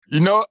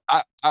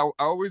I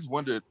always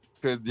wondered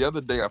because the other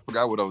day I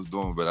forgot what I was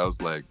doing, but I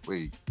was like,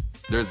 wait,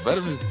 there's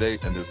Veterans Day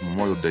and there's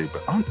Memorial Day,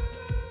 but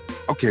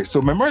okay.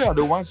 So Memorial are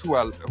the ones who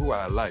are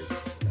alive,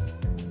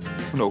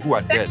 who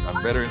are dead.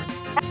 I'm veterans.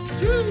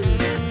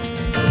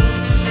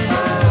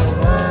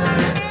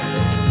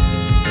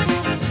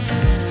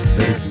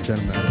 Ladies and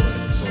gentlemen,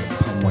 another episode of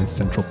Palm Wine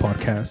Central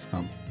Podcast.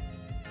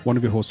 One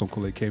of your hosts,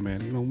 Uncle AK,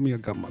 man. Me, I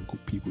got my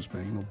good peoples,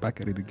 man. Back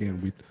at it again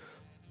with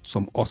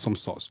some awesome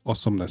sauce,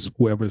 awesomeness.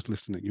 Whoever is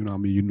listening, you know what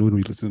I mean? You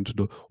we listen to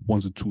the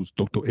ones and twos,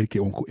 Dr. AK,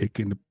 Uncle AK,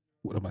 and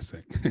what am I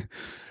saying?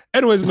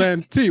 Anyways,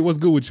 man, T, what's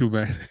good with you,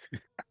 man?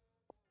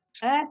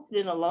 It's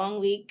been a long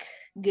week.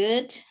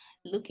 Good.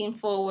 Looking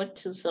forward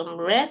to some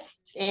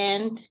rest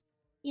and,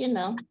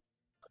 the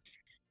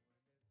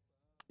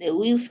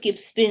wheels keep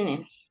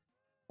spinning.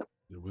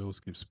 The wheels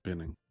keep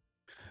spinning.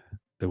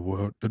 The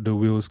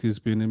wheels keep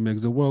spinning,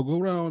 makes the world go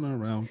round and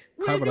round.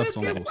 How about that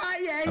song goes?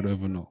 I don't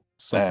even know.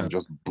 Man,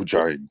 just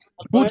butcher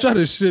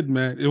the shit,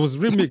 man. It was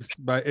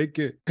remixed by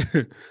AK.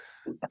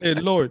 Hey,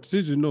 Lord,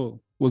 since you know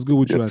what's good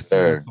with you, I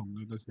sing that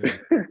song. Let's hear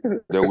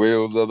it. The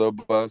wheels of the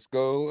bus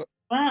go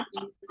round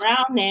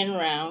and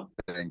round.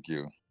 Thank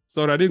you.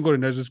 Sorry, I didn't go to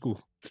nursery school.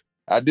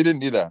 I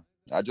didn't either.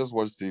 I just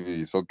watched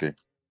TV. It's okay.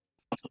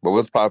 But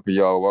what's poppin',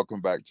 y'all?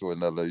 Welcome back to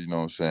another,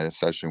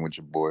 session with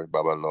your boy,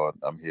 Baba Lord.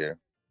 I'm here.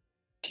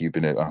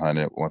 Keeping it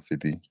 100,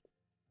 150.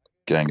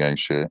 Gang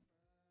shit.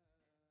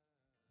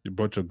 You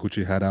brought your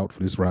Gucci hat out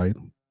for this ride.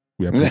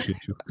 We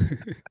appreciate you.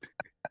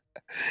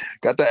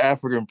 Got the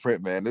African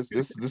print, man.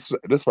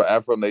 This for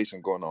Afro Nation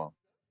going on.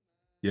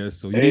 Yes,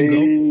 so you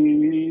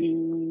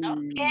didn't go?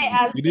 Okay,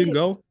 you didn't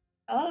go?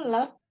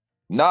 Oh,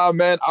 nah,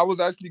 man. I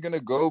was actually gonna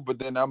go, but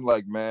then I'm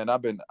like, man,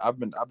 I've been out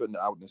in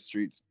the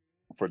streets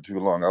for too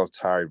long. I was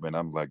tired, man.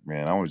 I'm like,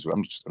 man, I'm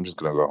just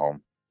gonna go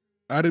home.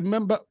 I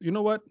remember. You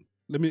know what?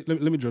 Let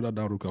me draw that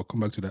down real quick. I'll come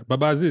back to that.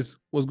 Baba Aziz,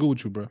 what's good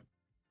with you, bro?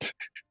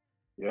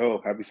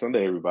 Yo, happy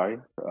Sunday, everybody.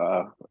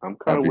 I'm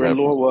kind of where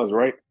Lord was,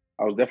 right?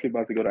 I was definitely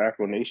about to go to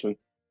Afro Nation.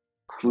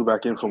 Flew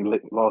back in from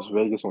Las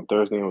Vegas on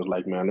Thursday and was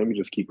like, man, let me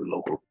just keep it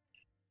local.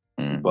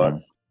 Mm-hmm.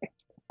 But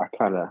I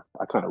kind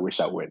of wish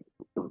I went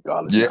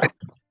regardless. Yeah,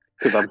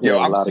 because I'm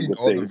hearing a lot of good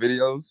all things. The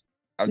videos.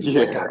 I'm just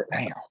like, God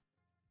damn.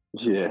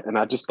 Yeah, and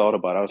I just thought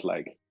about it. I was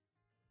like,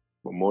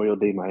 Memorial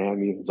Day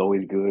Miami is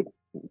always good.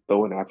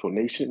 Throw in Afro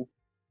Nation,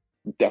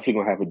 definitely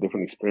gonna have a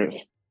different experience.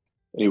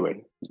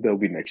 Anyway, they'll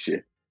be next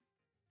year.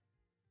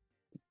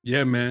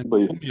 Yeah, man.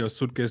 Put me your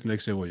suitcase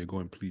next year where you're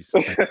going, please.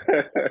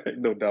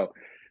 No doubt.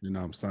 You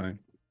know what I'm saying?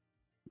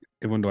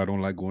 Even though I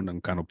don't like going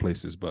to kind of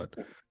places, but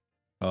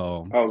I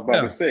was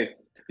about to say,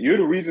 you're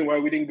the reason why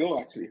we didn't go,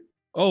 actually.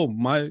 Oh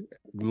my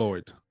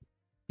Lord.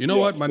 You know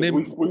what? My name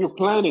we were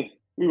planning.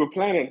 We were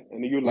planning,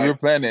 and you were like, we were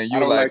planning.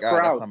 You were like,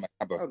 crowds. That's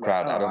not my type of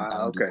crowd. I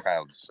don't do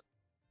crowds.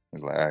 I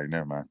was like, all right,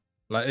 never mind.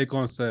 Like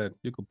Akon said,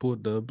 you could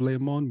put the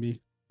blame on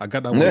me. I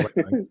got that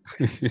one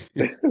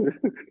right.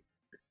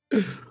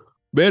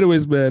 But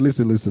anyways, man,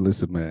 listen,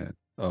 man.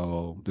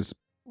 This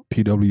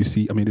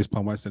PWC, this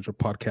Palm Wine Central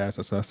Podcast,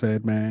 as I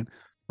said, man,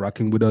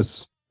 rocking with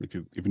us. If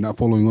you're not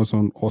following us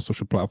on all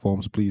social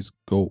platforms, please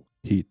go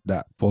hit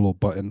that follow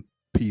button.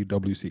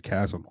 PWC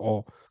Cast on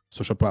all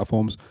social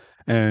platforms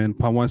and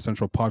Palm Wine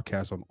Central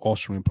Podcast on all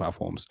streaming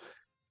platforms.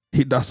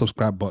 Hit that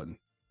subscribe button.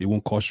 It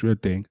won't cost you a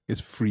thing.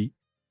 It's free,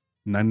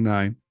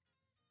 $99. It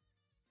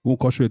won't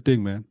cost you a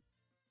thing, man.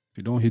 If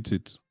you don't hit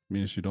it,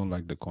 means you don't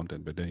like the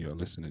content, but then you're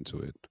listening to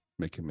it.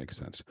 Make it make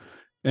sense.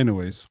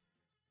 Anyways,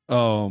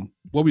 what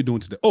we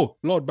doing today? Oh,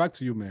 Lord, back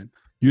to you, man.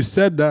 You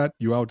said that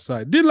you're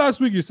outside. Did last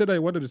week you said that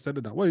you wanted to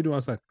settle down? What are you doing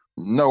outside?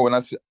 No, when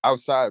I said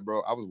outside,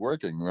 bro, I was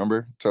working.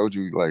 Remember? Told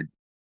you, like,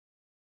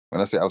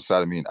 when I say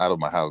outside, I mean out of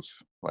my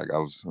house. Like, I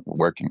was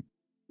working.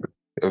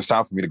 It was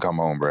time for me to come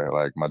home, bro.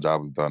 Like, my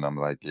job was done. I'm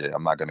like, yeah,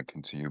 I'm not gonna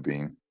continue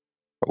being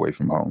away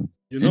from home.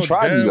 You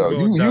tried me though.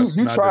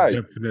 You tried.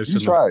 You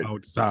tried.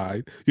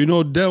 Outside. You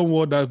know damn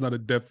well that's not a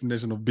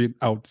definition of being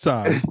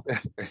outside.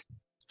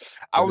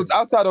 I was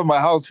outside of my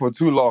house for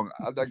too long.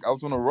 I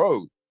was on the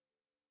road.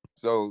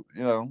 So,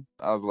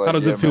 I was like, how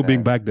does it feel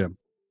being back then?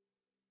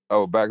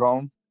 Oh, back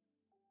home?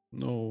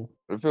 No.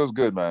 It feels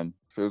good, man.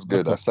 It feels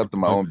good. I slept in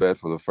my own bed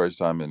for the first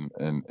time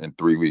in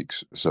 3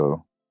 weeks.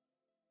 So,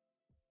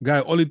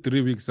 guy, only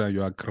 3 weeks and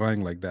you are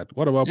crying like that.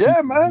 What about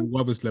people man. who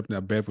haven't slept in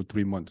their bed for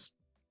 3 months?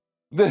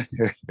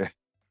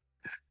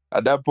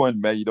 At that point,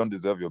 man, you don't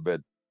deserve your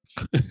bed.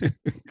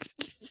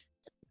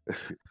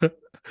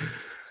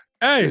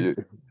 Hey,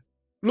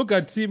 look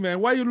at T, man.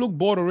 Why you look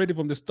bored already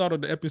from the start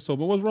of the episode?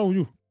 But what's wrong with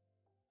you?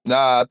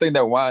 Nah, I think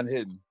that wine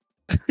hidden.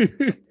 You're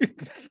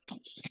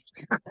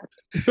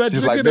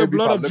drinking the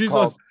blood of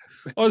Jesus.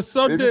 On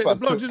Sunday, the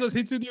blood of Jesus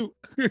hitting you.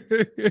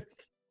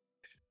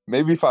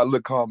 Maybe if I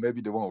look calm, maybe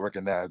they won't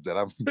recognize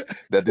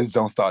that this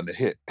joint's starting to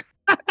hit.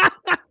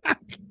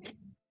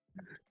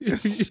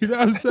 You know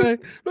what I'm saying?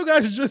 Look, I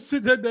should just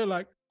sit there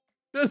like,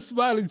 just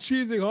smiling,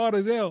 cheesing hard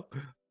as hell.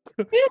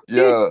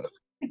 Yeah.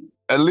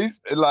 At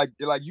least like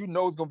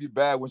it's gonna be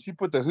bad when she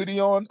put the hoodie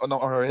on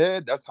her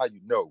head. That's how you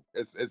know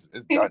it's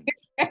done.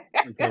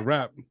 It's a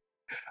wrap.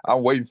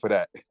 I'm waiting for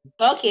that.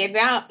 Okay,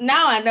 now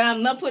I know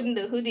I'm not putting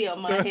the hoodie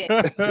on my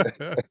head.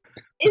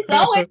 It's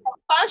always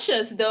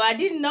unconscious, though. I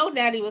didn't know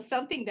that it was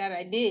something that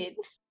I did.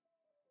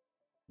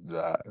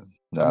 Nah,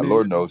 I mean,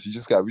 Lord knows. We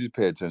just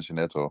pay attention.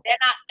 That's all. Then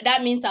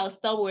that means I'll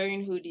stop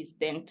wearing hoodies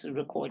then to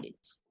record it.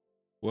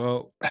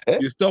 Well,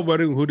 you stop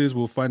wearing hoodies,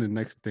 we'll find the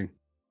next thing.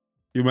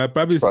 You might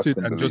probably Trust sit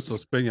and and believe. just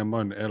suspend your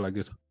mind in the air like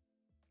this.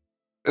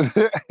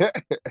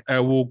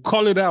 And we'll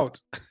call it out.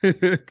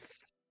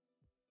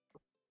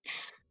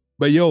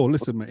 But yo,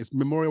 listen, man, it's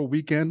Memorial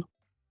Weekend.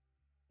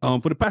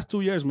 For the past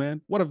 2 years,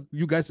 man, what have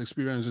you guys'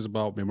 experiences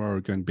about Memorial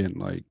Weekend been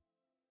like?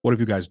 What have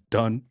you guys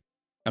done?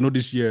 I know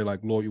this year, like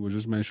Lord, you were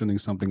just mentioning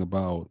something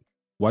about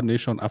what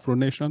nation, Afro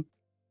Nation.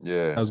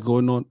 Yeah, That's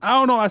going on. I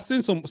don't know. I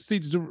seen some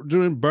seats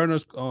during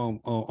Burner's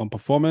on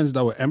performance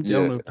that were empty.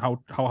 yeah. I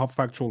don't know how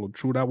factual or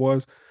true that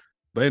was.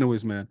 But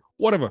anyways, man,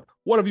 whatever.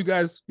 What have you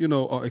guys,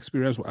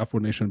 experienced with Afro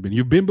Nation been?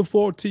 You've been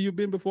before? T, you've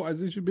been before?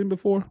 Aziz, you've been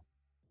before?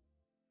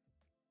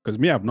 Because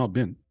me, I've not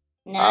been.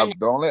 No.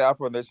 The only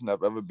Afro Nation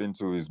I've ever been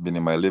to has been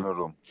in my living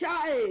room.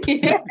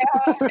 Yeah.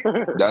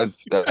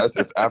 That's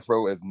as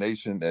Afro as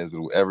nation as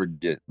it'll ever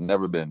get.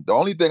 Never been. The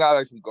only thing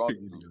I've actually gone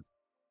to,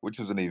 which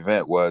was an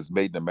event, was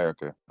Made in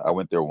America. I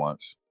went there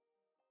once.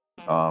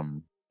 I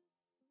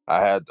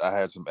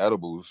had some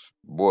edibles.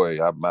 Boy,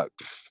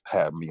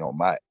 had me on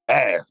my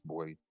ass,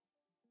 boy.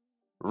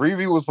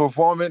 Riri was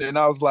performing, and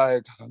I was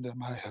like, under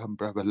my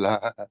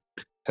umbrella,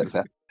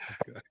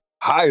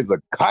 high as a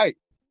kite.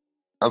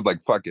 I was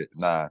like, fuck it.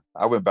 Nah.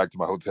 I went back to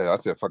my hotel. I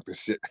said, fuck this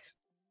shit.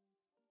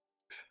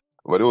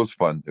 But it was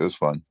fun. It was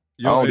fun.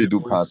 I only do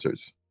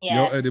concerts.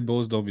 Your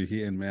edibles don't be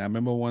hitting, man. I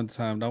remember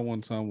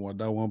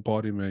that one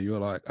party, man. You were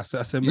like, I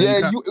said,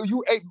 man, yeah,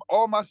 you ate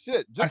all my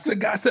shit. I said,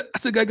 guy,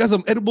 I got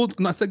some edibles.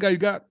 And I said, guy, you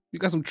got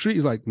some trees.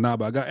 He's like, nah,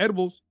 but I got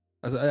edibles.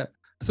 I said, yeah.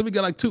 I said, we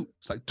got like 2.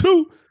 It's like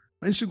 2?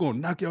 Man, she gonna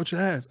knock you out your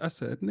ass. I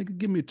said, nigga,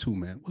 give me 2,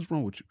 man. What's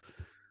wrong with you?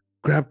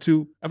 Grab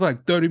 2. After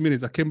like 30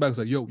 minutes, I came back. I was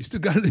like, yo, you still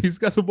got it? He's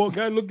got some more.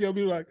 Guy looking at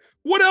me like,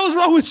 what else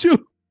wrong with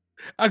you?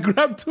 I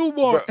grabbed 2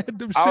 more.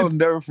 Bro, I'll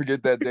never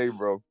forget that day,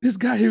 bro. This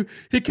guy,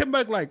 he came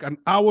back like an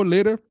hour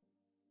later.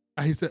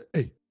 And he said,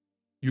 hey,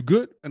 you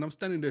good? And I'm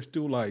standing there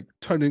still like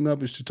turning up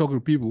and shit, talking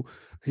to people.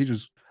 I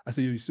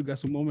said, yo, you still got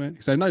some more, man?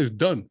 He said, no, it's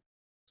done.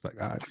 It's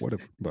like, all right,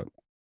 whatever. But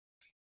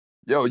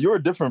yo, you're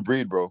a different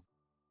breed, bro.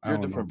 You're a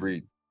different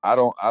breed. I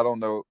don't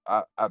know.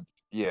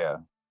 Yeah.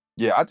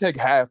 I take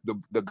half the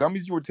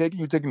gummies you're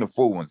taking the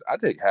full ones. I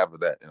take half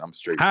of that and I'm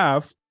straight.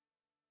 Half,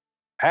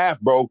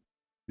 bro.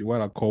 You're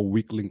what I call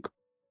weak link.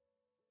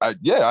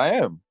 Yeah, I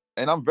am.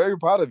 And I'm very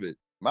proud of it.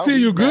 See,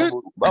 you good?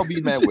 My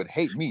weed man would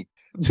hate me.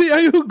 See,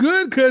 are you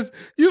good? Because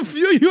you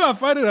are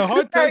finding a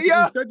hard time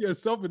to insert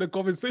yourself in the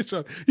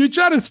conversation. You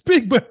try to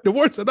speak, but the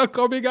words are not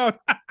coming out.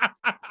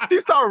 She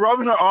started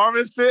rubbing her arm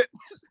and shit.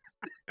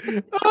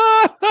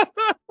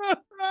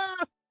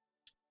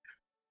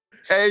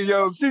 Hey,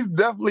 yo, she's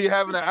definitely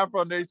having an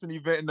Afro Nation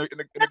event in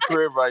the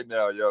crib right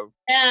now, yo.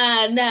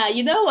 Nah.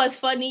 You know what's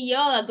funny?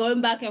 Y'all are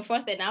going back and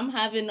forth, and I'm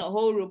having a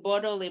whole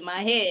rebuttal in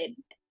my head.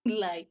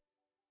 Like,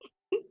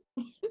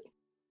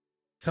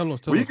 tell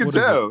us. We can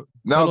tell.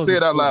 Now say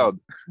it out loud.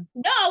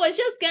 No, I was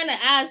just gonna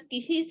ask.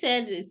 He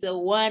said it's a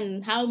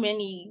one. How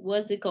many?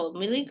 What's it called?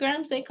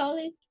 Milligrams? They call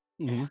it.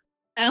 Mm-hmm.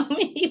 How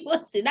many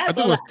was it? I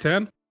think it was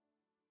 10.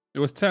 It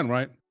was 10,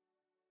 right?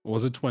 Or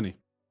was it 20?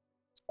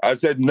 I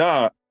said,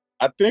 nah.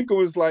 I think it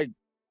was like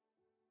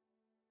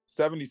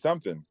 70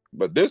 something.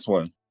 But this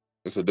one,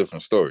 it's a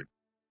different story.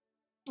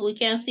 We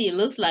can't see. It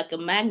looks like a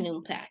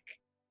Magnum pack.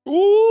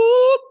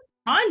 Ooh,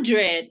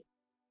 100.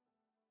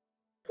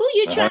 Who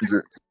you trying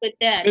to with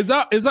that? Is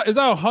that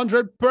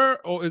 100 per,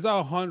 or is that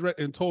 100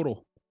 in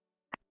total?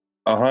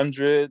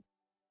 100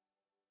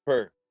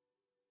 per.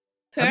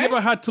 Have you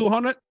ever had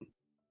 200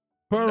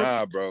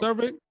 per bro.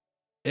 serving?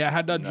 Yeah, I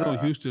had that drill in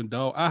Houston,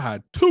 though. I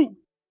had 2.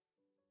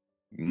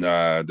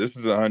 Nah, this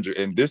is 100,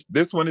 and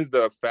this one is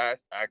the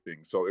fast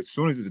acting. So as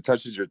soon as it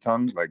touches your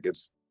tongue, like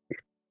it's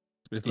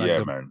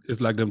like man. It's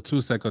like them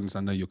 2 seconds,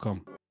 and then you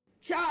come.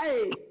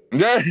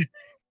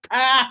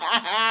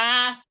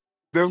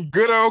 Them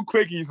good old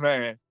quickies,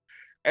 man.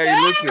 Hey,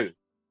 listen,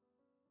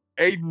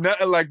 ain't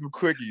nothing like them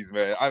quickies,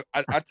 man.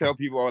 I tell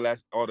people all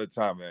the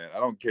time, man. I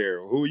don't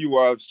care who you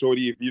are,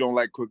 shorty. If you don't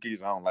like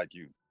cookies, I don't like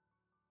you.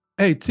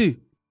 Hey T,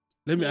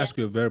 let me ask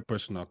you a very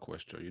personal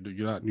question.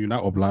 You're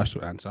not obliged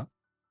to answer.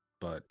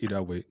 But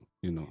either way,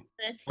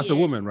 as a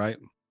woman, right?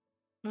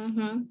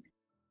 Mm-hmm.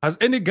 Has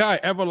any guy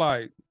ever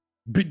like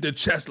beat the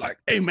chest like,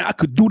 "Hey man, I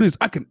could do this.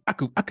 I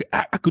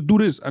could do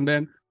this," and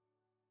then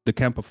they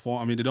can't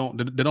perform? I mean, they don't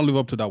live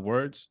up to their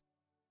words,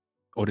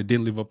 or they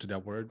didn't live up to their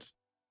words.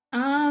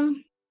 I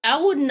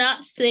would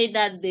not say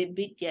that they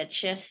beat their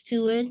chest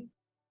to it.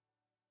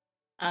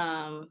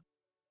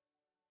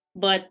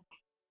 But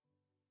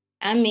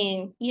I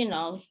mean,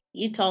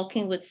 you're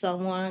talking with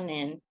someone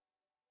and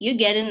you're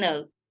getting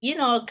a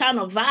kind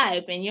of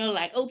vibe, and you're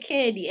like,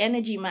 okay, the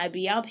energy might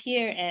be up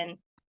here, and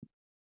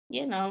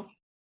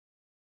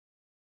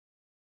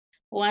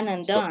one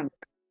and done.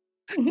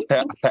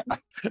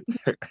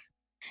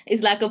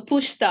 It's like a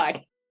push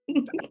start.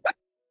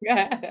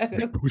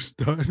 We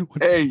started.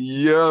 Hey,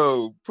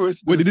 yo,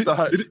 push Wait, the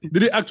start.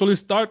 did it actually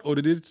start, or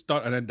did it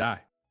start and then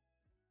die?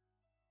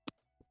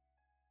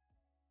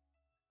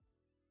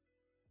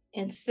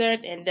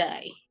 Insert and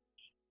die.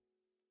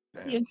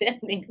 Damn. You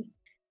definitely.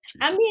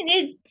 I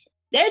mean,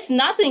 there's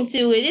nothing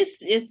to it.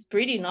 It's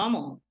pretty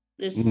normal.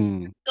 There's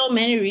so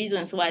many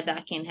reasons why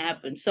that can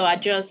happen. So I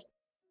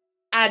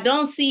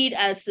don't see it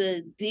as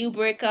a deal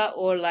breaker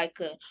or like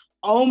a,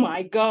 oh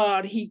my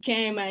God, he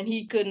came and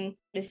he couldn't.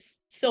 There's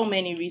so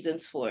many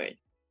reasons for it.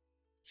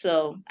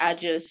 So I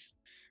just,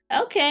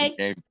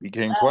 okay. He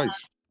came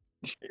twice.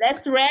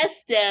 Let's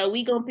rest.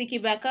 We gonna pick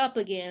it back up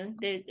again.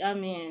 I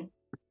mean,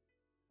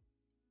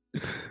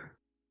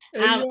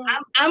 Hey,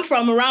 I'm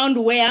from around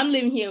the way. I'm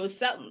living here with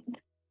something.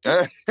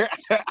 Hey,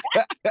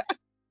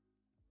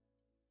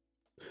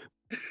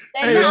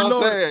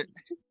 Lord.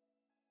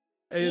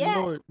 Hey, yeah,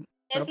 Lord.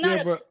 it's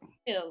not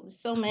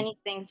so many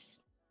things.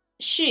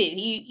 Shit,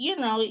 you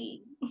know,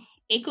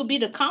 it could be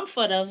the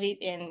comfort of it,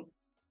 and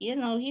you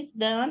know, he's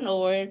done,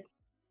 or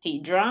he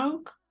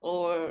drunk,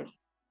 or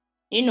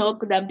you know, it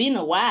could have been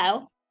a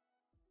while.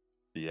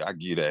 Yeah, I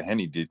give you that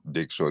Henny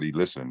dick shorty.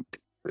 Listen,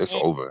 it's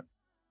And over.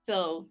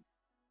 so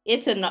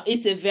it's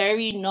a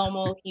very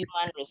normal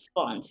human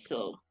response.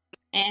 So,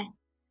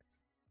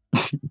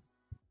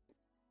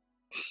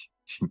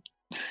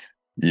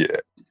 Yeah.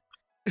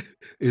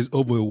 It's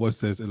over in what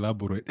sense?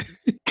 Elaborate.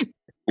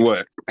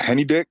 What?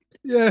 Henny dick?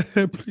 Yeah,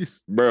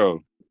 please.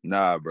 Bro,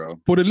 nah, bro.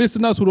 For the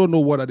listeners who don't know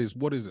what that is,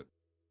 what is it?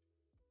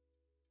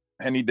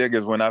 Henny dick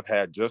is when I've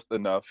had just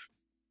enough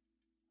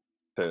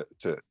to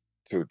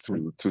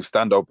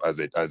stand up as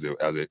a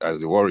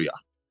warrior.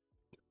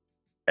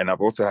 And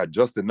I've also had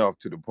just enough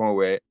to the point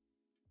where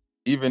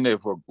even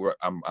if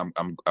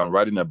I'm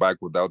riding a bike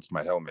without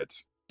my helmet,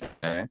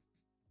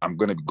 I'm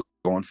gonna be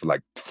going for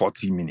like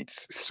 40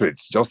 minutes straight,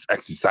 just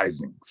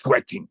exercising,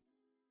 sweating,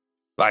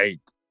 like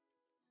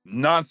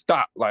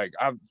nonstop. Like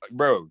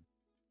bro,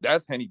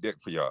 that's Henny dick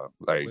for y'all.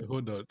 Like, wait,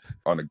 hold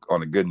on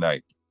a good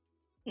night.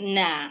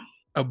 Nah.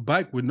 A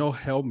bike with no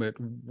helmet.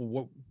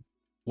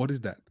 What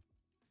is that?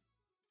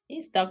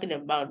 He's talking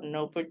about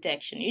no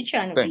protection. You're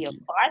trying to Thank be a you.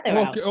 farther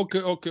out.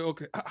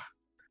 Okay.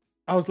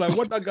 I was like,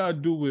 what that got to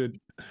do with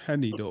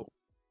Henny though?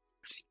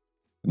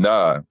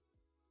 Nah.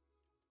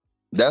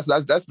 That's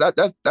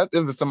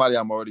if somebody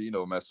I'm already,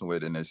 messing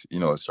with and it's,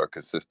 it's a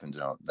consistent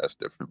job. That's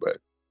different. But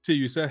see,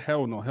 you said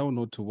hell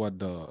no to what,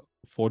 the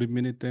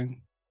 40-minute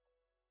thing?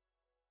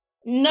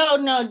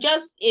 No,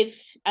 just if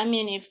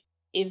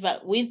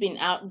we've been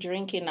out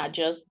drinking, I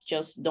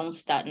just don't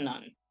start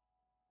none.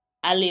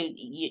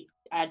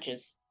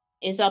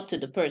 It's up to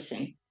the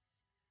person.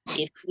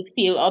 If you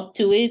feel up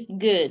to it,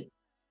 good.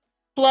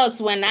 Plus,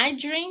 when I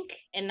drink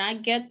and I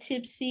get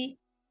tipsy,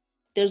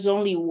 there's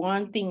only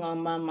one thing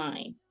on my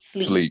mind: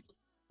 sleep.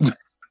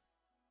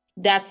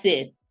 That's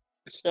it.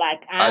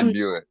 Like I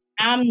knew it.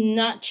 I'm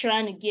not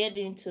trying to get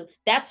into.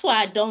 That's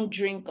why I don't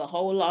drink a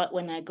whole lot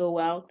when I go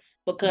out,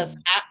 because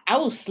I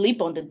will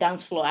sleep on the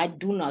dance floor. I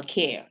do not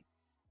care.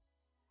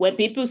 When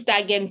people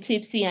start getting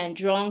tipsy and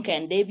drunk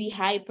and they be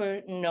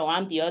hyper, no,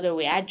 I'm the other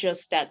way. I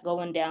just start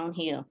going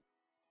downhill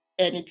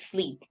and it's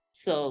sleep.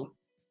 So.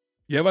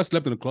 You ever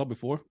slept in a club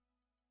before?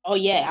 Oh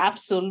yeah,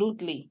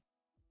 absolutely.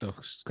 The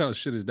kind of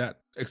shit is that?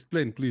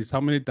 Explain, please.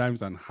 How many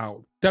times and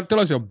how? Tell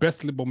us your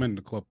best sleep moment in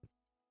the club.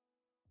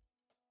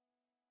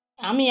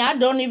 I mean, I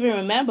don't even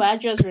remember. I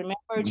just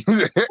remembered.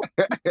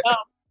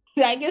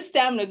 Like it's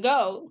time to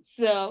go.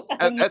 So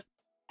I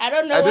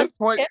don't know. At this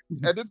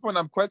point,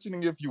 I'm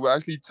questioning if you were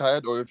actually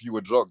tired or if you were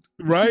drugged.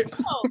 Right?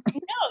 No.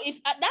 If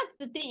that's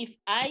the thing. If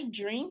I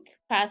drink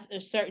past a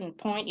certain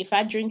point, if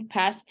I drink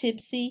past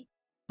tipsy,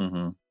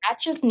 I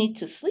just need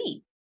to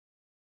sleep.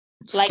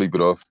 Sleep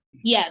it off.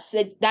 Yes,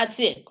 that's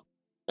it.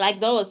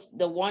 Like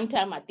the one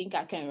time I think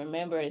I can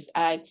remember is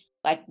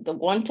the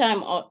one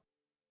time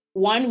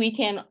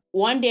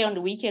one day on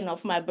the weekend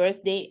of my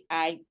birthday,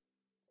 I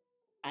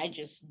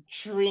just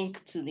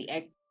drink to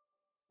the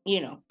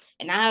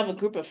and I have a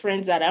group of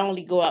friends that I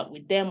only go out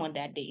with them on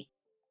that day.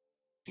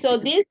 So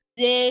this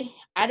day,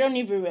 I don't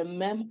even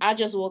remember. I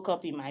just woke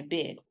up in my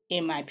bed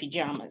in my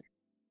pajamas.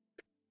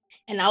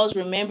 And I was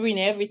remembering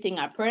everything.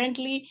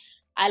 Apparently,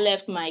 I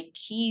left my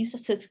keys,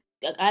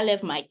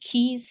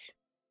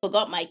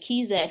 forgot my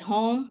keys at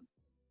home.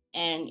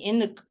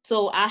 And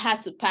so I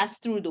had to pass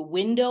through the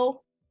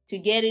window to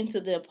get into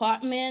the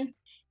apartment.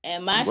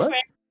 And my friend,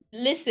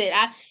 listen,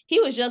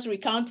 he was just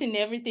recounting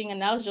everything,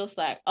 and I was just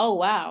like, oh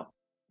wow.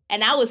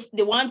 And I was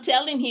the one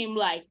telling him,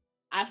 like,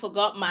 I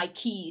forgot my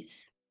keys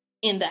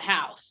in the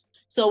house,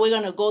 so we're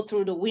gonna go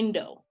through the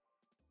window.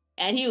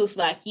 And he was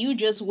like, you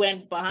just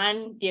went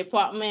behind the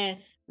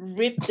apartment,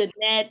 ripped the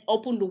net,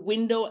 opened the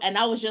window, and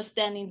I was just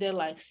standing there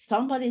like,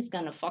 somebody's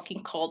gonna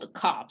fucking call the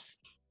cops.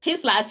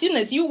 He's like, as soon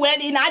as you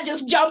went in, I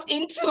just jumped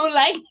into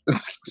like.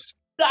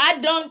 So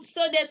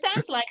there are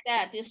times like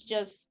that. It's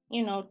just,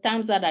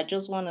 times that I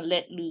just want to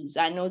let loose.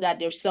 I know that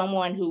there's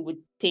someone who would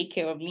take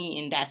care of me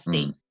in that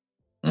state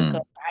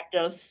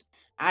because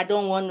I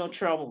don't want no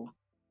trouble.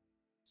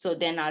 So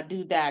then I'll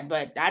do that.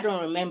 But I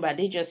don't remember.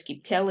 They just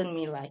keep telling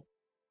me like,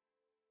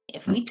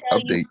 if we tell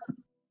you, Update.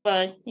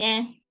 but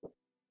yeah.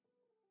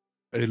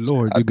 Hey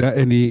Lord, you got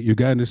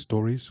any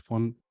stories,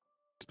 fun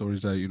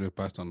stories that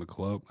passed on the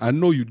club? I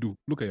know you do.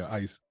 Look at your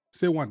eyes.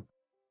 Say one.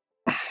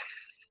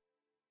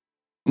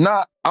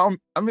 Nah, bro,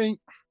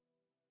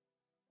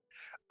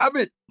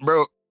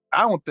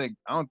 I don't think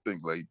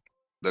like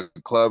the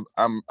club.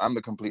 I'm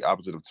the complete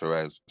opposite of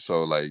Therese.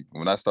 So like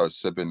when I start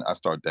sipping, I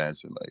start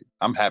dancing. Like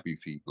I'm happy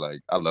feet.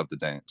 Like I love to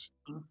dance.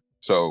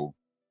 So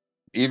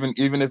even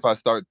if I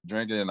start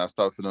drinking and I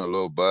start feeling a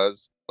little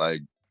buzz,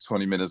 like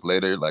 20 minutes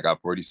later, like I've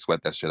already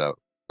sweat that shit out.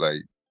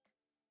 Like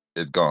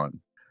it's gone.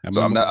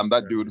 So I'm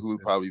that dude who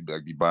would probably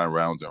like be buying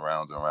rounds and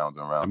rounds and rounds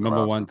and rounds. I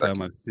remember one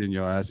time I seen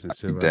your ass in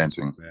Silver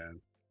dancing. Man.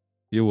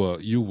 You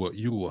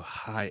were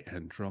high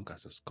and drunk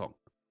as a skunk.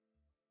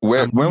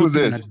 When was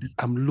this?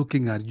 I'm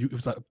looking at you. It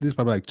was like, this is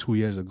probably like 2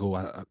 years ago.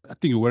 I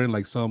think you're wearing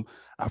like some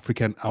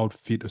African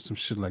outfit or some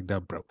shit like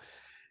that, bro.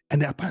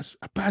 And then I passed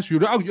you.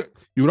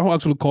 You don't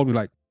actually call me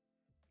like,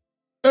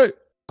 hey,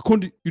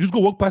 Akundi, you just go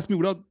walk past me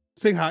without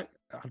saying hi.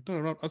 I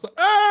turned around. I was like,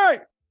 hey,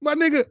 my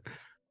nigga.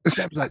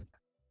 That was like,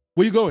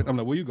 where you going? I'm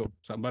like, where you go?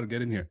 So I'm about to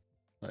get in here.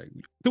 Like,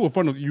 they were in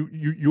front of you.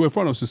 You were in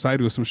front of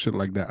society or some shit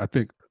like that. I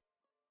think.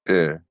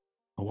 Yeah.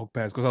 I walked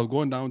past because I was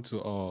going down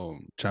to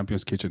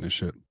Champion's Kitchen and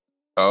shit.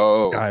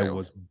 Oh, guy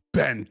was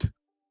bent.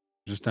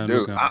 Just time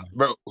dude, looking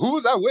bro, who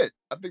was I with?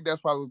 I think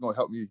that's probably what's gonna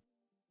help me.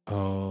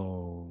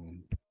 Oh,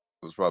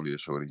 it was probably a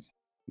shorty.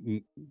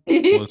 There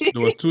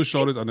was two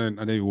shorties, and then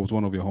it was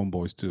one of your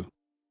homeboys too.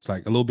 It's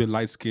like a little bit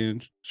light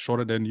skinned,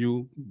 shorter than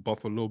you,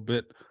 buff a little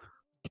bit.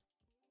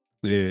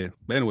 Yeah.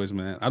 But anyways,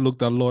 man, I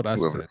looked at Lord. I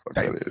said,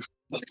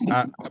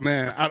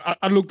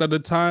 I looked at the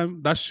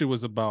time. That shit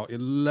was about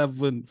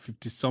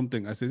 11:50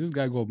 something. I said, this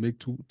guy gonna make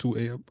 2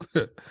 a.m.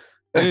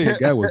 Hey,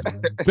 guy was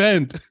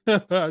bent.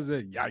 I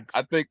said, yikes.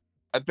 I think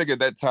at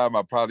that time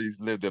I probably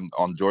lived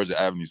on Georgia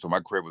Avenue, so my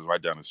crib was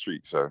right down the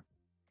street. So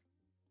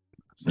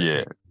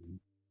yeah.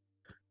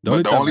 The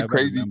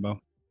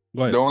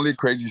only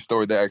crazy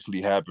story that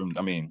actually happened,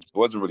 I mean, it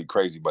wasn't really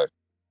crazy, but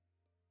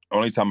the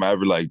only time I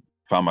ever like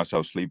found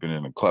myself sleeping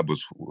in a club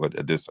was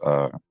at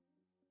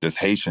this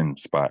Haitian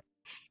spot.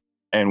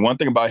 And one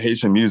thing about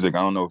Haitian music,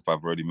 I don't know if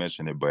I've already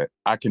mentioned it, but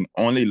I can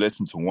only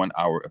listen to 1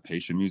 hour of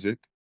Haitian music,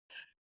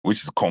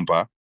 which is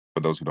compa,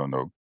 for those who don't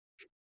know.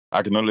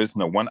 I can only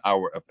listen to 1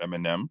 hour of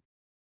Eminem.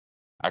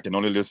 I can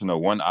only listen to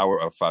 1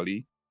 hour of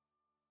Fali.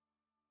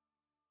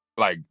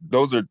 Like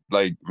those are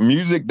like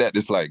music that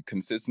is like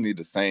consistently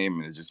the same,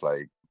 and it's just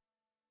like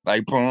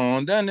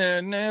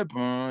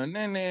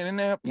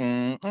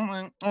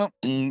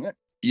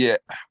yeah,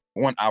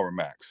 1 hour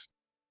max.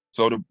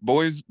 So the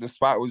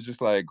spot was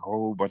just like a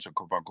whole bunch of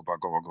compa.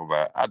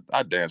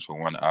 I danced for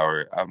 1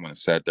 hour. I went and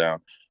sat down.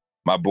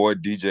 My boy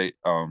DJ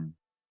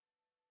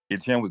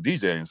Etienne was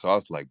DJing, so I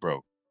was like,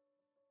 bro,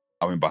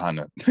 I went behind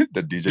the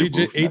DJ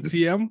booth.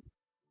 ATM?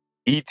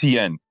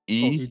 ETN.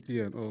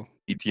 ETN. Oh.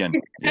 ETN.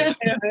 Yeah.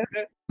 I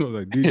was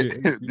like,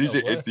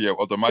 DJ ATM,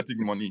 automatic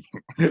money.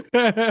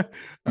 I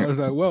was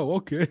like, well,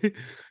 okay.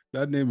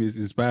 That name is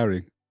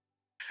inspiring.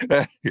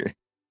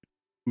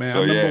 Man,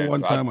 so, I remember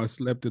one time I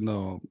slept in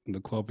the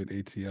club in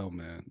ATL,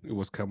 man. It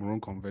was Cameroon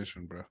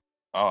Convention, bro.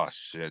 Oh,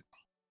 shit.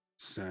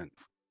 Son,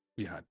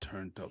 we had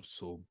turned up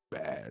so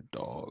bad,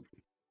 dog.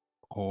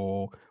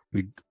 All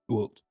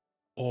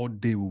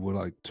day we were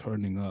like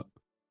turning up.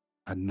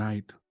 At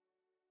night,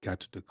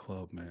 got to the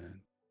club,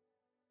 man.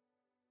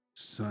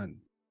 Son,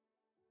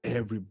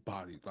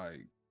 everybody,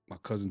 like my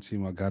cousin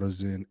Tima got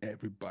us in.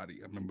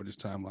 Everybody, I remember this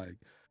time, like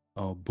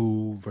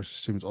Boo versus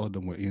Simmons, all of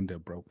them were in there,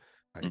 bro.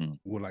 Like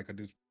we're like at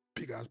this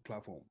big ass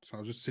platform. So I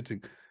was just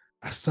sitting.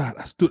 I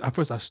stood. At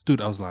first, I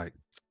was like,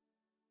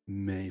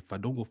 man, if I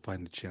don't go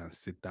find a chair and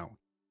sit down,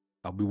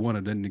 I'll be one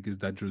of them niggas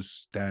that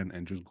just stand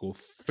and just go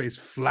face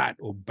flat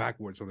or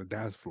backwards on the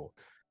dance floor.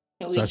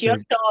 With so your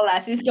tall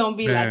ass, it's gonna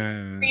be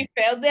like we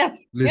fell there.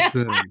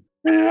 Listen,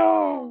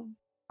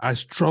 I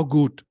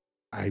struggled.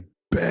 I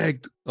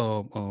begged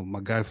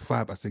my guy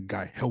Fab. I said,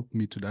 guy, help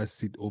me to that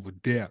seat over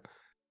there.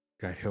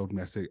 Guy helped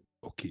me. I said,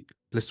 okay,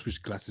 let's switch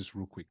glasses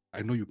real quick.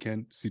 I know you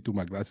can't see through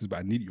my glasses, but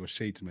I need your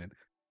shades, man.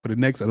 For the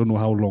next, I don't know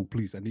how long,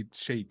 please. I need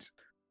shades.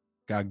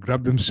 Guy,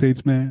 grab them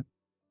shades, man.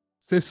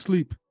 Say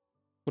sleep.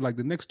 For like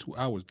the next 2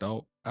 hours,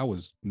 dog, I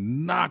was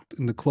knocked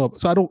in the club.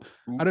 So I don't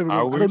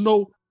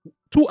know.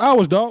 2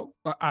 hours, dog.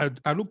 I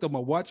looked at my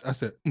watch. I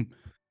said, in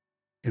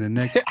the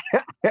next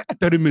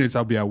 30 minutes,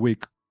 I'll be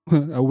awake.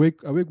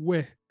 Awake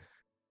where?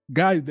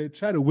 Guys, they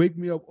try to wake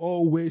me up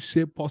all way,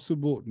 shape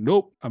possible.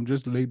 Nope. I'm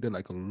just laid there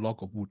like a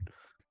log of wood.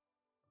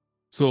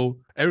 So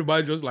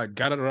everybody just like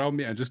gathered around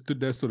me and just stood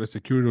there so the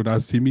security would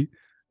not see me.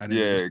 And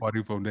then just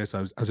partying from there. So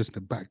I was just in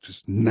the back,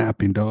 just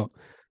napping, dog.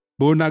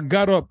 But when I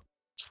got up,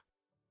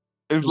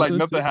 it's like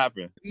nothing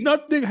happened.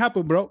 Nothing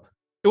happened, bro.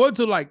 It went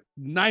to like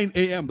 9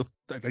 a.m.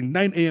 Like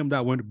 9 a.m. that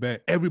I went to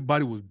bed.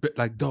 Everybody was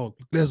like, dog,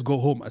 let's go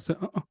home. I said,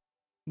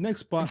 next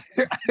spot.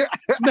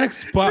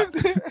 Next spot.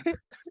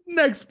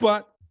 Next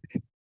spot.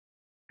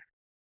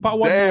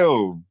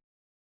 Damn.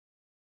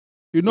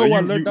 You know where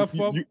I learned that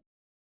from?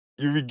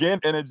 You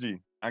regained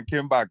energy and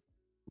came back.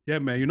 Yeah,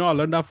 man. You know I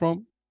learned that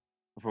from?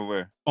 From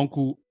where?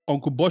 Uncle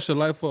Boss Your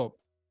Life Up,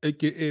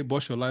 aka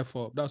Boss Your Life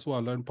Up. That's where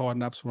I learned power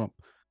naps from.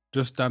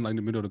 Just stand like in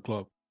the middle of the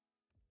club.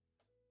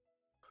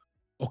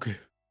 Okay.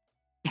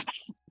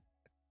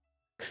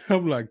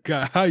 I'm like,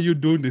 God, how you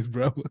doing this,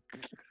 bro?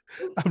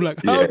 I'm like,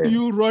 how do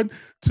you run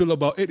till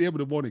about 8 a.m. in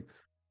the morning?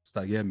 It's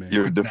like, yeah, man.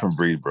 You're a different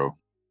breed, bro.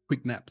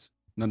 Quick naps.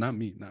 No, not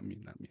me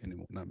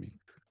anymore. Not me.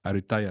 I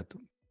retired.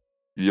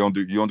 You don't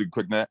do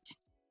quick naps?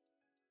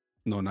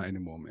 No, not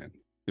anymore, man.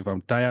 If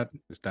I'm tired,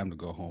 it's time to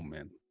go home,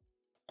 man.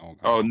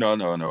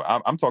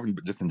 No. I'm talking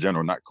just in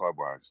general, not club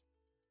wise.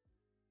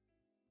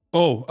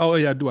 Oh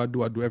yeah, I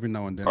do every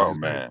now and then. Oh it's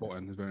man, very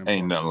important. It's very important.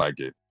 Ain't nothing like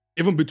it.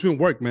 Even between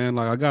work, man.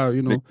 Like I got,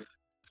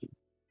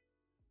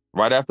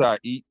 Right after I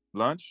eat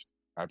lunch,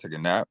 I take a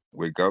nap,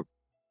 wake up,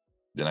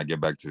 then I get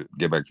back to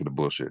the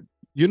bullshit.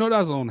 You know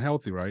that's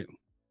unhealthy, right?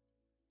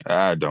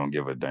 I don't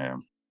give a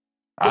damn.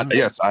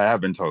 Yes, I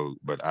have been told,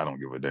 but I don't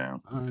give a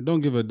damn. I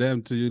don't give a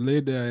damn till you lay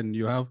there and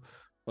you have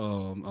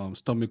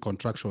stomach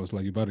contractions,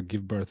 like you're about to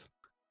give birth.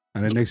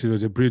 And then next year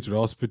they bring you to the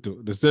hospital.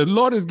 They said,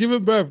 Lord is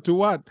giving birth to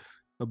what?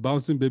 A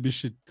bouncing baby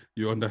shit.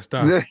 You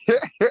understand?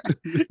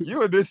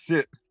 You and this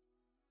shit.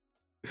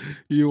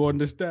 You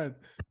understand?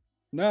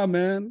 Nah,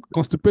 man.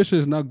 Constipation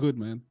is not good,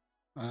 man.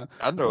 I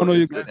know.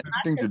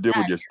 Anything to do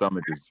with your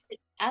stomach is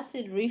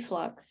acid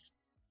reflux.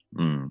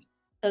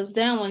 Because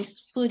then when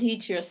food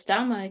hits your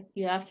stomach,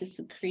 you have to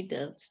secrete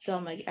the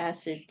stomach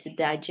acid to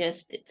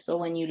digest it. So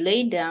when you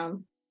lay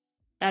down,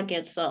 that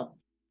gets up.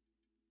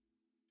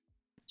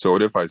 So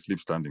what if I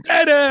sleep standing?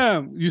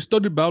 Damn! You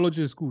studied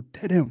biology in school.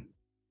 Damn.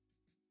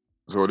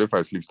 So what if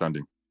I sleep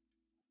standing?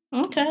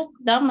 Okay,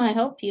 that might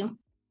help you.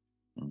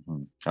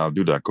 I'll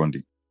do that,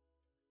 Condi.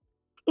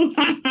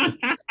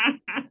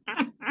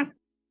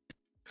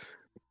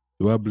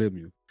 Do I blame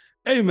you?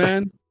 Hey,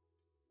 man.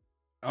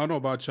 I don't know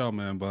about y'all,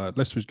 man, but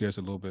let's switch gears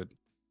a little bit.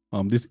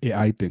 This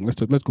AI thing. Let's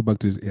go back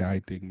to this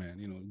AI thing, man.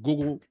 You know,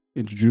 Google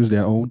introduced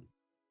their own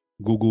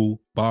Google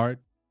Bard,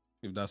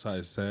 if that's how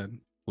it's said.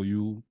 For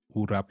you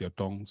who rap your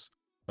tongues,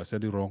 if I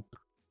said it wrong,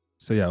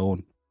 say your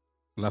own.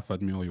 Laugh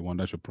at me all you want.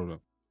 That's your problem.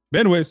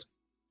 But anyways,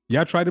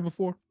 y'all tried it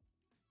before?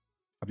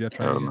 Have y'all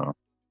tried it yet? No.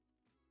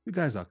 You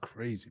guys are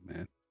crazy,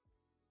 man.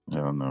 I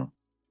don't know.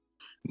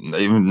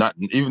 Even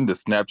the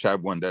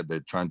Snapchat one that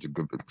they're trying to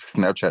go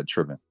Snapchat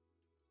tripping.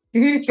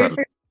 Did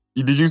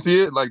you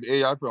see it? Like the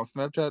AI from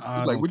Snapchat?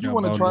 It's like, would you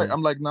want to try?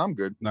 I'm like, no, I'm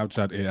good.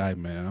 Snapchat AI,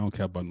 man. I don't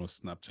care about no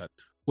Snapchat.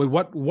 Wait,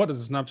 what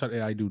does the Snapchat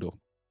AI do though?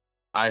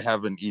 I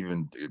haven't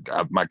even.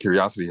 My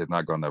curiosity has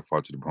not gone that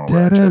far to the point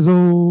where I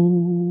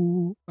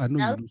know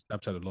you do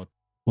Snapchat a lot.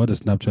 What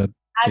does Snapchat?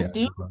 I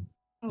do.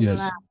 Yes.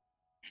 Nah.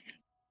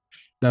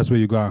 That's where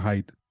you go and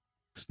hide.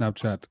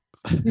 Snapchat.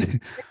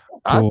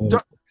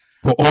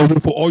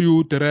 for all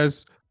you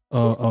Teres,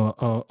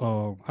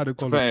 how do you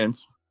call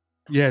fans?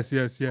 It? Yes.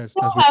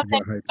 That's where you go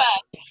and hide.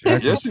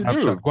 Yes, you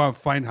do. Go and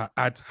find her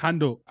at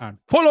handle and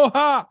follow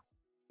her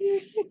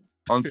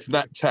on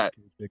Snapchat.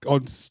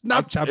 On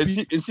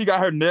Snapchat, and she got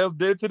her nails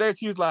did today.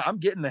 She was like, "I'm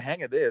getting the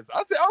hang of this."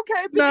 I said, "Okay,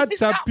 okay, man,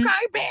 go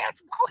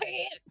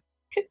ahead."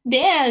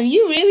 Damn,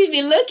 you really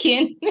be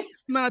looking.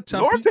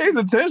 Snapchat. Lord pays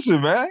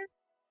attention, man.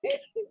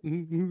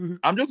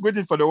 I'm just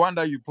waiting for the one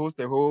that you post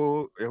a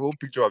whole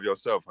picture of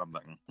yourself. I'm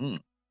like,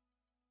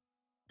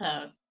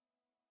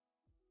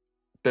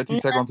 30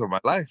 seconds of my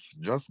life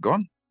just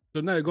gone. So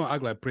now you're gonna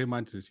act like praying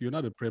mantis. You're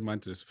not a praying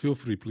mantis. Feel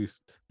free,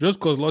 please. Just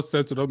because Lord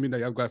said to don't mean that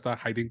you're gonna start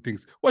hiding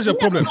things. What's your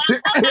problem?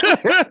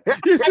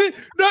 You see,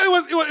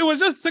 no, it was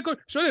just second.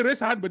 She only raised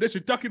her hand, but then she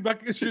tuck it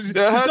back. She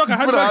tuck her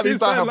hand back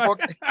inside her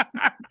pocket.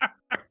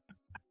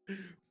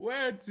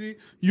 Where see,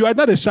 you are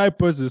not a shy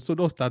person, so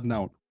don't start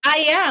now.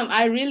 I am.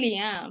 I really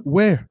am.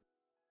 Where?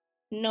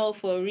 No,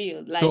 for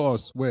real. Like, show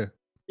us where.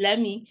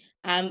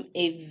 I'm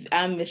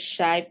a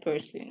shy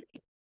person.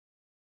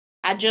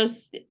 I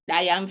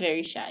am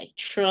very shy.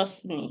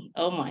 Trust me.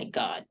 Oh my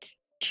God.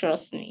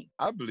 Trust me.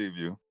 I believe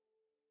you.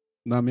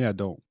 No, me, I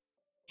don't.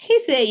 He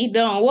said you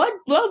don't. What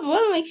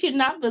makes you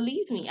not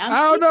believe me? I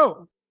don't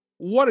know.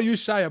 What are you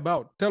shy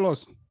about? Tell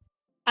us.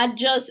 I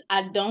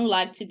don't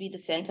like to be the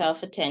center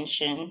of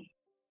attention.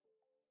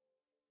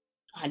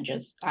 I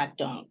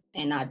don't.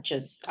 And I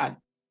like,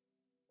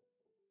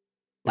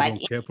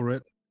 don't care for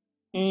it?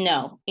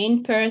 No.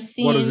 In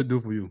person. What does it do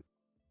for you?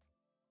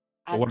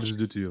 Or what does it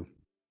do to you?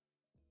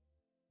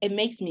 It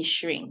makes me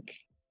shrink.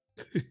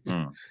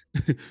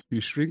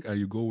 You shrink and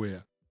you go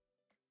where?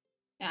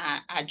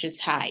 I just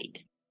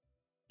hide.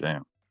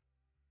 Damn.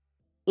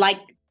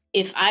 Like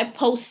if I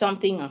post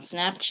something on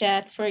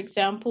Snapchat, for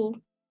example,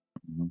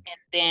 and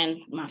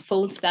then my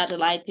phone started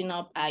lighting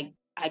up, I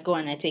go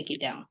and I take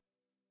it down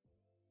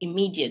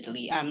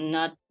immediately.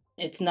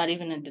 It's not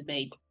even a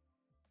debate.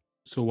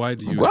 So why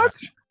do you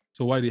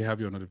have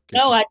your notification?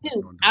 No, I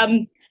do.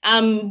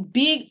 I'm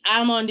big.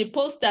 I'm on the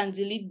post and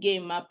delete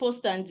game. My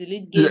post and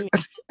delete game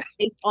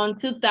is on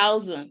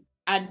 2000.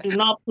 I do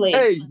not play.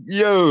 Hey,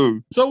 yo.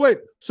 So wait.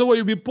 So when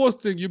you be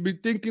posting, you be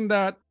thinking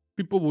that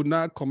people would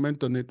not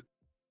comment on it?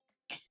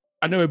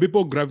 And then when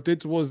people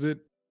gravitate towards it,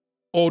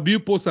 or do you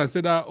post and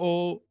say that,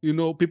 oh, you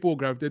know, people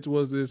gravitate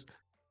towards this,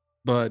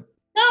 but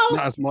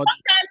not as much?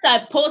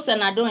 Sometimes I post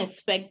and I don't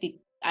expect it.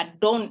 I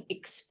don't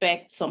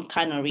expect some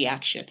kind of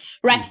reaction,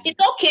 right? It's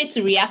okay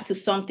to react to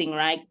something,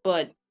 right?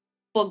 But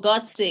for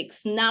God's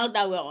sakes, now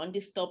that we're on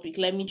this topic,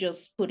 let me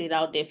just put it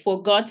out there.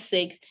 For God's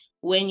sakes,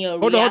 when you're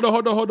hold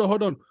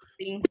on.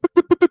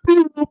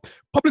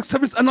 Public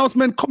service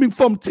announcement coming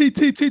from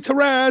TTT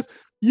Terraz.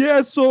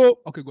 Yeah, so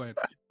okay, go ahead.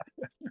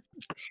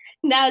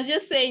 Now,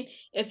 just saying,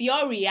 if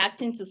you're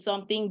reacting to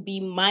something, be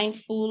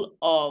mindful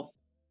of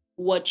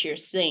what you're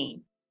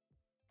saying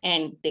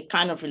and the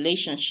kind of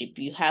relationship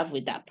you have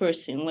with that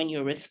person when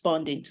you're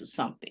responding to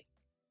something,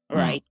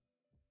 right?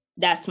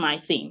 That's my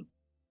thing.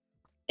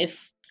 If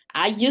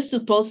I used to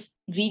post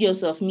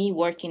videos of me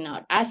working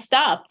out, I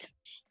stopped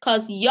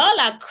because y'all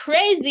are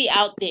crazy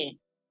out there.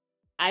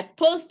 I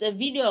post a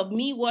video of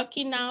me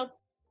working out.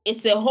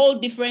 It's a whole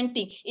different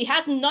thing. It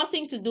has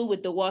nothing to do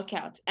with the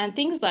workout, and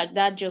things like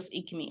that just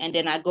ick me. And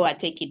then I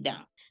take it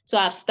down. So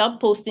I've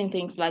stopped posting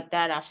things like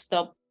that. I've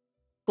stopped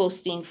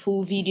posting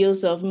full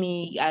videos of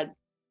me.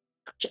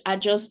 I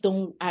just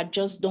don't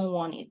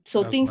want it.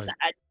 So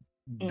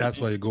That's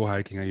why you go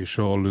hiking and you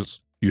show us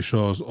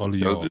all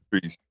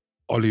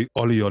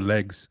your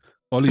legs,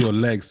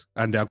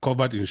 and they are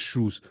covered in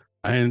shoes.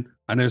 And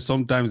then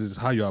sometimes it's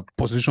how you are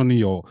positioning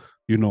your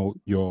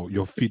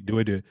feet, the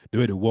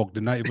way they walk.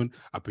 They're not even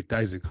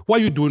appetizing. Why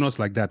are you doing us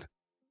like that?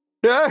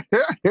 Because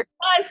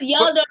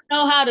y'all don't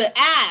know how to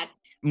act.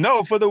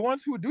 No, for the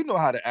ones who do know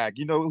how to act,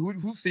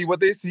 who see what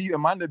they see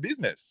and mind their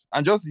business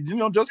and just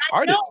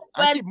heart it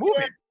and keep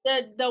moving.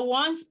 The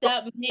ones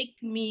that make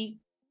me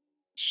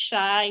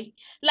shy,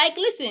 like,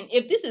 listen,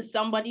 if this is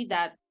somebody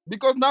that,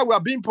 because now we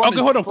are being punished.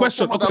 Okay, hold on,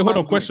 question.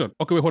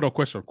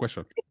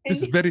 Question.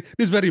 This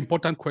is very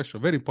important question.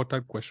 Very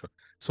important question.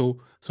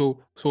 So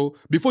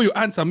before you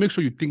answer, make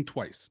sure you think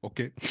twice.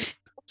 Okay.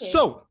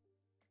 So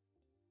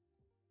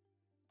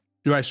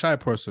you're a shy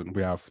person.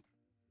 We have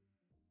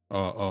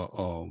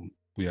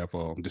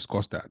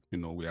discussed that.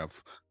 We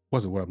have,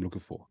 what's the word I'm looking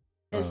for?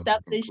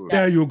 Established that.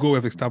 There you go.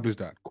 We've established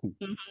that. Cool.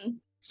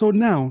 So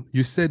now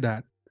you said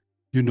that,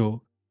 there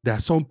are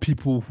some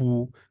people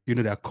who,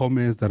 their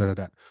comments,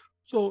 that.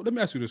 So let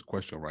me ask you this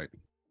question, right?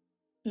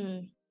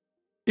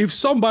 If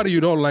somebody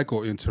you don't like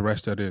or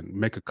interested in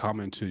make a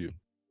comment to you,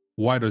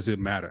 why does it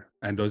matter?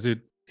 And does it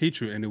hit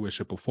you any way,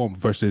 shape, or form?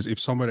 Versus if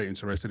somebody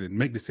interested in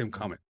make the same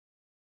comment,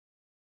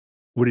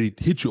 would it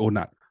hit you or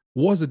not?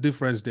 What's the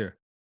difference there?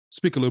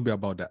 Speak a little bit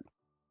about that.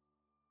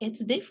 It's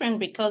different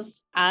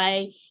because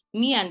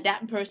me and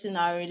that person,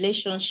 our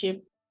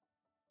relationship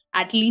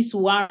at least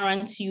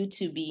warrants you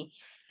to be,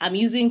 I'm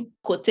using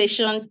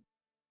quotation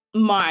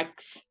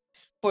marks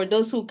for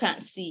those who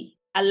can't see,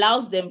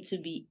 allows them to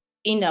be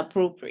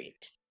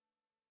inappropriate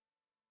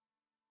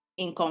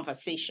in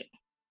conversation.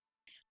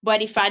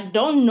 But if I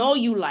don't know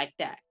you like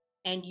that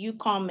and you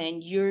come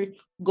and you're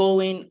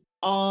going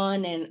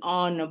on and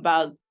on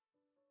about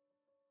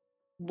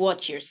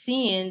what you're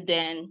seeing,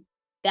 then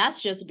that's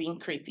just being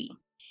creepy.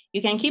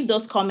 You can keep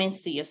those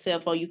comments to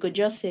yourself, or you could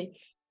just say,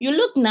 you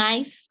look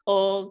nice,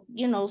 or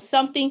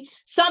something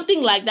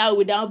like that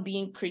without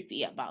being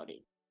creepy about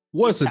it.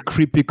 What's a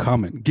creepy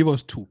comment? Give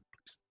us two.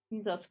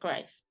 Jesus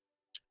Christ.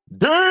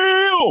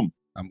 Damn!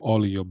 I'm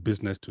all in your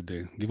business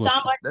today. Give us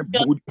Somebody two.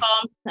 just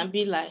comes and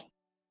be like,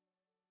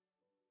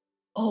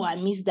 oh, I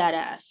miss that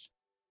ass.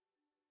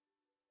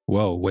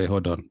 Well, wait,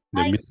 hold on.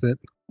 They miss it?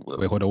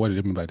 Wait, hold on. What did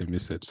you mean by they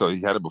miss it? So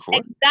he had it before?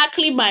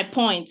 Exactly my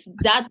point.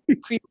 That's a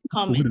creepy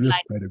comment.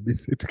 Like,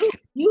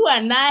 you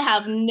and I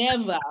have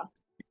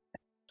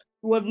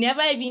we've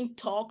never even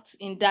talked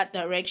in that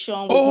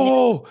direction.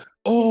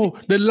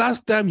 The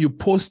last time you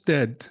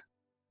posted,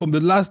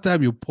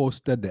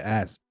 the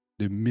ass,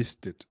 they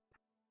missed it.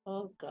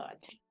 Oh God,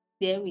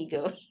 there we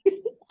go.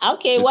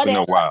 Okay, it's whatever. Been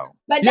a while.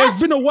 But yeah,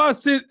 it's been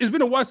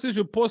a while since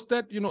you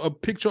posted, a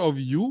picture of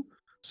you.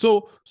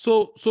 So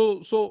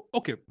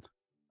okay.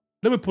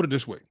 Let me put it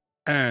this way.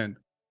 And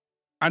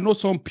I know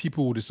some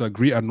people would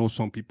disagree. I know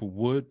some people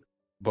would,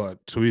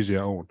 but to each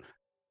their own.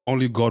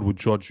 Only God would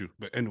judge you.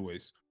 But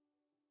anyways,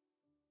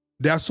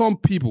 there are some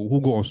people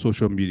who go on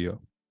social media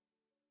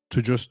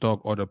to just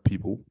stalk other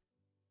people.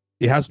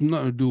 It has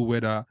nothing to do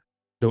whether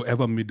they'll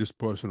ever meet this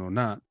person or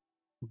not.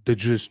 They're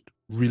just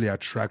really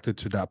attracted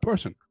to that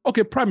person.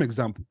 Okay, prime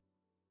example.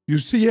 You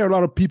see here a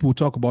lot of people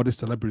talk about this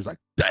celebrities like,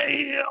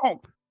 damn,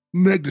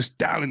 Meg Thee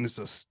Stallion is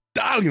a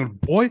stallion,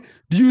 boy.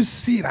 Do you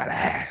see that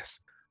ass?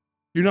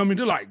 You know what I mean?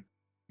 They're like,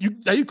 you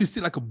can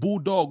see like a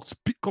bulldog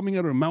spit coming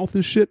out of her mouth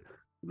and shit.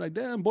 You're like,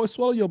 damn, boy,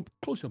 close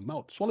your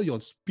mouth, swallow your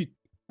spit.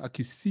 I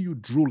can see you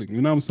drooling.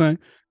 You know what I'm saying?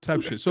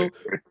 Type shit. So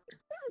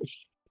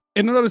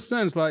in another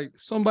sense, like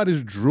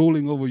somebody's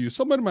drooling over you.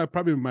 Somebody might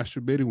probably be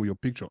masturbating with your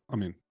picture. I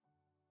mean,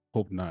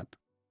 hope not.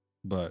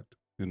 But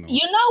you know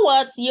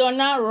what? You're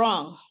not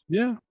wrong.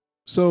 Yeah.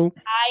 So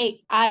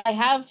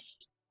I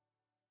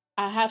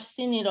have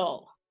seen it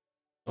all.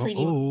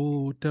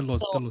 Tell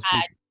us.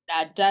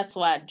 That's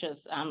why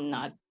I'm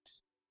not.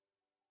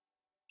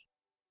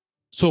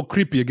 So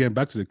creepy again.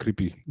 Back to the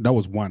creepy. That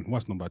was one.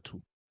 What's number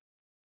two?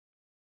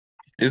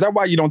 Is that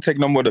why you don't take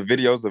no more of the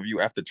videos of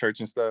you after church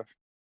and stuff?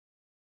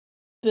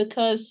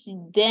 Because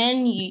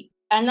then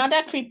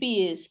another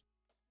creepy is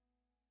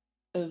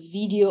a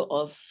video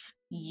of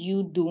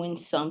you doing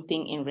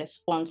something in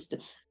response to,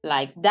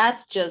 like, that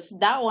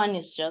one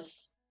is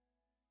just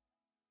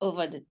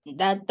over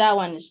that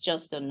one is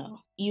just a no.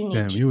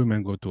 Damn, you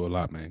women go through a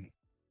lot, man.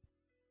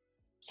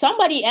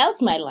 Somebody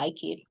else might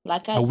like it.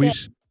 Like I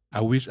said,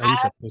 I wish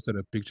I posted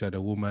a picture.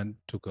 The woman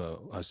took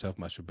herself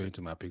masturbating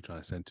to my picture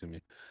and sent to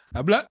me.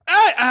 I'm like,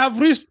 hey, I have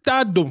reached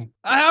stardom.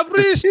 I have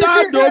reached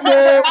stardom.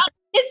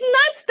 It's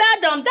not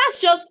stardom. That's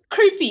just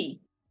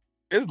creepy.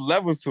 It's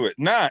levels to it.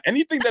 Nah,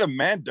 anything that a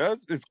man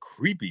does is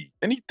creepy.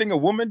 Anything a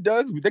woman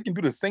does, they can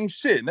do the same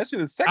shit. And that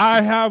shit is sexy.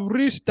 I have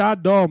reached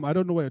stardom. I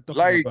don't know what you're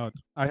talking about.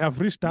 I have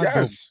reached stardom.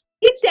 Yes.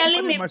 He's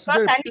telling me because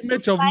I need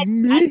image to of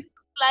me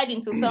slide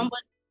into somebody's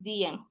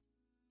DM.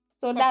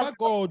 So Papa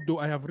God, do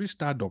I have reached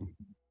stardom?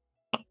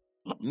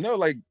 No,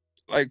 like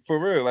for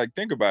real. Like,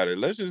 think about it.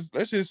 Let's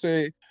just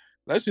say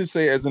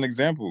as an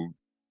example,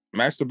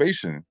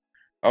 masturbation.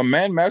 A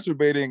man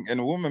masturbating and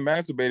a woman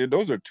masturbating,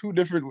 those are two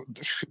different.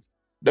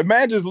 The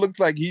man just looks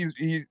like he's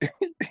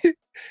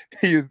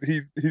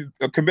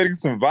committing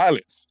some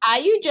violence. Are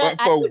you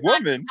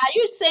woman? Are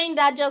you saying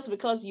that just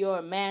because you're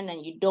a man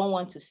and you don't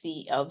want to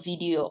see a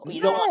video?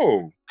 You don't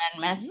want to see a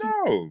man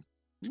masturbate?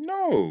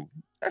 No,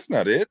 that's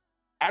not it.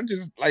 I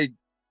just like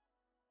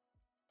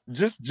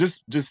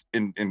just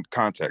in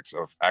context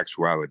of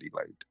actuality,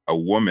 like a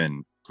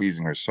woman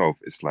pleasing herself,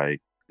 it's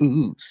like,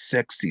 ooh,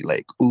 sexy,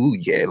 like, ooh,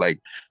 yeah, like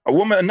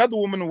another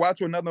woman will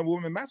watch another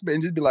woman masturbate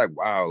and just be like,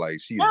 wow, like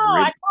she's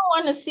really. I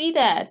don't want to see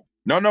that.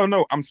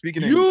 No. I'm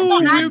speaking.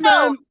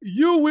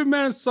 You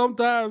women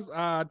sometimes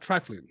are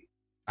trifling.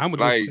 I'm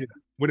gonna just say that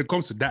when it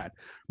comes to that,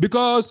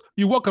 because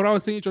you walk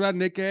around seeing each other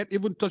naked,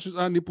 even touches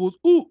our nipples.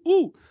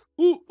 Ooh.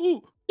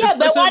 Yeah,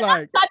 but why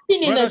not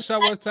touching in a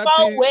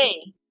sexual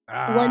way?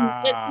 When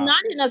it's not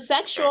in a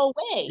sexual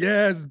way.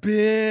 Yes,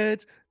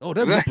 bitch. Oh,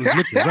 that nipple's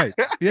looking right.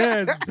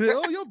 Yes,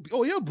 bitch.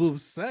 Oh, your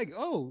boobs sag.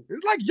 Oh,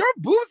 it's like your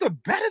boobs are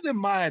better than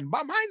mine.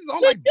 Mine's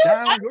all like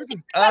down, yours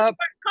is up.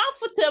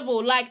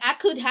 Comfortable. Like, I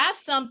could have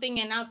something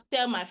and I'll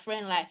tell my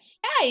friend, like,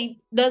 hey,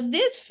 does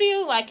this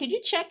feel like? Could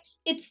you check?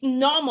 It's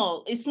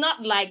normal. It's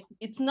not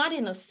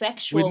in a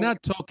sexual. We're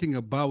not talking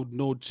about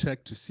no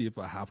check to see if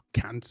I have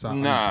cancer.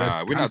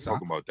 Nah, we're not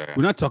talking about that.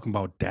 We're not talking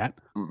about that.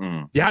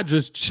 Yeah,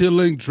 just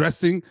chilling,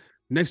 dressing.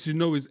 Next you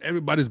know is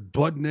everybody's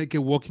butt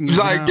naked walking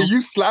around. Like,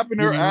 you slapping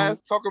her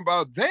ass, talking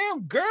about,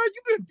 damn girl,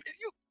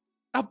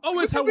 I've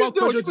always had one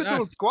question to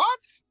ask.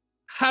 Squats?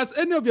 Has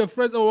any of your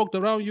friends ever walked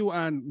around you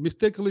and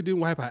mistakenly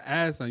didn't wipe her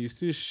ass and you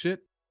see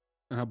shit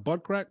and her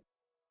butt crack?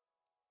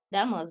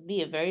 That must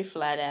be a very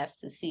flat ass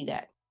to see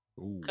that.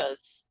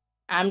 Because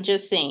I'm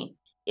just saying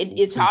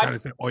it's hard.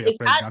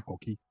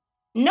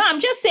 No, I'm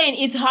just saying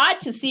it's hard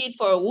to see it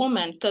for a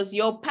woman because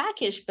your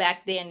package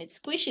back there and it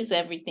squishes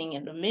everything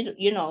in the middle.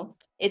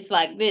 It's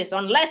like this.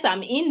 Unless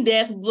I'm in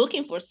there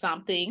looking for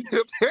something.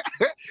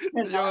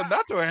 Yo,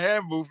 not your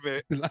hand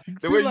movement.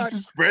 The way you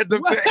spread the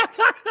back.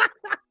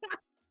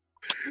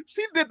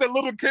 She did the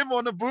little Kim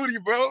on the booty,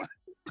 bro.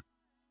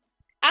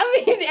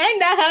 I mean, ain't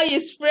that how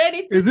you spread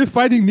it? Is it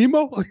Finding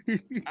Nemo?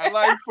 I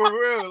like, for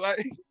real,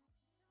 like,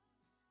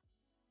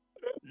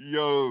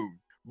 yo.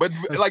 But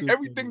like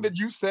everything that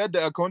you said,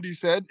 that Akondi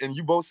said, and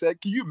you both said,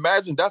 can you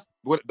imagine? That's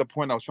what the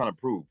point I was trying to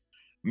prove.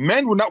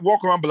 Men will not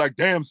walk around and be like,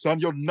 damn, son,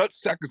 your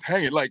nutsack is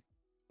hanging. Like,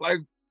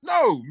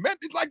 no, men,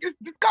 it's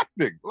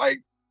disgusting. Like,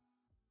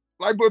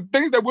 but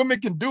things that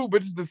women can do,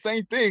 but it's the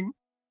same thing.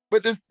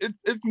 But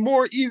it's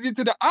more easy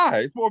to the eye.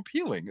 It's more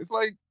appealing. It's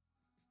like,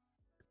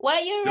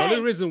 well, you're right. The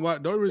only reason why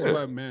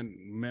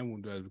men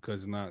won't do it is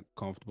because they're not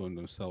comfortable in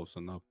themselves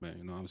enough, man.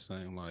 You know what I'm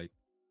saying? Like,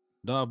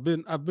 I've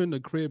been to the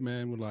crib,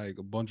 man, with like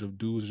a bunch of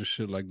dudes and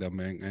shit like that,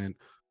 man.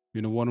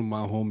 And one of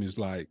my homies,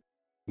 like,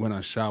 when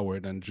I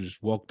showered and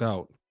just walked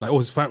out, like,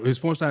 his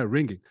phone started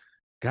ringing.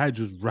 Guy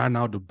just ran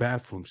out the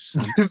bathroom,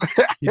 son.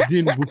 He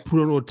didn't put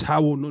on a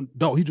towel,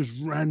 no, he just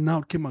ran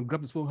out, came and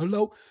grabbed his phone.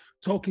 Hello,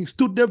 talking,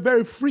 stood there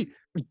very free.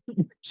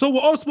 So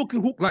we're all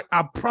smoking hook. Like,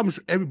 I promise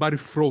you, everybody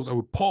froze and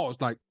we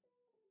paused. Like,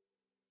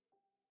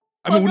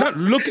 I mean, we're not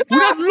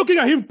looking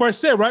at him per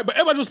se, right? But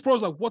everybody just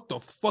froze. Like, what the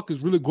fuck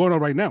is really going on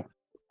right now?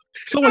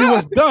 So when he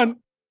was done,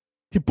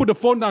 he put the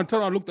phone down,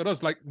 turned around, looked at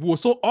us. Like, we were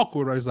so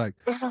awkward. Right? It's like,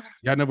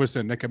 y'all never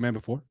seen a naked man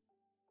before?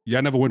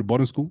 Y'all never went to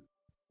boarding school?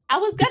 I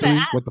was gonna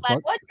ask,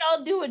 what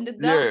y'all do in the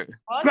dark?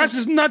 Crash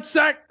his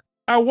nutsack.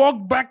 I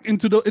walked back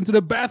into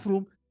the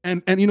bathroom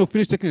and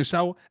finished taking a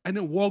shower and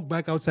then walked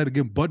back outside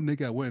again, butt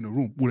naked. I went in the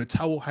room with a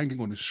towel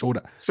hanging on his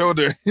shoulder.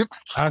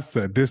 I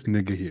said, this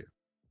nigga here.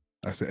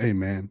 I said, hey,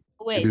 man.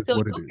 Wait,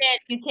 so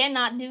you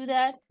cannot do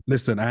that?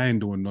 Listen, I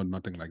ain't doing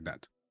nothing like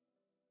that.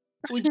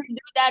 Would you do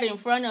that in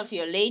front of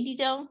your lady,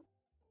 though?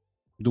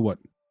 Do what?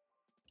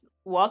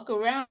 Walk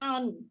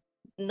around,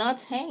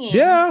 nuts hanging.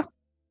 Yeah,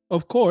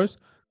 of course.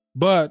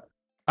 But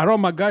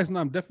around my guys now,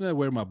 I'm definitely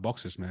wearing my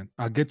boxers, man.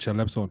 I get your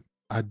lips on.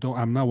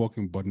 I'm not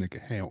walking butt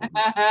naked. Hell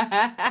no.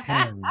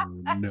 Hell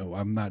no.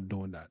 I'm not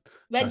doing that.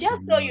 But That's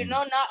just so you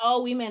know, not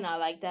all women are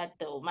like that,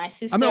 though. I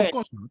mean, of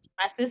course not.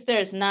 My sister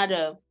is not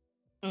a.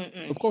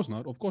 Of course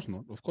not. Of course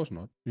not. Of course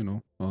not. You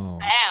know.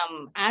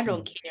 I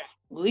don't care.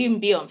 We can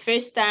be on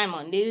FaceTime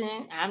on this.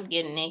 I'm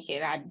getting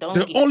naked. I don't.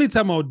 The only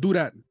time I'll do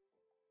that,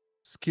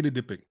 skinny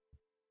dipping.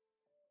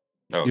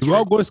 Oh, if we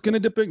all go skinny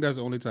dipping, that's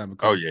the only time.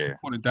 Because at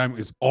the time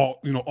is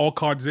all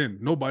cards in.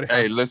 Nobody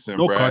has listen,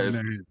 no bro, cards in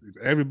their hands. It's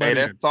everybody.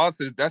 Hey,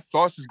 that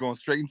sausage going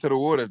straight into the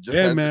water.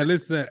 Man,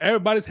 listen,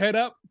 everybody's head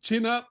up,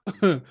 chin up.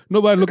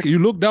 Nobody look. You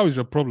look down is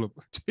your problem.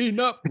 Chin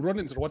up,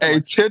 running to the water. Hey,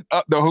 chin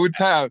up the whole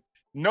time.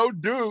 No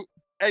dude.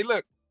 Hey,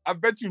 look, I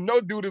bet you no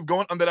dude is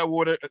going under that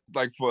water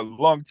like for a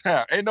long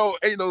time. Ain't no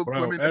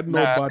swimming. Ain't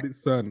nobody,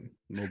 son.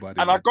 Nobody.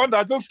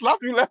 Anaconda just slap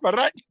you left and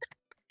right.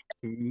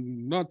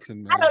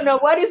 Nothing, man. I don't know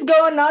what is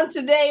going on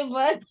today,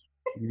 but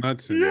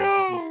nothing.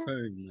 Yo.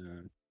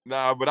 Man.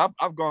 Nah, but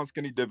I've gone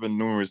skinny dipping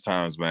numerous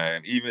times,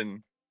 man.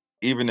 Even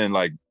in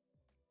like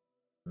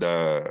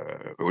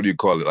the what do you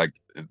call it? Like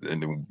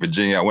in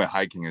Virginia, I went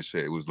hiking and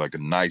shit. It was like a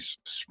nice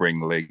spring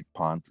lake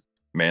pond.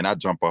 Man, I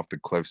jump off the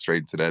cliff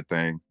straight into that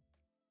thing.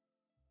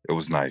 It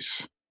was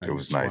nice. It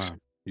was nice.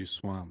 You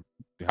swam.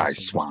 I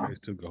swam.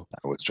 To go.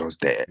 I was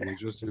just there. You were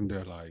just in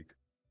there like.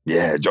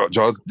 Yeah,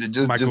 just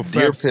Michael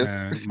deer Phelps, piss.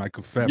 Man.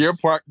 Michael Phelps.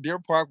 Deer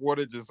park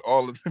water just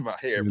all in my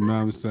hair, you bro. Know what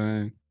I'm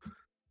saying?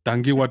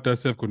 Tangi water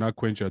self could not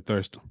quench your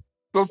thirst.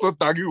 So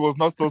Tangi was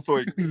not so.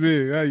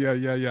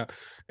 Yeah.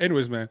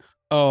 Anyways, man.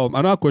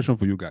 Another question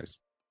for you guys.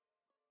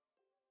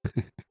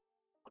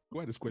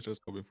 Where this question is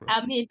coming from?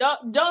 I mean,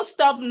 don't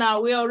stop now.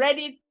 We're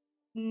already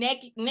neck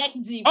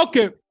deep.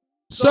 Okay,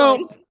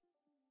 so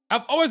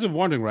I've always been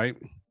wondering, right?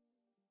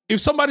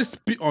 If somebody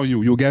spit on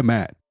you, you'll get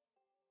mad.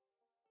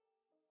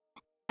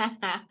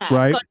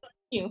 Right?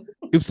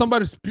 If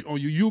somebody spit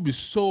on you, you'll be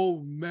so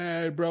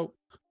mad, bro.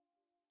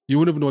 You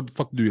wouldn't even know what the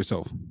fuck to do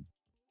yourself.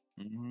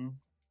 Mm-hmm.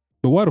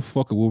 But why the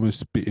fuck a woman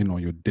spitting on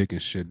your dick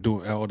and shit,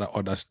 doing all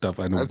that stuff?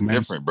 And that's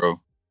different,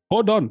 bro.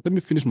 Hold on, let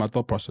me finish my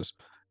thought process.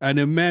 And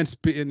a man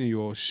spitting in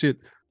your shit,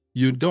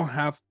 you don't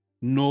have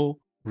no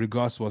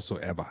regards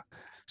whatsoever.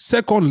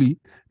 Secondly,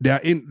 they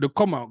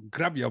come out,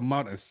 grab your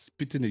mouth and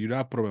spit in it, you don't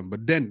have problem.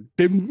 But then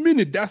the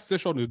minute that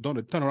session is done,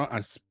 they turn around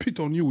and spit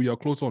on you with your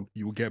clothes on,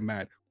 you will get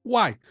mad.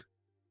 Why?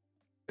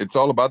 It's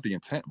all about the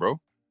intent,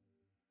 bro.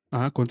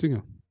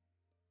 Continue.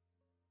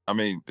 I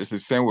mean, it's the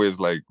same way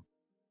as like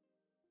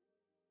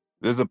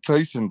there's a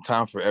place and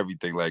time for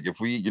everything. Like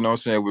if we, you know what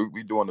I'm saying,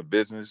 we doing the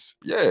business,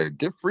 yeah,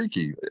 get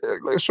freaky.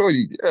 Like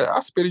shorty, yeah, I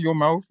spit in your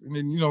mouth and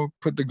then,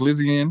 put the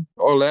glizzy in,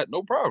 all that,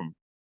 no problem.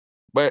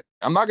 But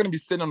I'm not gonna be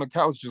sitting on the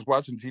couch just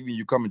watching TV and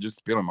you come and just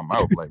spit in my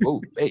mouth. Like,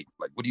 oh, babe,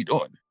 like what are you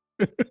doing?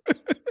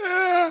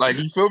 Like,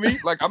 you feel me?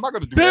 Like, I'm not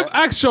gonna do Same that.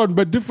 action,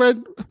 but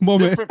different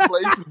moment. Different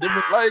place,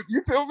 like,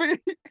 you feel me?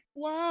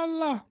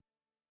 Voila.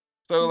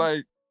 So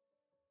like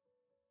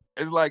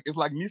it's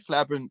like me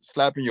slapping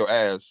your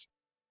ass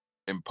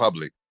in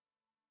public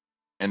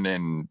and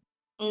then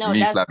me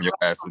slapping your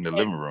ass in the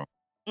living room.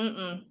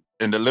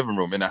 In the living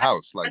room, in the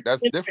house. Like,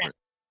 that's different.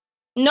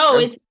 No,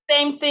 it's the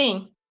same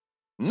thing.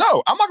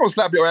 No, I'm not gonna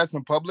slap your ass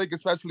in public,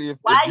 especially if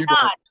Why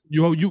not?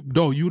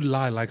 You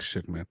lie like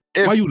shit, man.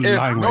 Why you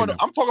lying right now?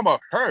 I'm talking about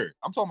her.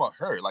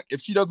 Like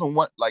if she doesn't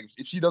like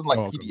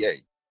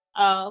PDA.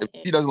 Oh, okay.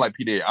 If she doesn't like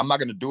PDA, I'm not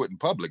gonna do it in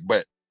public.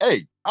 But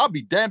hey, I'll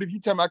be damned if you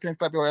tell me I can't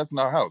slap your ass in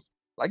our house.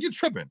 Like, you're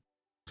tripping.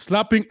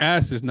 Slapping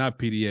ass is not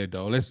PDA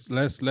though. Let's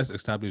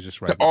establish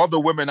this right. To all the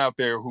women out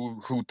there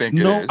who think it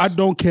is. No, I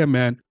don't care,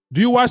 man.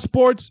 Do you watch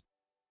sports?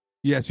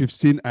 Yes, you've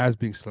seen ass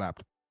being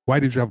slapped. Why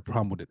did you have a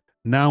problem with it?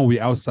 Now we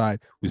outside,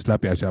 we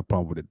slap your ass, you have a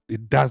problem with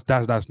it. That's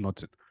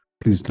nothing.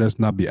 Please, let's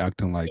not be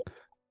acting like.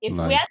 If we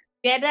are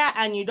together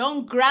and you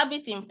don't grab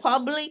it in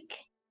public,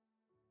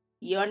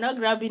 you're not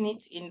grabbing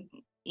it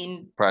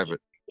in private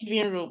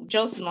living room.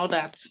 Just know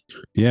that.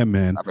 Yeah,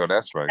 man. I know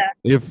that's right.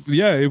 If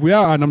we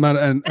are, and I'm not,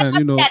 and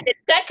you know, at the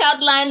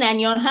checkout line,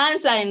 and your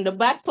hands are in the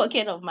back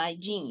pocket of my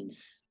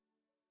jeans.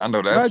 I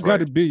know that's right. I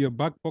gotta be your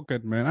back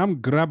pocket, man. I'm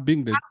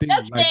grabbing the thing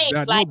like saying,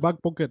 that. No back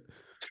pocket.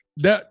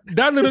 That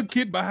little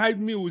kid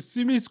behind me will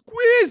see me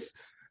squeeze,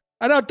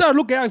 and I'll tell,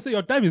 look at her and say,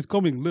 "Your time is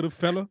coming, little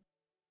fella."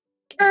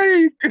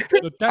 Hey,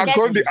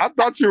 I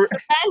thought you were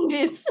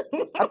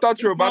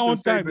about to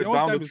say the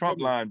Donald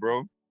Trump line,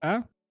 bro.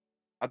 Huh?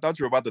 I thought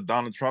you were about to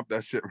Donald Trump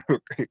that shit real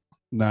quick.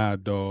 Nah,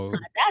 dog.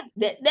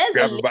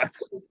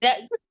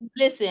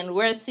 Listen,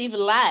 we're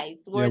civilized.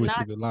 We're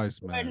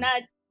civilized, man.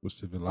 We're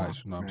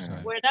civilized, you know what I'm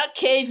saying? We're not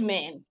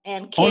cavemen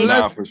and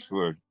cavemen. For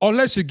sure.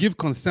 Unless you give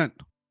consent.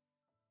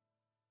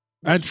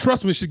 And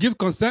trust me, she gives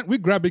consent, we're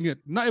grabbing it.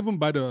 Not even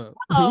by the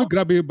we're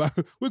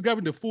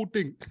grabbing the full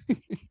thing.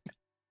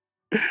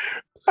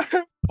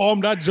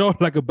 Palm that jaw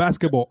like a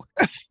basketball.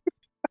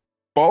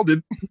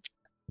 Balded.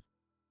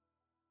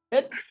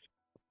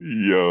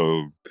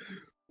 Yo.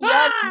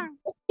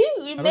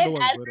 We made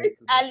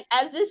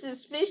as this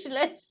is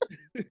speechless.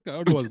 I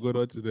don't know what's going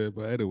on today,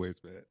 but anyways,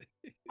 man.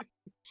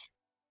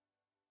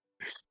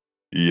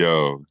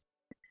 Yo.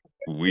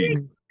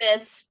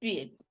 That's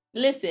speed.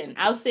 Listen,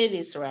 I'll say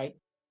this, right?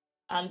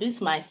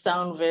 This might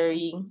sound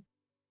very.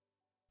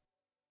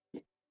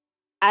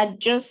 I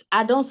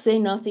don't say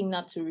nothing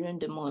not to ruin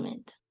the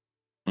moment.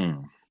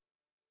 Mm.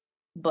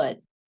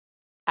 But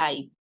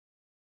I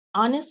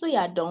honestly,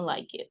 I don't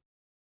like it.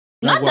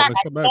 Like Not what? that When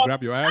I somebody don't.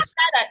 grab your ass?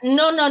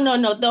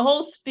 No. The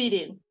whole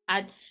spitting.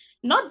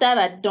 Not that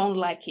I don't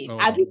like it.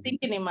 I Oh. be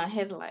thinking in my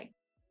head like,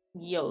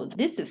 yo,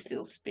 this is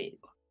still spit.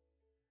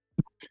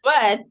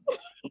 But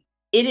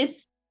it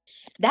is.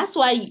 That's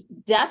why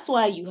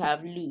you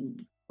have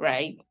lube,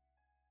 right?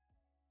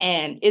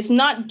 And it's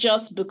not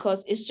just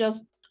because it's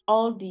just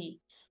all the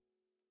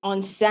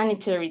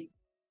unsanitary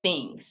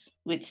things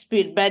with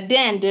spit. But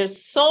then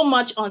there's so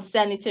much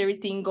unsanitary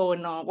thing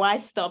going on. Why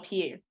stop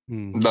here?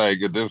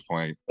 Like at this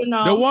point, You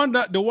The know. one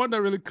that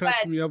really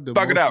cracks me up the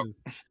Talk it most out. is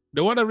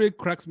the one that really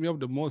cracks me up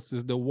the most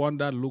is the one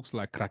that looks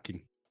like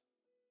cracking.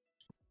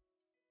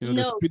 You know,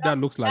 the No, spit that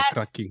looks like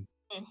cracking.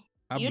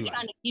 You're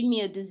trying to give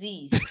me a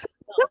disease.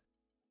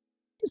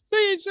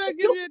 Say it, try to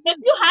give me a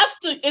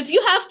disease. If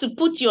you have to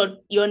put your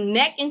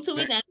neck into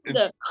it and do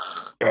the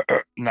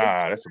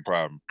nah, that's a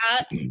problem.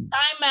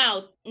 time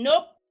out.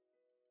 Nope.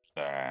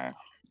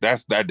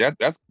 That's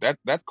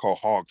called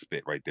hog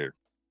spit right there.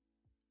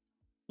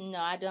 No,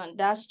 I don't.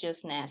 That's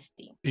just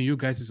nasty. In you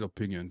guys'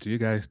 opinion, do you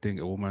guys think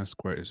a woman's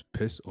squirt is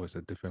piss or is it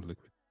a different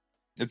liquid?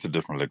 It's a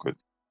different liquid.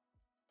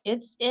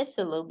 It's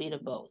a little bit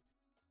of both.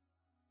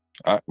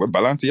 We're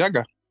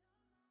Balenciaga.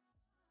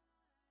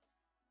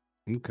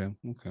 Okay.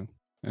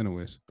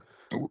 Anyways.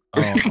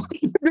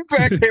 This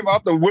man came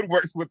out the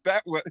woodworks with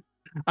that one.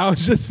 I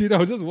was just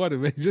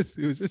wondering, man.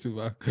 It was just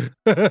about. Do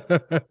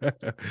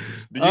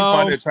you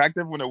find it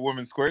attractive when a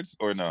woman squirts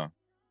or no?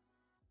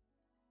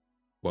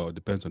 Well, it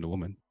depends on the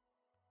woman.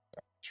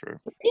 True.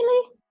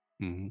 Really?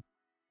 Mm-hmm.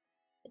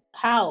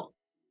 How?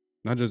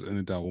 Not just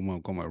any time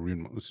woman come and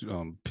read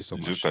piece of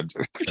my shit.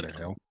 What the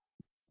hell?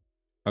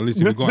 At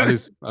least if you go,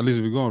 if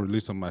you go and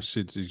release some of my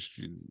shit,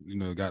 you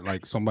know, got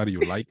like somebody you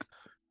like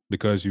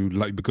because you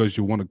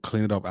want to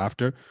clean it up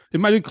after.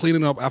 Imagine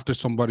cleaning up after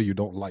somebody you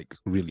don't like,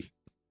 really.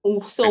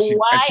 So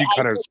why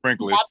cut her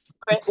sprinklers?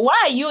 Why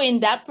are you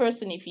in that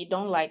person if you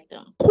don't like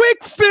them?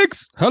 Quick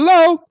fix.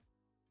 Hello.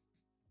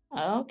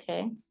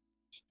 Okay.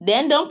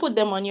 Then don't put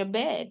them on your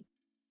bed.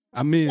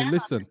 I mean,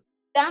 listen.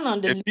 Down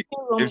on the living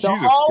room.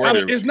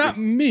 It's not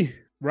me,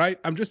 right?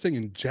 I'm just saying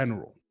in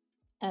general.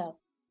 Oh.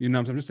 You know,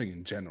 I'm just saying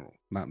in general,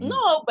 not me.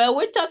 No, but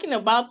we're talking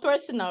about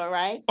personal,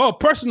 right? Oh,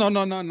 personal?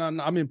 No.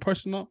 I mean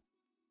personal.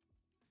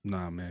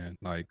 Nah, man.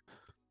 Like,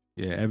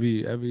 yeah,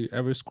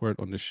 every squirt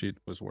on the sheet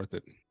was worth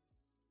it.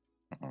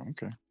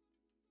 Okay.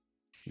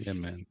 Yeah,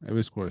 man.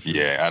 Every squirt.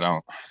 Yeah, I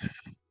don't.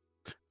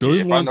 There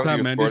was one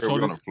time, man. This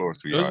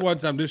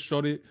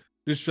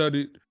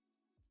shorty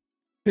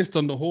pissed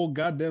on the whole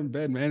goddamn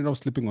bed, man. Ended up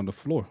sleeping on the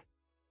floor.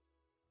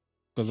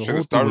 Because the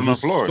whole thing was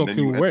just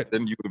soaking wet.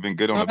 Then you would have been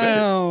good on the bed.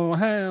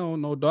 Hell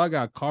no, dog. I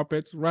got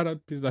carpets. Right out,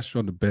 piss that shit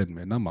on the bed,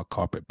 man. Not my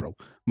carpet, bro.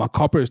 My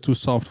carpet is too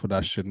soft for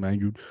that shit, man.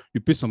 You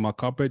piss on my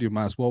carpet, you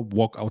might as well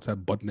walk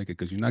outside butt naked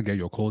because you're not getting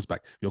your clothes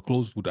back. Your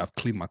clothes would have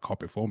cleaned my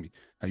carpet for me.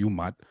 Are you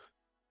mad?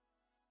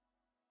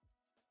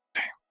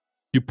 Damn.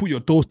 You put your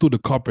toes to the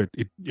carpet.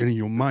 In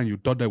your mind, you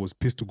thought that was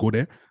piss to go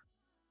there.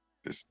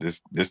 This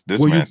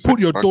when man you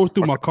put your toes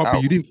through my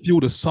carpet, you didn't feel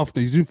the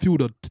softness. You didn't feel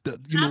the but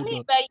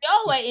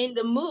y'all were in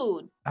the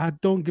mood. I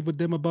don't give a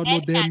damn about no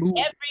damn mood.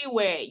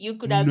 Everywhere you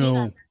could have been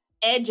on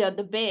the edge of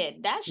the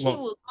bed. That shit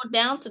will go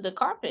down to the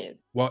carpet.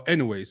 Well,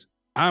 anyways,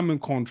 I'm in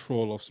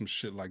control of some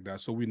shit like that,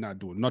 so we're not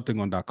doing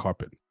nothing on that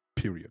carpet.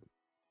 Period.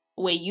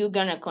 Were you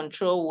gonna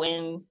control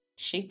when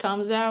she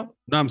comes out?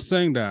 No, I'm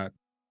saying that.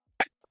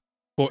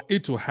 For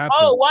it to happen.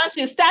 Oh, once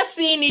you start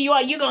seeing it,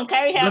 you gonna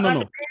carry her on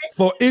the bed?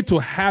 For it to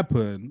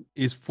happen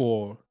is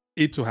for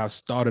it to have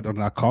started on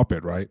that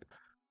carpet, right?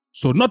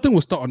 So nothing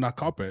will start on that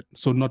carpet,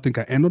 so nothing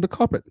can end on the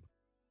carpet.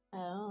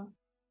 Oh.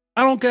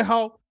 I don't care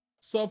how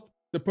soft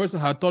the person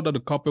had thought that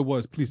the carpet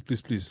was. Please.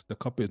 The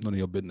carpet is none of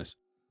your business.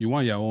 You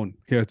want your own?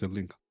 Here's the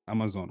link.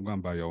 Amazon. Go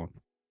and buy your own.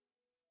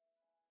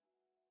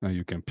 And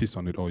you can piss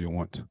on it all you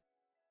want.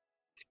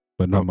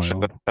 But not my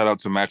own. Shout out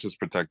to mattress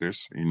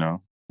protectors, you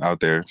know, out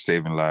there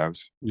saving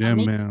lives. Yeah,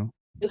 man.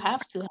 You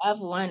have to have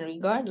one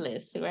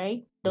regardless,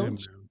 right?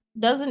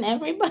 Doesn't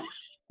everybody?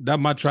 That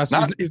mattress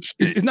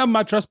it's not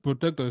mattress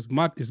protector,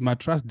 it's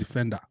mattress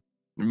defender.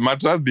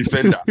 Mattress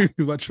defender.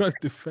 Mattress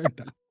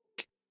defender.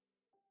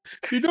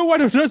 You know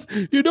one of those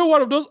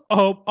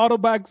auto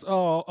bags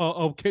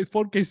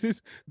phone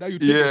cases that you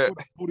take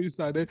put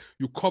inside there,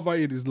 you cover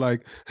it, is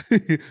like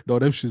no,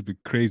 them shits be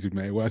crazy,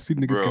 man. When I see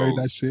niggas carry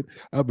that shit,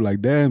 I'm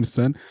like, damn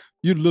son,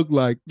 you look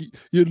like the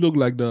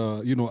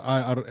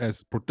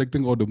IRS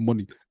protecting all the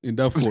money in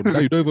that phone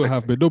that you don't even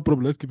have, but no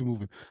problem, let's keep it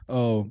moving.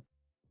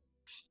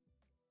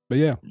 But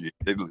yeah,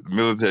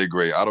 military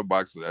grade auto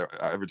box.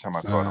 Every time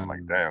I saw it, I'm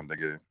like, damn,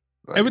 nigga.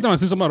 Like, every time I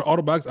see somebody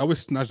auto box, I always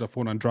snatch the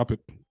phone and drop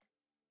it.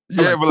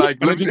 Yeah, but like,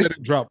 let me get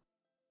it drop,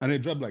 and it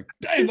dropped like,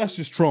 damn, that's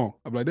just strong.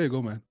 I'm like, there you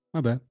go, man.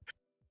 My bad.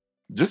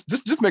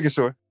 Just making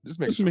sure. Just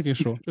making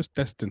sure. Just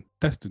testing.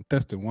 1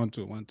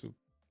 2 1 2.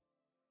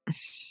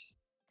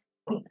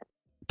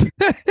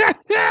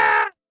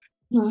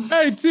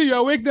 Hey, T, you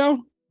awake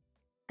now?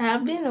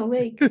 I've been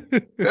awake.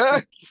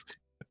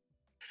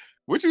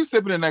 What you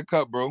sipping in that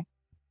cup, bro?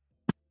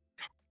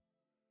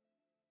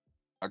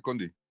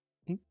 Akundi.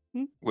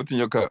 What's in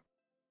your cup?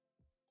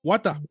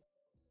 Water.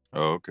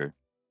 Oh, okay.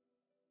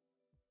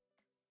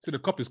 See, the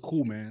cup is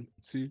cool, man.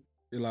 See,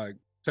 it like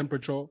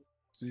temperature.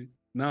 See,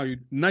 now you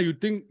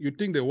think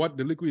that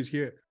the liquid is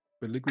here,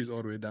 but liquid is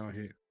all the way down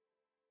here.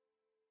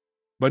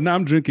 But now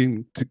I'm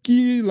drinking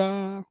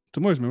tequila.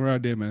 Tomorrow's Memorial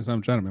Day, man. So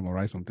I'm trying to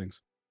memorize some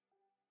things.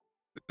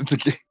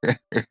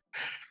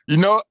 You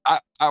know, I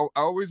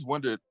always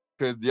wondered,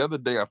 because the other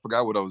day I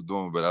forgot what I was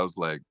doing, but I was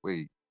like,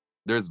 wait,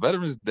 there's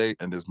Veterans Day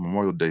and there's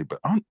Memorial Day, but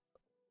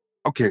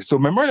okay, so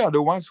Memorial are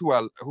the ones who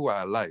are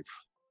alive.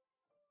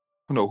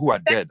 No, who are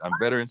dead, and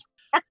veterans.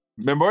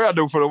 Memorial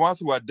Day for the ones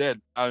who are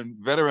dead, and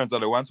veterans are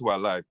the ones who are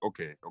alive.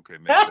 Okay,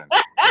 makes sense.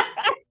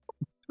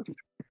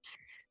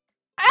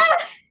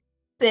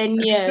 Then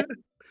yes.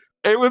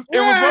 It was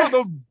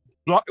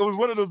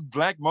one of those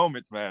blank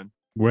moments, man.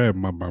 Where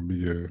Mamma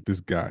Mia, this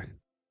guy.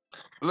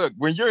 Look,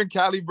 when you're in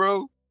Cali,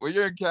 bro,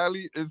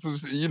 it's,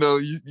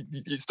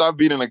 you start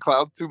being in the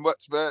clouds too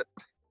much, man.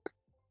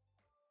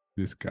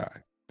 This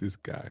guy.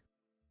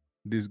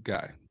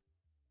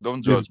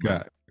 Don't judge, this guy.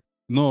 man.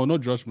 No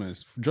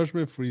judgment.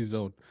 Judgment-free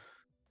zone.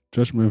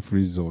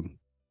 Judgment-free zone.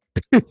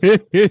 I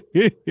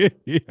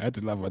had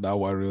to laugh at that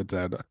one real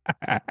time.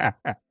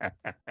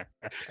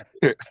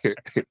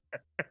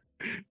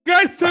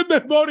 Guys said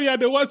Memoria,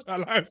 the ones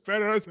alive,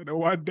 Ferris, and the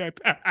one dead.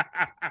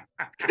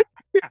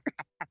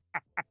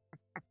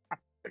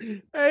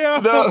 Hey, yo,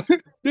 No.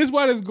 This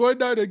one is going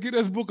down the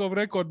Guinness Book of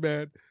Record,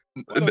 man.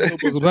 One of the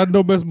most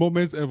randomest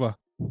moments ever.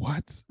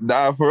 What?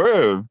 Nah, for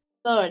real.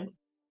 Lord.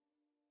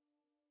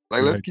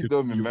 Like, let's keep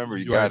them in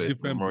memory. You are Got a it.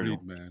 different Memorial.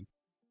 breed, man.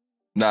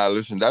 Nah,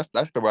 listen, that's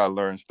the way I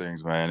learn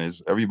things, man.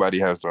 Is everybody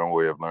has their own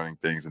way of learning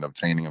things and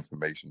obtaining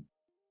information.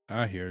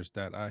 I hears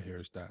that.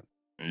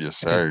 Yes,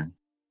 sir. Hey,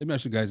 let me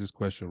ask you guys this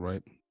question,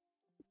 right?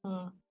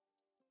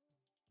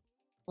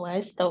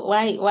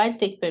 Why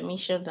take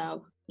permission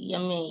now? I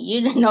mean,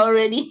 you didn't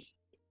already.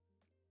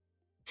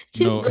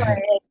 Just go ahead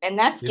and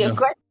ask your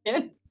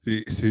question.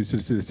 See,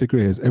 the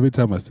secret is every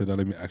time I say that,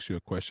 let me ask you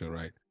a question,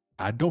 right?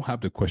 I don't have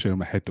the question in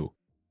my head though.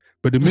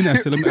 But the minute I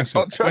say, let me ask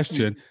you a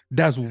question,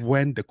 that's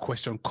when the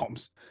question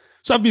comes.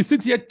 So I've been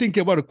sitting here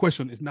thinking about the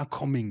question, it's not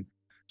coming.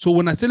 So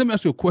when I say, let me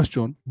ask you a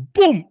question,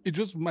 boom, it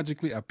just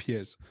magically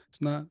appears. It's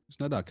not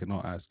that I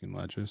cannot ask,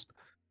 I just,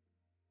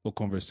 for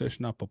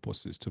conversational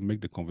purposes, to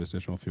make the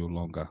conversation feel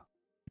longer.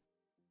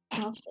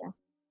 Okay.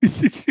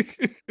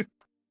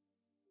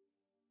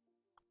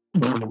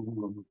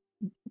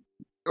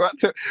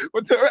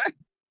 What the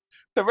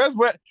rest?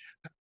 What?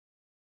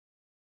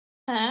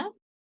 Huh?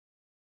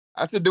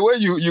 I said the way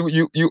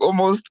you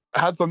almost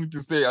had something to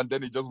say and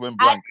then it just went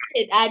blank.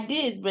 I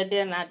did, but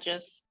then I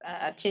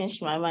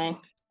changed my mind.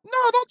 No,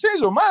 don't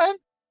change your mind.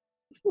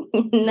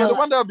 No. You're the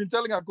one that I've been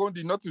telling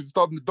Akondi not to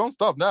stop. Don't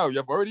stop now. You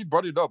have already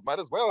brought it up. Might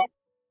as well.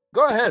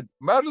 Go ahead.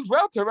 Might as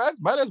well, Therese.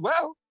 Might as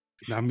well.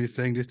 It's not me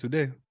saying this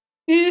today.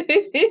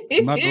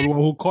 I'm not the one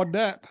who caught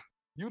that.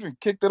 You done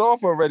kicked it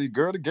off already,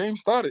 girl. The game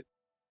started.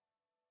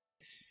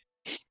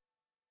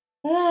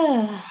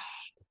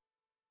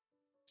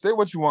 Say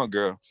what you want,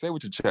 girl. Say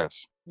with your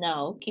chest.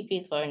 No, keep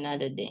it for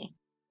another day.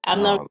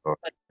 I'm not ready for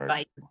a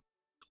fight.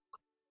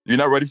 You're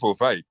not ready for a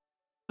fight?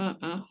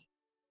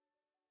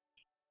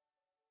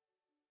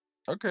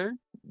 Okay.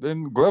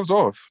 Then gloves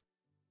off.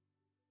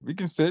 We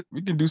can sit.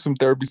 We can do some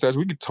therapy sessions.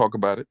 We can talk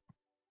about it.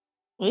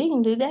 We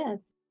can do that.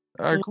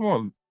 All right, come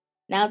on.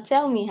 Now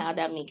tell me how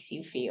that makes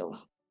you feel.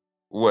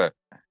 What?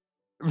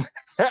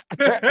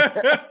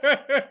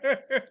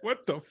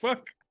 What the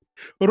fuck?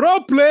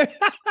 Role play.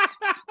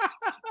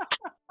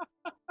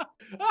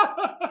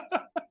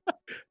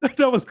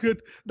 That was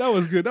good.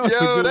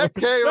 That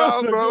came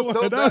out, bro.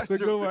 So that's a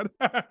good one.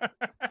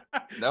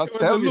 Now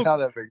tell me how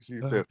that makes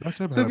you feel.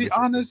 To be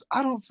honest,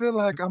 I don't feel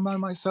like I'm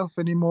on myself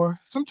anymore.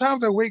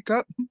 Sometimes I wake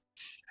up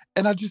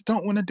and I just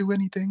don't want to do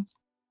anything.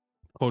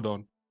 Hold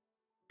on.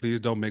 Please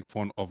don't make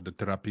fun of the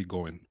therapy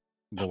going.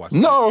 Go watch.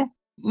 No.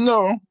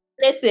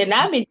 Listen,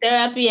 I'm in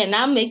therapy and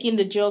I'm making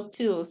the joke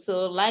too.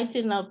 So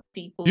lighten up,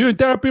 people. You in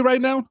therapy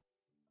right now?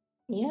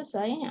 Yes,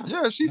 I am.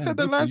 Yeah, she said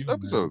that last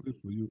episode. Good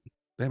for you.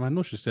 Damn, I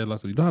know she said last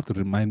episode. You don't have to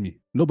remind me.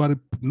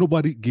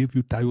 Nobody gave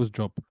you Tayo's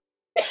job.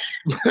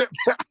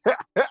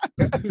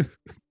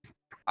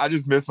 I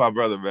just miss my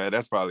brother, man.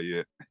 That's probably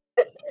it.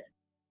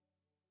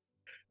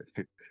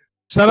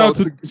 Shout out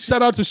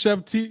to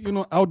Chef T,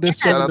 out there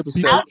serving the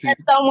people. Out there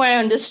somewhere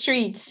on the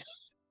streets.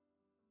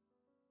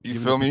 You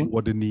feel me?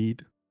 What they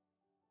need.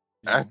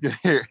 Asking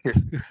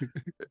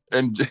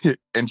and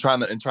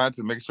trying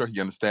to make sure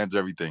he understands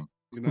everything.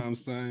 You know what I'm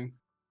saying?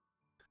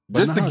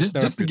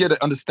 Just to get an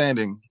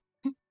understanding.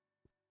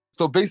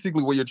 So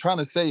basically, what you're trying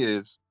to say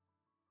is,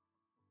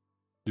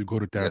 you go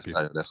to therapy.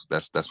 Yes,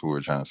 that's what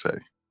we're trying to say.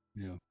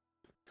 Yeah,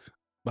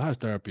 but how's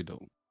therapy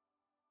though?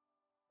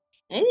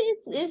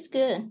 It's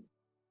good.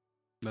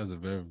 That's a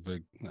very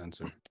big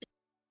answer.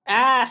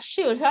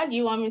 Shoot, how do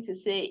you want me to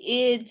say?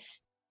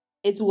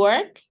 It's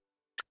work,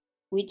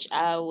 which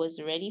I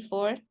was ready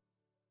for.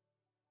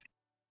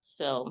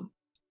 So,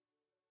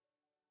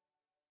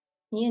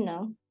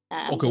 I'm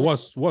Okay, going.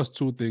 what's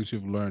 2 things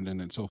you've learned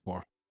in it so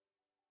far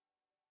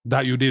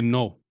that you didn't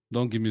know?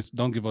 Don't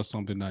give us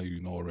something that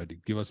you know already.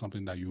 Give us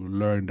something that you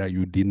learned that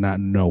you did not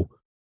know.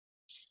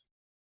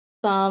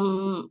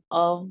 Some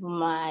of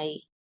my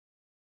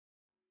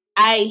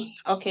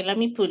okay, let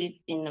me put it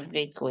in a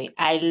vague way.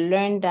 I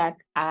learned that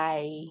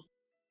I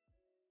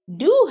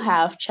do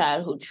have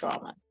childhood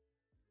trauma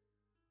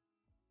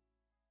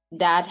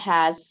that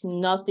has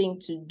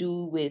nothing to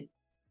do with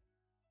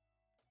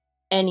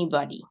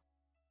anybody,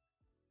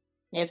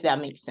 if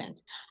that makes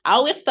sense. I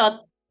always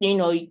thought,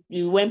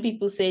 when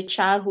people say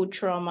childhood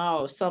trauma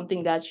or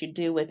something that you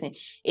deal with,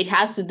 it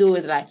has to do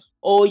with like,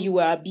 oh, you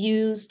were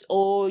abused,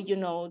 or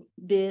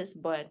this,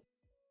 but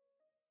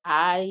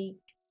I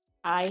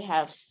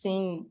have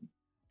seen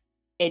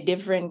a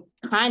different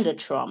kind of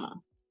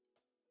trauma,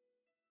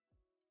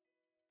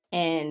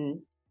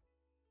 and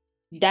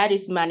that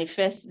is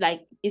manifesting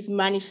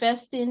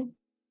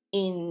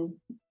in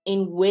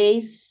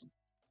ways,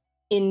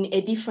 in a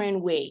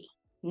different way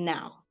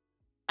now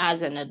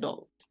as an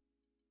adult.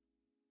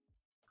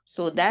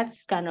 So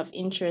that's kind of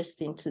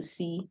interesting to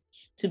see,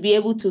 to be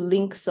able to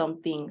link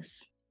some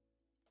things.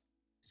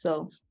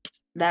 So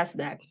that's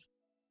that.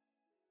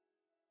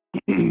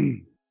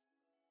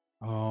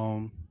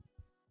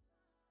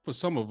 For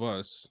some of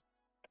us,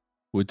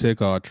 we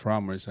take our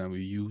traumas and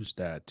we use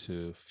that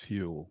to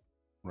fuel,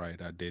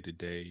 right, our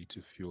day-to-day,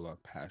 to fuel our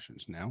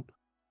passions now.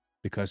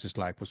 Because it's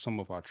like, for some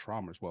of our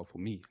traumas, well, for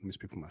me, let me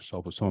speak for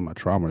myself, for some of my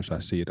traumas, I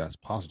see it as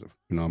positive.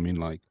 You know what I mean?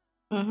 Like,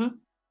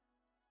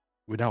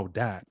 without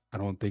that, I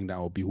don't think that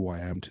will be who I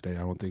am today.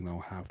 I don't think I'll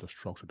have the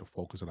structure, the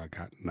focus that I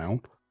got now.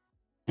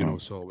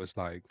 So it's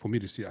like, for me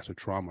to see it as a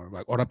trauma,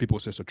 like other people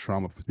say it's a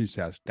trauma, for me to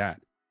say as that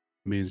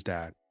means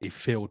that it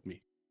failed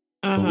me,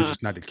 but which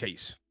is not the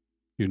case.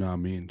 You know what I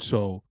mean?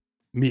 So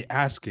me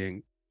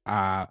asking,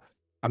 I'm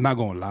not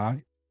gonna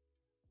lie,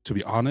 to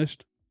be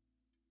honest,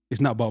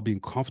 it's not about being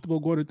comfortable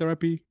going to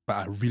therapy, but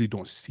I really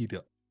don't see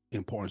the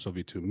importance of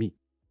it to me.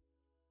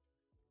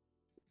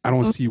 I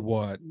don't see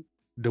what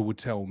they would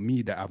tell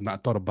me that I've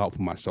not thought about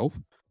for myself,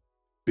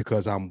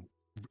 because I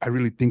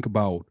really think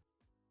about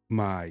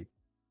my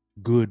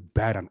good,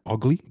 bad, and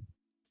ugly.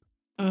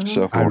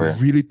 I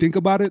really think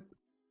about it,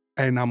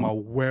 and I'm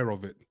aware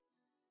of it.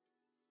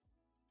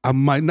 I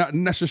might not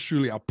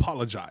necessarily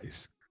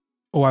apologize,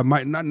 or I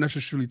might not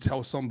necessarily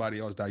tell somebody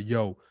else that,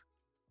 yo,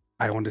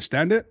 I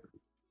understand it,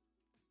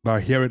 but I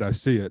hear it, I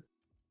see it,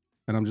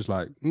 and I'm just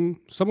like,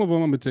 some of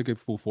them I'm gonna take it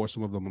full force,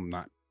 some of them I'm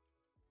not,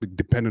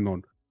 depending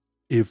on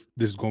if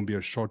this is gonna be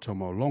a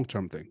short-term or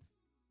long-term thing,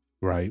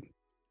 right?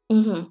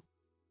 But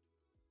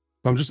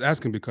I'm just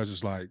asking because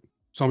it's like,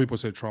 some people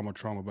say trauma,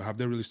 but have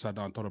they really sat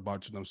down and thought about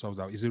it to themselves,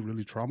 that is it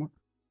really trauma?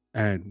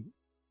 And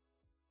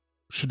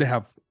should they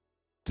have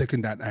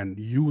taken that and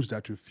used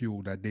that to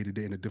fuel that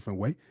day-to-day in a different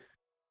way?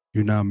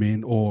 You know what I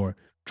mean? Or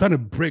trying to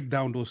break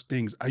down those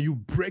things. Are you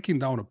breaking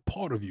down a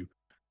part of you,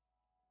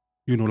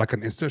 like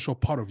an essential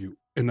part of you,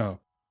 in a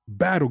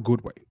bad or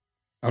good way?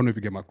 I don't know if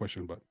you get my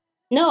question, but.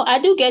 No, I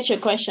do get your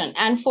question.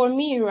 And for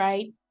me,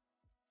 right,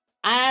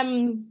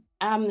 I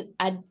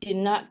did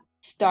not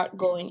start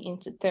going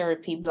into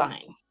therapy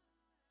blind,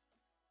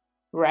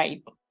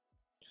 right?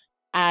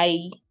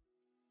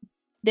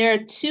 There are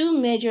 2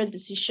 major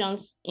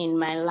decisions in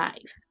my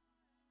life,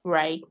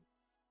 right,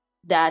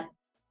 that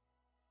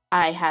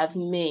I have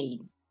made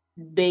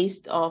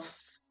based off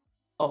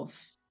of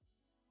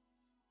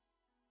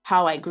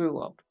how I grew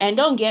up. And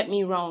don't get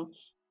me wrong,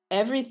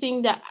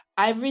 everything that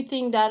I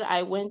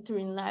went through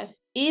in life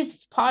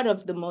is part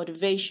of the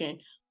motivation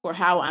for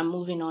how I'm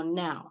moving on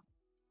now.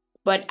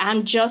 But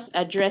I'm just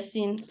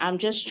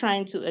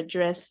trying to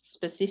address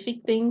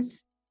specific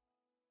things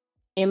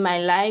in my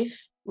life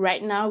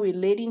right now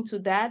relating to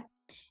that.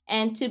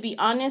 And to be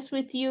honest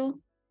with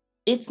you,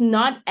 it's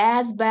not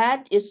as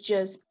bad. It's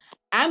just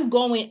I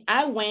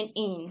went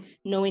in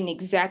knowing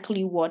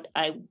exactly what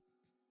I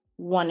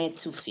wanted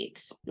to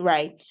fix,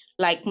 right?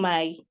 Like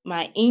my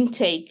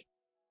intake,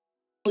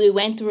 we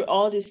went through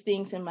all these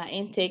things in my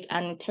intake,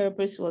 and the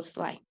therapist was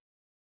like,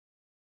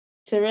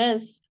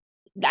 Therese,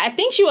 I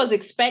think she was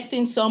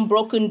expecting some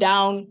broken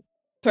down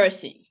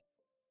person,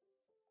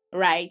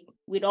 right?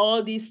 With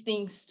all these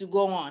things to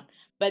go on.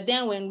 But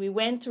then when we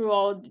went through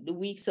all the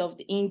weeks of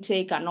the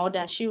intake and all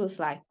that, she was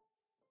like,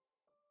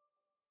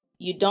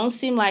 you don't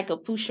seem like a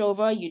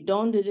pushover. You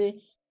don't do it.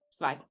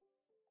 It's like,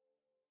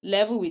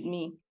 level with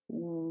me.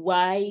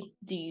 Why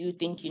do you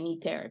think you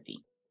need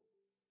therapy?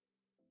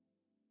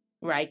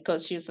 Right?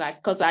 Because she was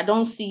like, because I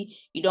don't see,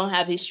 you don't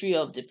have history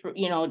of the,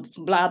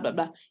 blah, blah,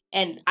 blah.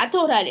 And I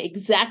told her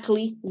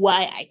exactly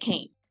why I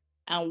came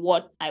and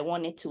what I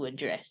wanted to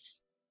address.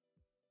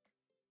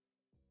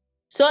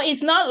 So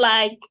it's not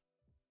like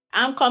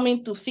I'm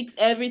coming to fix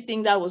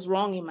everything that was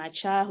wrong in my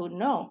childhood.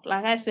 No,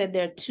 like I said,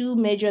 there are 2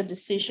 major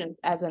decisions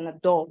as an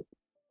adult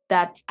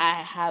that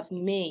I have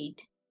made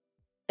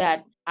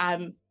that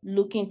I'm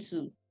looking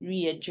to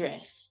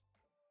readdress.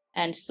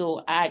 And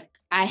so I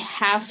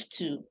have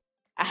to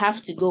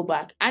go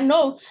back. I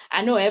know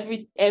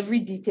every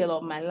detail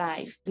of my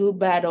life, good,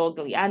 bad,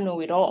 ugly. I know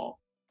it all.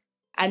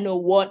 I know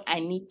what I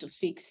need to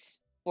fix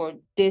for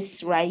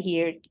this right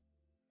here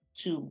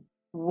to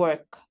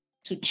work,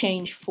 to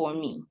change for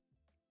me.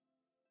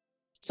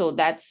 So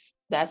that's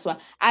why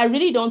I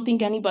really don't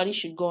think anybody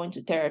should go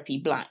into therapy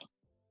blind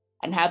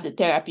and have the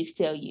therapist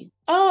tell you,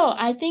 oh,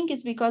 I think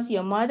it's because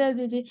your mother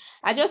did it.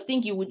 I just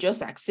think you would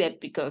just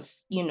accept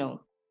because,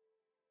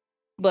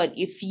 but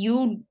if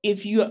you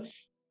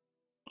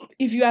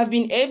have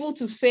been able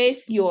to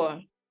face your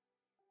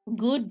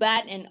good,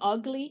 bad, and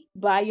ugly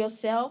by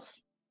yourself,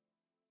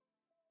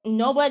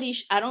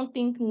 I don't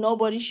think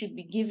nobody should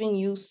be giving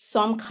you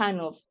some kind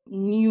of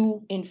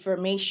new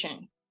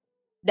information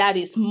that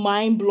is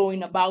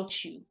mind-blowing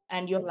about you.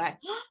 And you're like,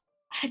 oh,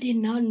 I did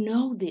not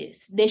know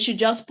this. They should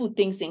just put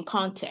things in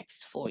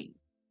context for you.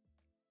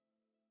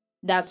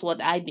 That's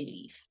what I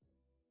believe.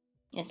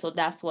 And so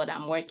that's what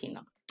I'm working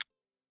on.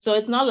 So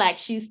it's not like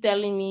she's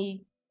telling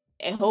me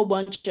a whole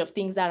bunch of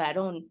things that I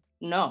don't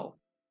know,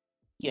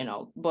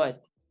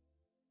 but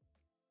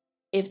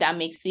if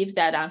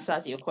that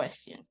answers your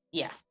question.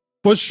 Yeah.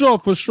 For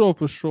sure.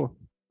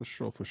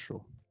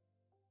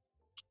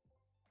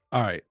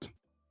 All right.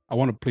 I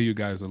want to play you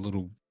guys a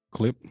little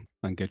clip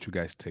and get you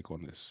guys' take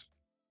on this.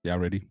 Y'all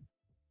ready?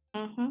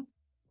 Mm-hmm.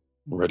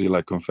 Ready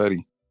like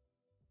confetti.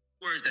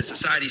 Words that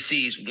society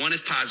sees, one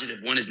is positive,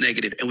 one is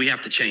negative, and we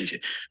have to change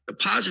it. The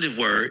positive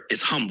word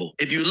is humble.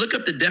 If you look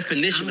up the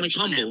definition of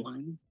humble,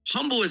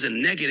 humble is a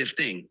negative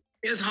thing.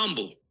 Here's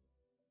humble: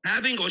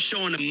 having or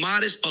showing a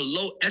modest or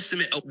low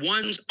estimate of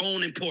one's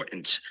own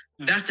importance.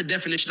 That's the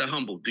definition of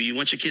humble. Do you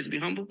want your kids to be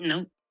humble?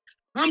 No.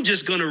 I'm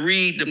just going to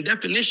read the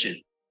definition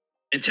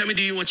and tell me,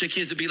 do you want your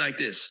kids to be like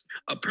this?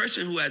 A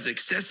person who has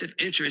excessive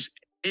interest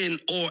in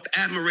or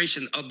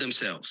admiration of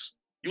themselves.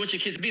 You want your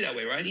kids to be that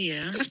way, right?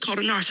 Yeah. That's called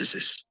a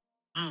narcissist.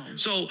 Oh.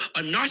 So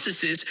a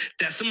narcissist,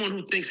 that's someone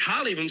who thinks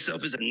highly of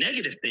himself, is a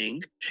negative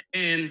thing,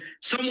 and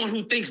someone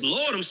who thinks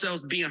low of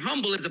themselves being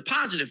humble is a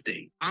positive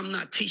thing. I'm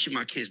not teaching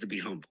my kids to be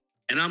humble,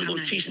 and I'm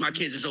going to teach my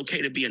kids it's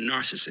okay to be a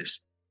narcissist.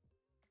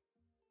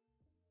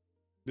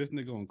 This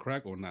nigga on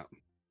crack or not?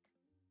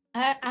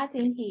 I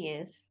think he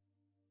is.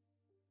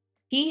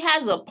 He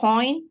has a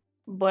point,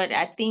 but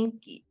I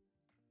think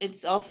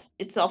it's off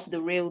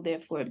the rail there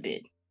for a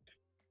bit,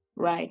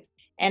 right?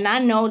 And I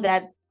know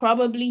that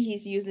probably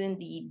he's using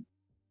the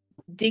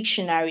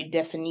dictionary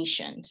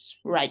definitions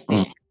right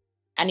there.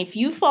 And if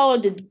you follow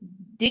the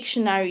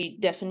dictionary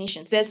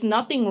definitions, there's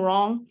nothing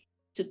wrong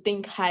to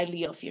think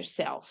highly of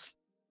yourself.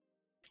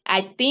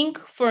 I think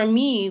for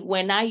me,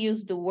 when I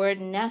use the word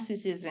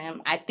narcissism,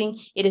 I think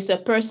it is a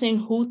person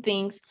who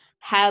thinks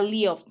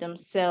highly of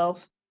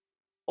themselves,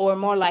 or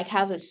more like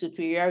have a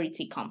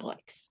superiority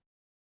complex.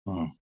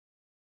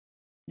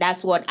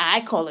 That's what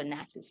I call a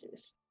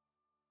narcissist.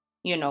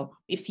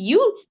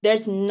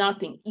 There's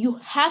nothing, you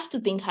have to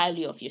think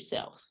highly of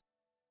yourself.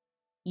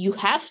 You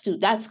have to.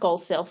 That's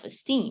called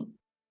self-esteem.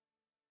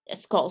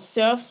 It's called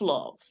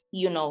self-love,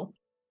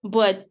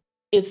 But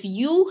if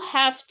you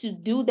have to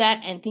do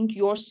that and think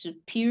you're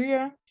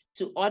superior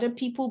to other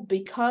people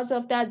because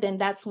of that, then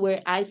that's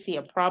where I see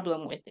a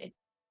problem with it.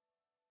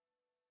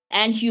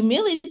 And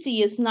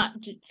humility is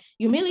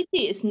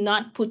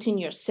not putting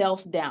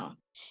yourself down.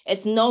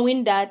 It's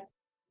knowing that,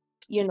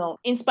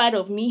 in spite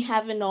of me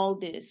having all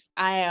this,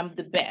 I am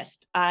the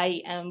best.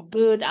 I am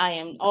good. I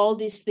am all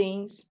these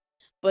things.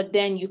 But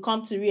then you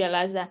come to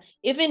realize that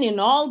even in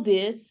all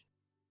this,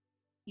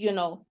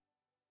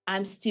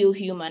 I'm still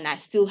human. I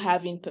still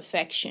have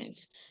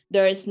imperfections.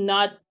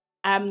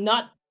 I'm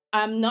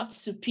not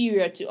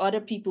superior to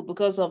other people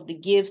because of the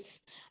gifts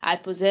I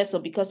possess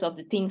or because of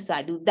the things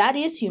I do. That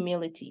is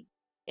humility.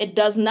 It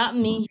does not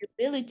mean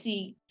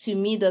humility to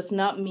me does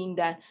not mean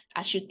that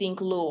I should think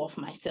low of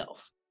myself.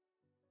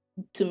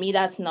 To me,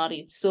 that's not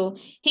it. So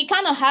he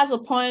kind of has a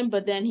point,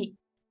 but then he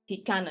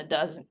kind of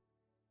doesn't.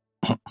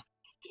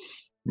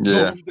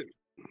 Yeah.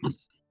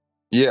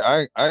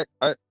 Yeah,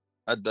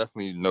 I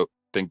definitely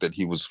think that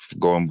he was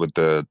going with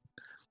the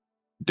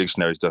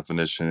dictionary's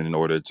definition in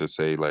order to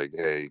say, like,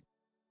 hey,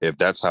 if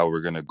that's how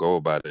we're going to go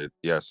about it,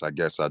 yes, I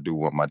guess I do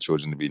want my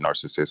children to be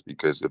narcissists,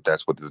 because if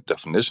that's what this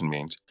definition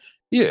means,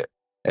 yeah.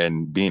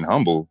 And being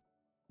humble,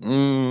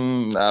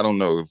 I don't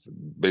know if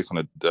based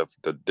on the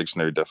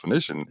dictionary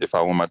definition, if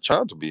I want my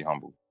child to be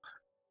humble.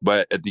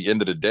 But at the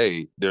end of the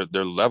day, there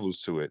are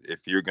levels to it. If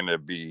you're going to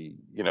be,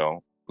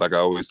 like I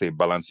always say,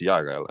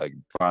 Balenciaga, like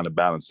find a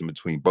balance in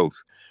between both.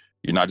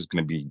 You're not just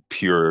going to be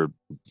pure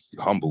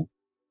humble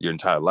your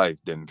entire life.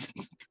 Then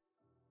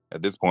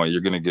at this point, you're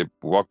going to get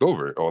walked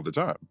over all the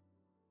time.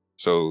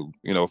 So,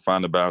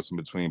 find a balance in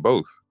between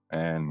both.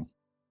 And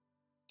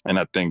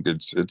I think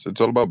it's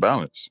all about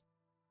balance.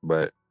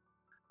 But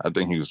I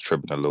think he was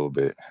tripping a little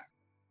bit.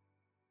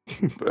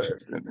 But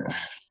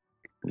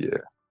yeah.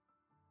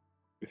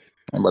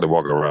 I'm about to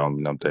walk around,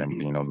 being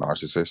a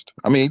narcissist.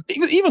 I mean,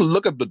 even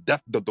look at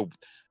the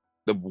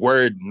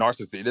word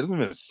narcissist. It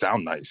doesn't even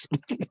sound nice.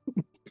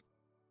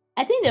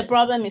 I think the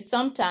problem is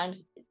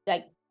sometimes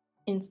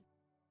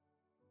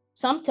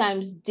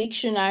sometimes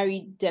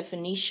dictionary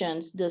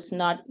definitions does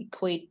not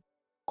equate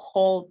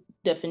called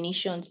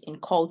definitions in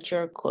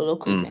culture,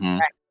 colloquialism. Mm-hmm.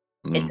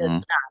 Right? It does Mm-hmm.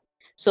 not.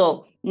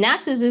 So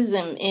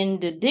narcissism in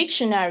the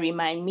dictionary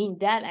might mean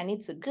that, and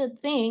it's a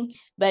good thing,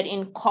 but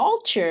in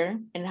culture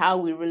and how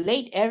we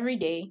relate every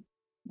day,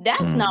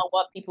 that's not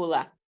what people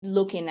are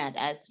looking at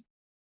as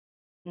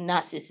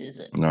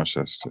narcissism.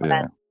 Narcissist,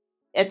 yeah.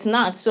 It's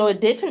not. So a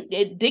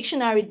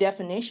dictionary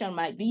definition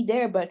might be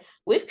there, but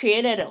we've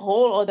created a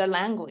whole other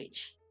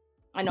language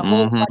and a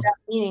whole Mm-hmm. other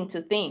meaning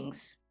to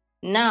things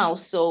now.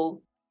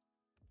 So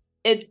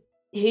I think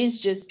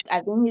he's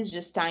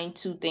just tying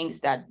two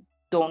things that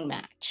don't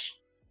match.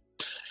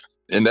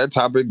 In that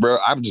topic, bro,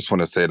 I just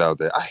want to say it out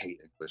there. I hate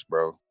English,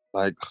 bro.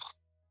 Like,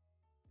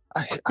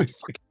 I fucking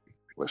hate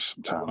English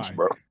sometimes, Why?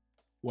 bro.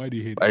 Why do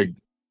you hate Like, it?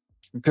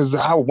 because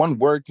how one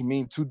word can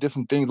mean two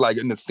different things. Like,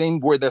 in the same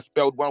word that's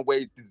spelled one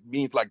way, it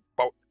means like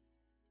both.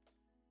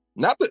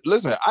 Not that,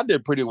 listen, I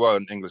did pretty well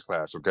in English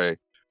class, okay?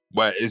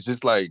 But it's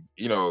just like,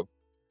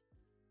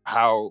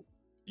 how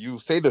you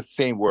say the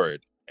same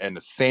word and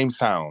the same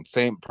sound,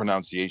 same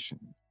pronunciation.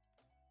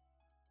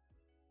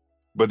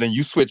 But then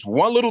you switch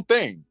one little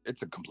thing,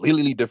 it's a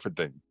completely different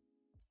thing.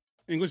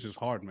 English is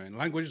hard, man.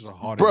 Languages are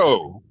hard in Bro.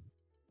 general.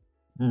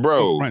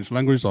 Bro. French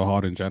languages are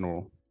hard in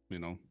general,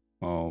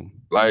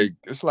 Like,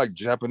 it's like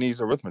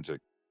Japanese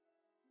arithmetic.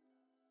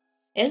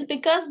 It's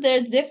because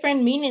there's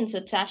different meanings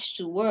attached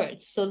to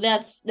words. So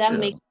that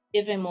makes it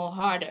even more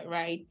harder,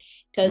 right?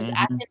 Because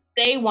I can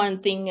say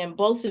one thing and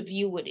both of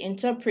you would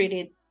interpret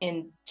it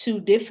in two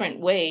different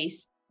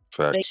ways.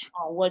 Facts. Based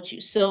on what you.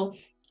 So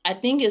I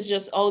think it's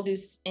just all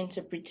this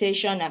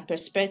interpretation and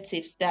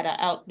perspectives that are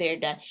out there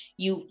that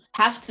you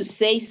have to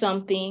say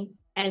something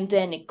and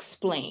then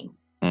explain.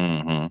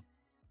 Mm-hmm.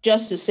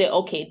 Just to say,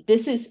 okay,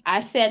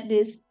 I said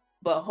this,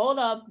 but hold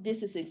up,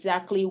 this is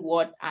exactly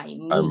what I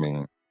mean. I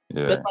mean,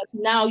 yeah. Because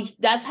now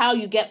that's how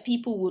you get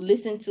people who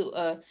listen to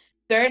a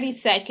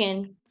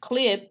 30-second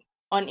clip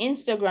on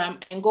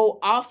Instagram and go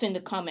off in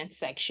the comment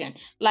section.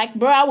 Like,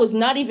 bro, I was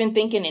not even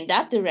thinking in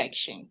that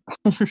direction.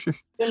 Did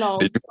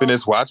you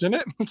finish watching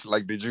it?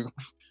 Like, did you?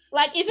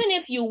 Like, even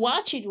if you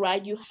watch it,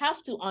 right, you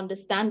have to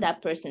understand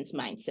that person's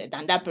mindset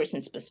and that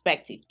person's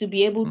perspective to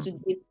be able to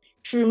give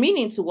true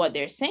meaning to what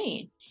they're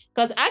saying.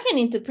 Because I can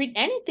interpret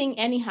anything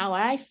anyhow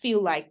I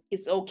feel like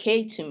it's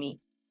okay to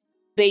me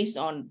based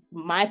on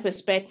my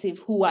perspective,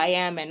 who I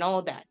am and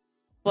all that.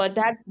 But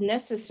that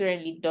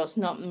necessarily does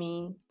not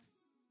mean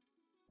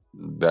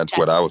that's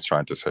what I was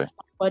trying to say.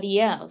 Somebody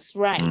else,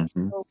 right?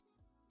 Mm-hmm. So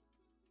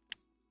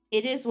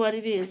it is what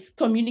it is.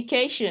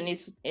 Communication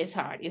is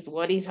hard. Is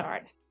what is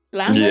hard.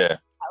 Language,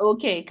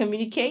 okay.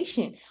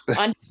 Communication,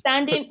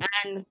 understanding,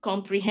 and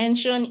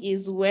comprehension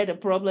is where the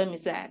problem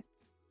is at.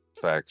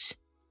 Facts.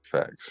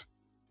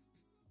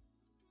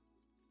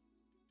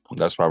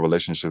 That's why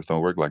relationships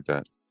don't work like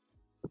that.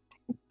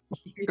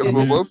 Because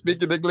we're both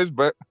speaking English,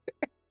 but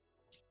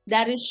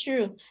that is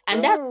true.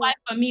 And that's why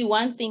for me,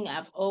 one thing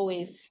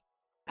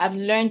I've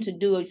learned to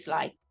do is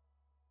like,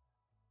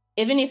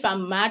 even if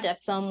I'm mad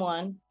at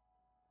someone,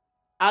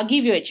 I'll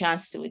give you a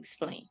chance to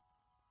explain.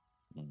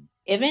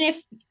 Even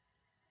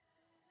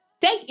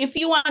if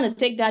you want to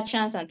take that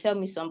chance and tell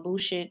me some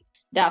bullshit,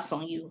 that's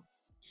on you.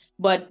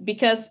 But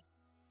because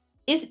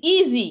it's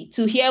easy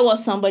to hear what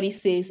somebody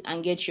says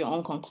and get your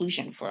own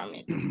conclusion from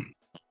it.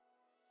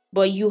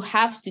 But you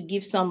have to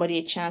give somebody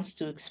a chance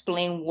to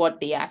explain what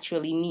they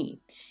actually mean.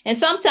 And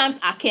sometimes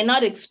I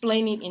cannot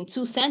explain it in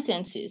 2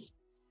 sentences.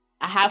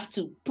 I have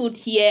to put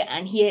here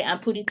and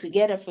put it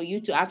together for you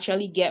to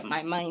actually get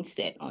my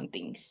mindset on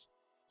things.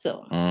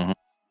 So,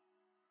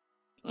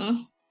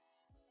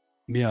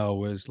 me, I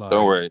always like.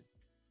 Don't worry.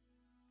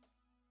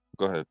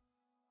 Go ahead.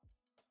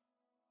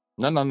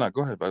 No.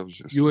 Go ahead.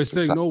 You were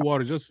saying no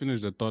water. Just finish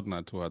the thought,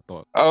 not too. I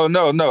thought. Oh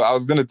no. I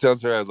was gonna tell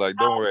her, I was like,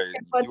 don't worry.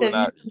 You and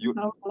I.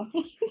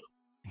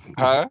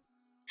 Huh?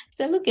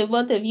 So look at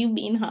both of you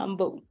being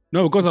humble.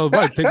 No, because I was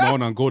about to take my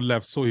own and go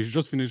left. So he should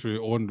just finish with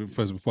your own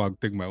first before I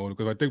take my own.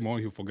 Because if I take my own,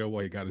 he'll forget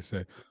what he got to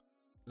say.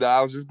 No,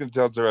 I was just gonna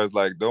tell her, I was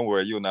like, don't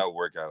worry, you and I will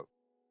work out.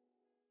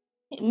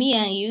 Me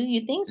and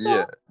you think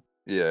so?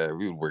 Yeah,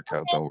 we would work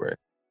out. Don't worry.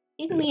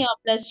 Hit me up.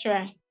 Let's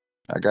try.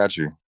 I got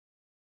you.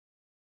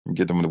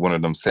 Get them one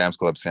of them Sam's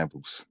Club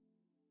samples.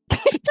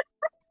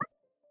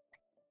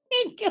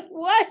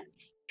 What?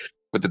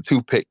 With the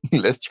toothpick.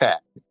 Let's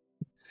chat.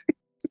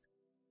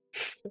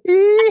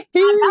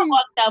 That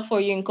worked out for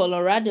you in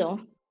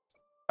Colorado.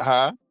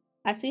 Huh?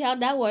 I see how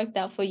that worked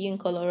out for you in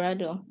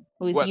Colorado.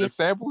 With the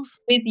samples?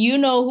 With you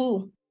know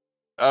who.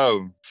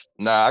 Oh,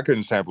 nah, I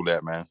couldn't sample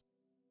that, man.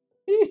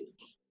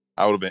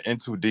 I would have been in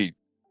too deep.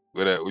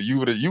 You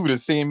would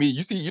have seen me.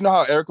 You know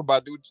how Erykah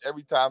Badu,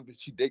 every time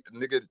she date a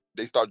nigga,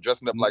 they start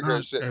dressing up like her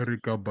and shit.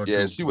 Erykah Badu.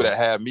 Yeah, she would have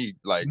had me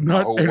like not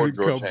my whole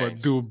wardrobe Erykah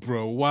changed. Badu,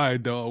 bro. Why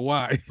though?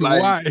 Why?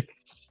 Like, why?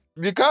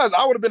 Because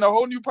I would have been a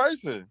whole new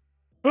person.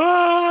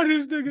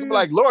 This nigga. You be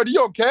like, Lord, are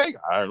you okay?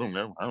 I don't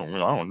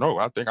know.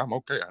 I think I'm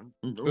okay.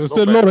 I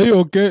said, Lord, are you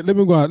okay? Let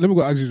me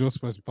go ask you just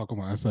first before I come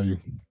and answer you.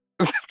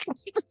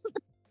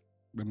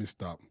 Let me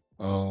stop.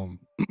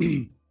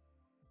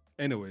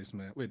 Anyways,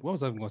 man. Wait, what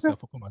was I going to say? I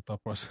forgot my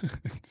thought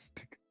process.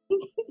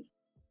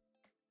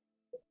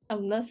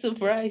 I'm not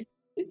surprised.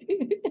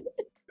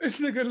 This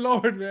nigga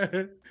Lord,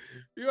 man.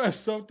 You are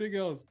something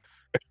else.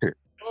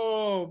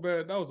 Oh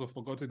man, that was a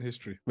forgotten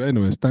history. But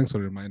anyways, thanks for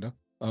the reminder.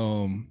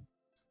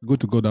 Good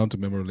to go down to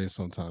memory lane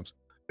sometimes.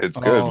 It's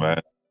good, man.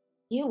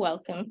 You're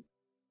welcome.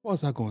 What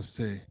was I gonna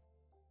say?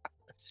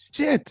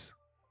 Shit.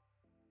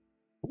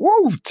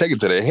 Woo, take it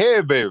to the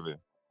head, baby.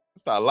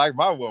 That's how I like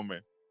my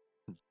woman.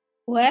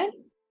 What?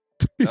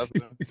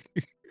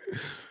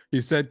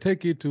 He said,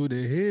 take it to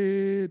the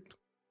head.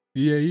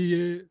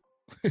 Yeah.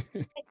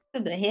 To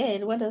the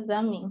head? What does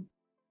that mean?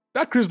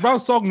 That Chris Brown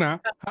song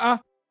now. Huh?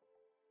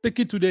 Take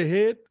it to the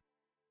head.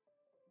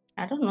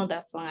 I don't know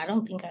that song. I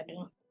don't think I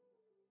do.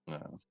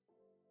 No.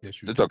 Yes,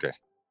 it's okay.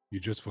 You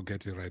just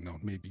forget it right now,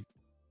 maybe.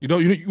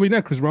 You're not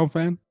a Chris Brown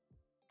fan?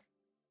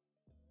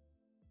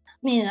 I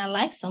mean, I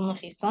like some of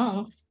his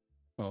songs.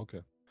 Oh,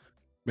 okay.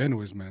 But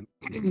anyways, man.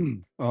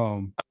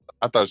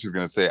 I thought she was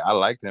gonna say I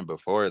liked him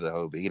before the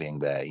whole beating,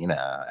 but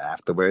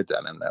afterwards,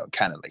 I don't know,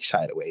 kind of like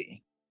shied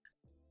away.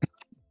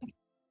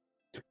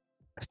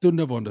 I still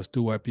never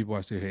understood why people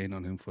are still hating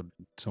on him for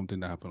something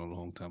that happened a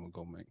long time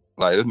ago, man.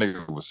 Like this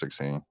nigga was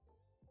 16.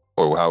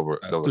 Or however,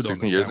 that was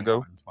 16 years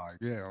ago.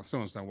 Yeah, I still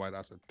understand why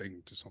that's a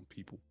thing to some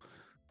people.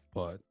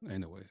 But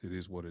anyways, it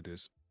is what it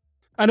is.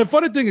 And the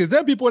funny thing is,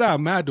 there are people that are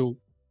mad though.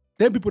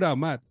 There are people that are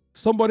mad.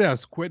 Somebody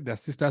has squared their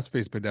sister's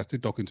face, but they're still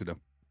talking to them.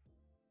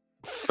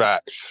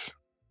 Facts.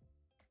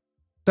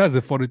 That's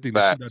the funny thing.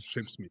 That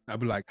trips me. I'll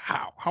be like,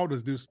 how? How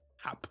does this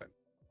happen?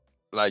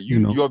 Like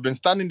you have been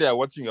standing there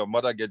watching your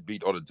mother get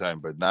beat all the time,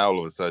 but now all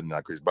of a sudden,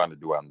 Chris Brown to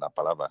do that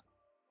palava.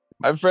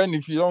 My friend,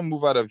 if you don't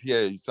move out of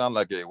here, you sound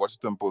like a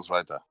Washington Post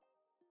writer.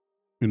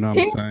 You know what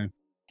I'm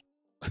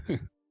saying?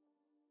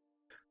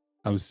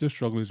 I'm still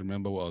struggling to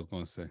remember what I was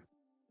going to say.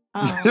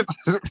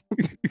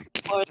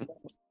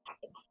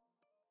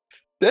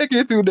 Take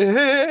it to the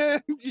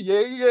head.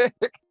 Yeah.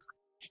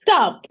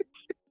 Stop.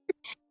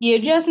 You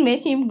just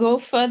make him go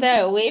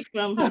further away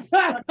from his...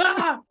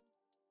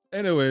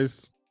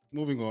 Anyways,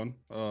 moving on.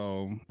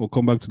 We'll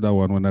come back to that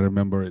one when I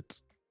remember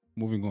it.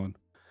 Moving on.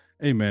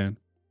 Hey, man.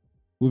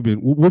 We've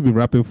been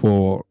rapping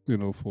for a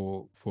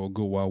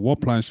good while. What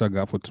plans should I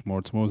got for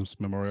tomorrow? Tomorrow's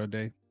Memorial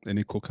Day.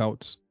 Any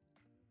cookouts?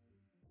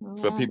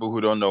 For people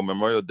who don't know,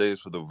 Memorial Day is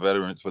for the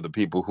veterans, for the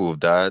people who have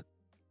died.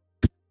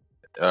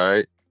 All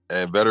right,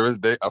 and Veterans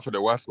Day are for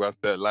the ones who are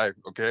still alive.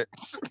 Okay.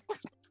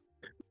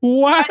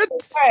 What?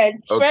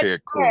 Okay,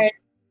 cool.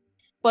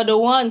 For the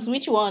ones,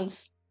 which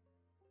ones?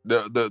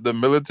 The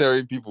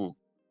military people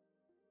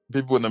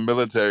in the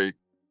military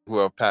who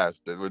have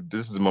passed.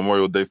 This is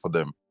Memorial Day for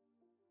them.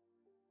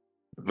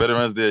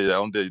 Veterans Day,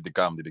 on day they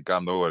come,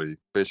 don't worry.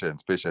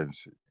 Patience.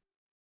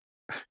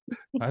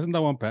 Hasn't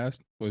that one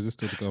passed? Or is it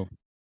still to go?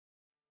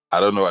 I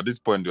don't know. At this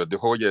point, the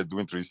whole year is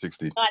doing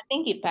 360. No, I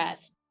think it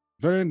passed.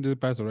 Veteran did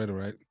pass already,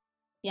 right?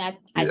 Yeah,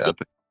 I think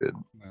it did.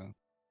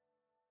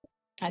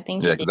 I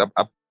think because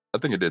I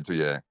think it did too,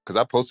 yeah. Because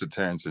I posted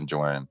Terrence and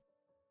Joanne.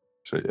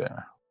 So yeah.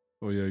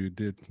 Oh yeah, you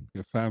did.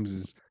 Your fams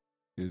is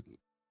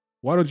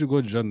why don't you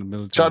go join the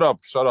military? Shut up.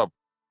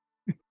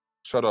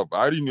 Shut up. I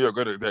already knew you were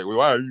going to.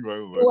 Why are you?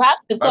 You have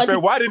to My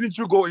friend, why didn't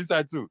you go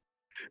inside too?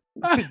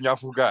 I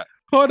forgot.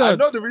 Hold on. I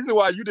know the reason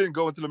why you didn't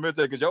go into the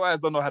military because your ass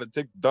don't know how to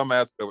take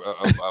dumbass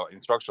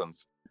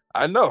instructions.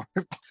 I know.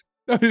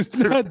 No, it's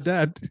not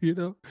that,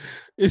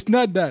 It's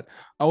not that.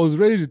 I was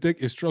ready to take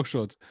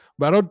instructions,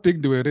 but I don't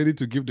think they were ready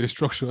to give the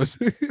instructions.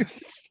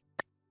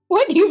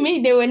 What do you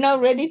mean they were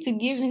not ready to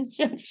give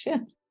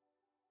instructions?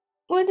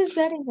 What does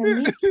that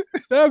even mean?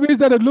 That means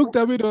that they looked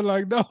at me and were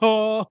like,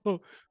 no,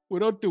 we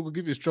don't think we'll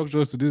give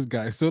instructions to this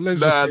guy. So let's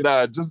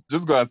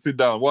just go and sit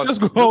down. Just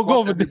go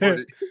over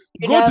there.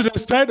 Go to the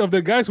side of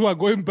the guys who are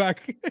going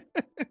back.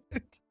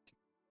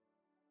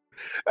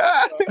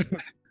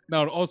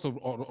 Now, also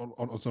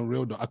on some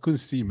real though, I couldn't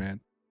see, man.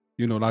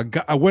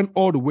 I went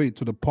all the way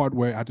to the part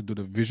where I had to do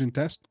the vision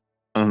test,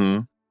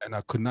 and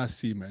I could not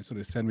see, man. So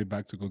they sent me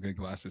back to go get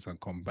glasses and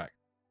come back.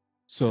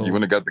 So you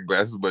went and got the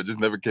glasses, but just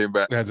never came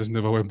back. Yeah, I just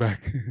never went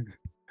back.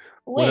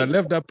 When I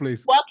left that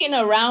place, walking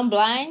around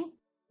blind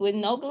with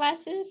no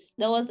glasses,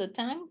 there was a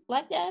time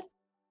like that.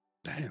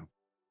 Damn,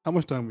 how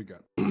much time we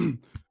got?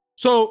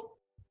 So,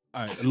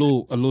 all right, a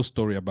little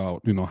story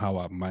about how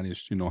I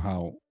managed,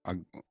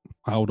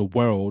 how the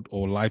world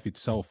or life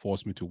itself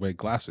forced me to wear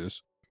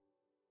glasses.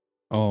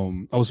 I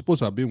was supposed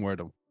to have been wearing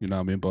them, you know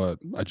what I mean, but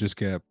I just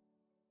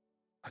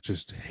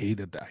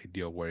hated the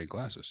idea of wearing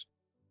glasses.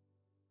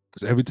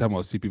 Because every time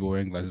I see people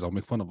wearing glasses, I'll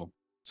make fun of them.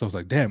 So I was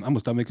like, damn, I'm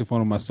gonna start making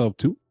fun of myself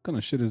too. What kind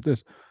of shit is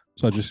this?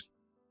 So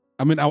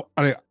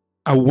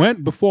I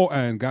went before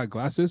and got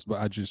glasses,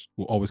 but I just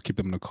will always keep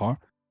them in the car.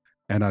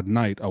 And at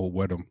night I will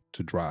wear them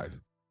to drive.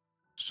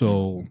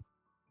 So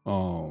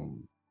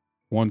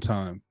one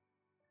time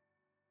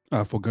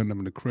I forgot them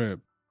in the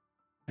crib.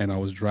 and I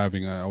was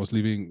driving. I was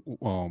leaving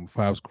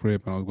Five's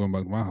crib, and I was going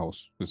back to my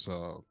house. It's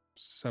a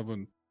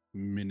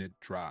 7-minute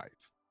drive,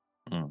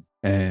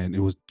 and it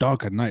was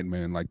dark at night,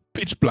 man. Like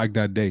pitch black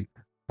that day.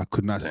 I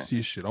could not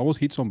see shit. I almost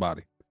hit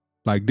somebody.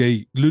 Like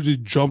they literally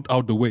jumped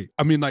out the way.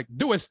 I mean, like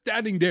they were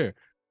standing there,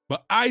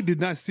 but I did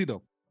not see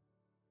them.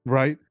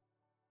 Right,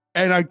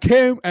 and I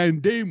came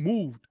and they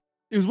moved.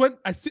 It was when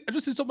I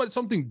just see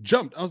something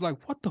jumped. I was like,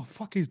 "What the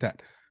fuck is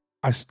that?"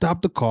 I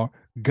stopped the car,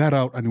 got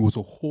out, and it was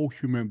a whole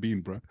human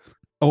being, bro.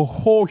 A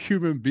whole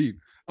human being.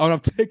 I would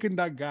have taken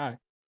that guy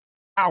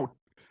out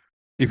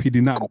if he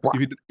did not.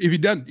 If he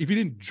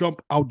didn't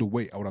jump out the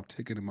way, I would have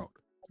taken him out.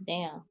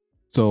 Damn.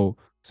 So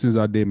since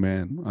that day,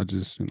 man, I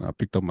just I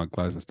picked up my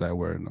glasses and started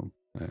wearing them.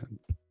 And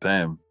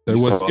damn.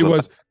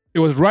 It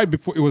was right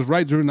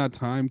during that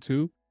time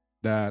too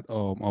that I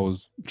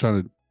was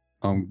trying to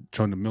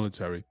join the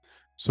military.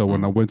 So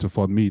when I went to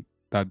Fort Meade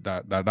that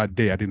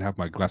day, I didn't have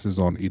my glasses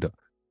on either.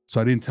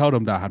 So I didn't tell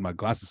them that I had my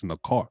glasses in the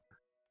car.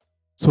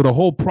 So the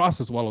whole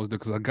process while I was there,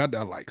 because I got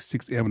there at like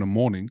 6 a.m. in the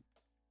morning,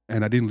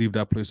 and I didn't leave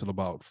that place till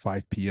about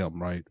 5 p.m.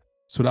 Right.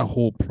 So that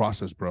whole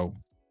process, bro,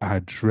 I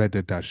had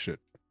dreaded that shit.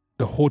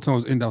 The whole time I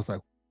was in there, I was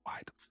like, why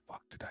the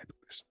fuck did I do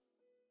this?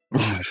 I'm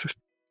like,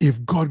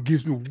 if God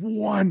gives me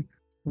one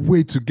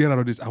way to get out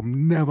of this,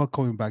 I'm never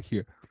coming back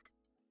here.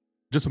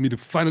 Just for me to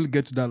finally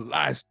get to that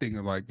last thing.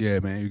 I'm like, yeah,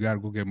 man, you gotta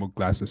go get more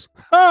glasses.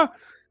 I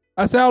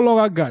said, how long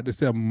I got? They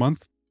said a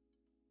month.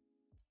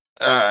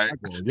 All right.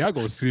 Y'all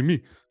gonna see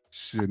me.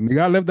 Shit,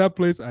 nigga, I left that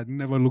place. I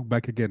never looked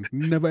back again.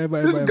 Never,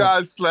 ever, This ever. guy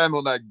ever. slammed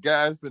on that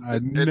gas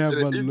and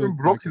it even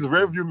broke his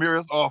rearview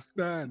mirrors off.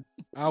 Man,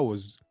 I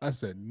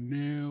said,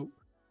 no.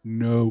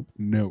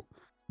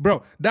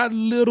 Bro, that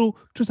little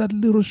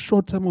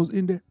short time I was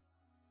in there,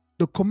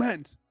 the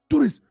commands,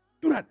 do this,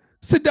 do that,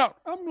 sit down.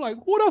 I'm like,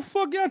 who the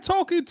fuck y'all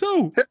talking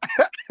to?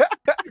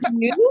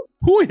 You?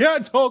 Who y'all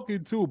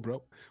talking to,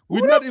 bro?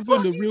 We're not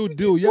even the real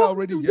deal. Y'all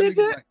already yelling in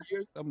my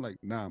ears. I'm like,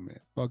 nah, man,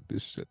 fuck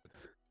this shit.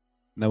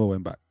 Never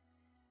went back.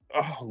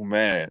 Oh,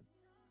 man.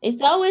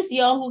 It's always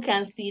y'all who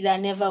can see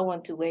that never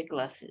want to wear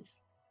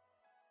glasses.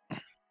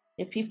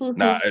 The people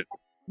who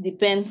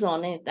depends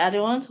on it are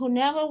the ones who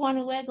never want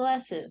to wear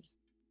glasses.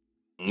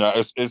 No,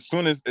 as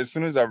soon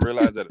as I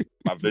realized that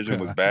my vision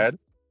was bad.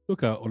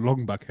 Look at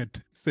long back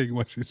head saying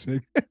what she's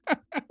saying.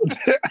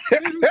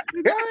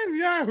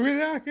 Yeah,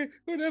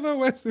 who never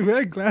wears to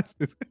wear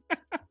glasses.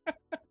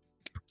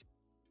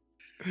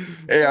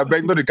 Hey, I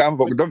beg, don't come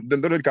for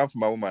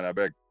my woman, I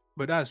beg.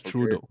 But that's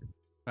true though.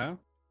 Huh?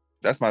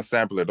 That's my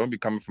sampler. Don't be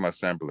coming for my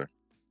sampler.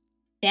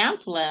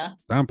 Sampler?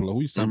 Sampler?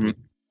 Who you sampling?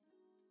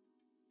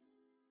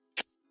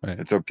 Right.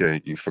 It's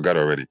okay. You forgot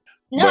already.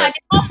 No, I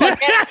did not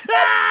forget.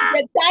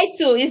 The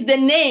title is the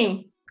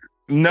name.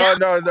 No.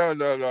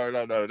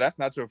 That's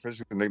not your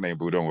official nickname,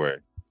 boo. Don't worry.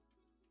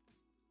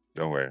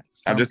 Sampler.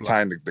 I'm just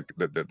tying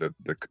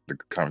the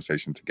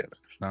conversation together.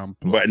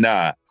 Sampler. But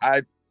nah,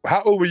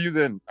 how old were you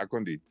then,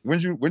 Akundi? When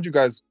you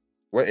guys,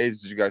 what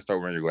age did you guys start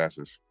wearing your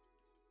glasses?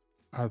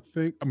 I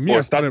think when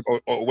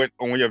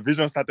your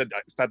vision started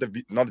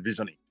not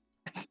visioning.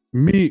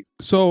 Me,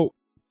 so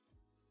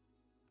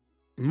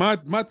my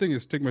thing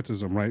is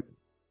stigmatism, right?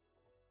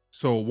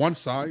 So one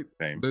side,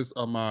 this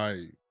on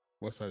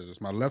what side is this?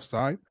 My left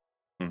side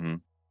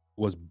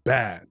was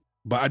bad,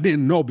 but I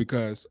didn't know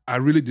because I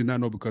really did not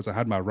know because I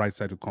had my right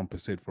side to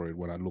compensate for it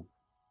when I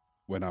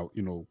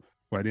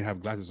didn't have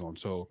glasses on.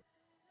 So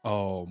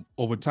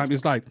over time,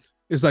 it's like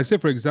say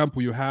for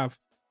example, you have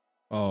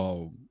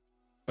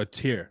a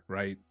tear,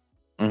 right?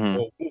 Or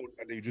wound,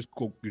 and then you just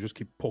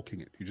keep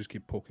poking it.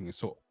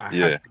 So I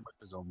had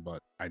stigmatism,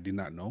 but I did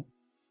not know,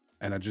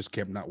 and I just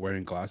kept not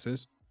wearing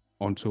glasses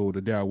until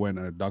the day I went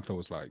and the doctor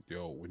was like,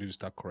 "Yo, we need to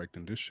start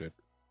correcting this shit."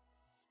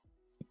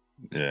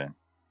 Yeah.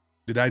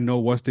 Did I know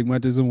what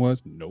stigmatism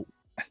was? Nope.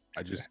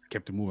 I just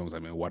kept it moving. I was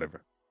like, man,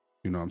 whatever.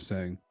 You know what I'm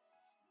saying?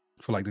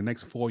 For like the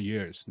next 4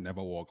 years,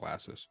 never wore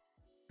glasses,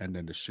 and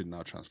then the shit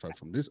now transferred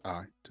from this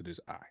eye to this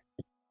eye.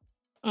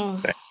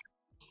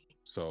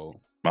 So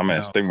my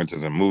man,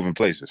 stigmatism, moving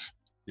places.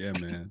 Yeah,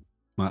 man.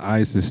 My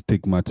eyes is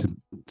stigma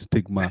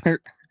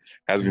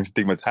has been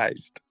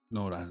stigmatized.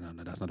 No,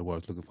 that's not the word I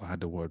was looking for. I had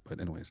the word, but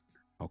anyways,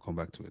 I'll come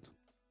back to it.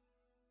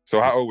 So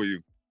how old were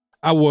you?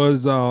 I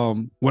was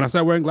when I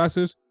started wearing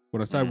glasses.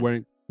 When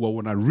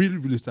I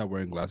really started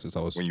wearing glasses, I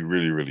was when you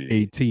really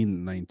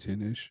 18,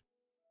 19-ish.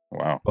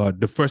 Wow. But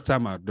the first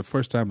time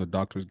the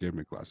doctors gave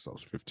me glasses, I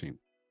was 15.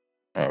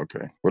 Oh,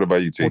 okay. What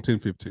about you, T? 14,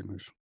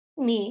 15-ish.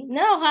 Me?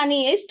 No,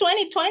 honey, it's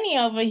 2020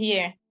 over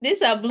here.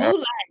 These are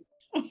blue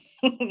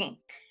lights.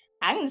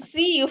 I can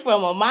see you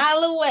from a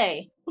mile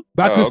away.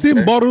 But I can see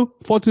in bottle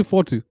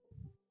 40-40.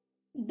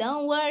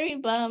 Don't worry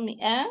about me,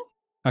 eh?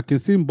 I can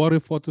see in bottle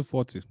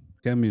 40-40.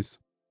 Can't miss.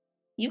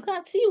 You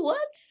can't see what?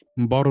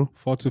 Bottle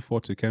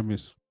 40-40. Can't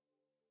miss.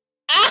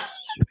 I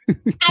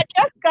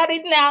just got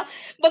it now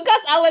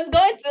because I was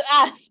going to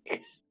ask.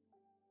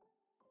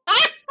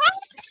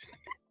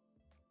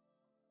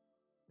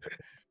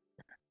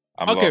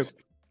 I'm lost.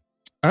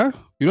 Huh?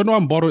 You don't know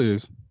what bottle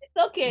is? It's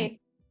okay.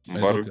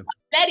 Bottle.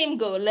 Let him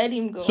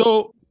go.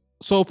 So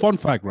So fun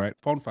fact, right?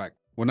 Fun fact.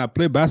 When I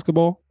play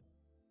basketball,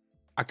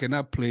 I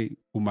cannot play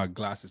with my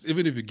glasses.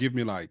 Even if you give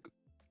me like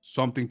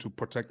something to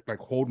protect, like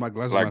hold my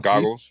glasses Like to my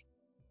goggles? face.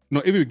 No,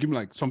 even if you give me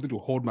like something to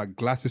hold my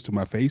glasses to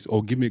my face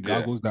or give me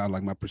goggles that are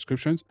like my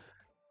prescriptions,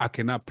 I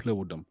cannot play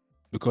with them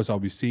because I'll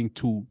be seeing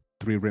 2-3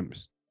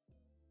 rims.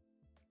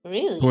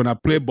 Really? So when I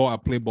play ball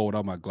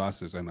without my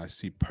glasses and I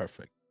see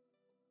perfect.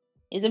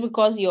 Is it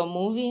because you're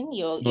moving?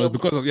 No, it's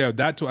because of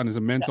that too, and it's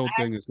a mental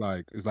thing. It's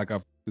like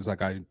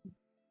I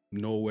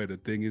know where the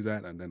thing is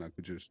at, and then I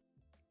could just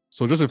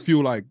a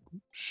few like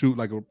shoot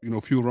like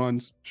a few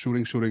runs,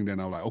 shooting. Then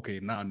I'm like, okay,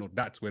 now I know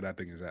that's where that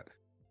thing is at,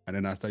 and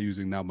then I start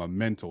using now my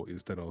mental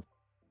instead of.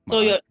 So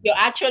you're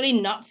actually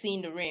not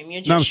seeing the rim.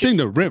 You're just. No, I'm seeing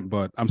the rim,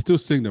 but I'm still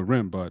seeing the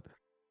rim. But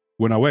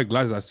when I wear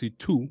glasses, I see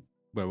 2,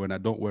 but when I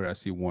don't wear, I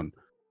see 1.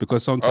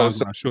 Because sometimes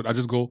when I shoot, I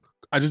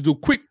just do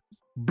quick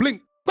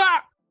blink, bah!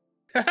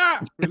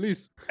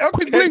 Release.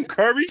 Quick blink,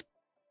 Curry.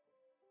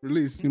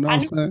 Release. You know what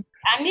I'm saying?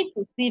 I need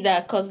to see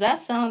that because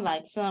that sounds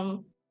like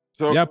some.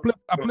 So, yeah,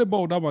 I play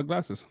ball without my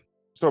glasses.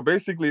 So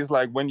basically, it's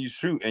like when you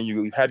shoot and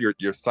you have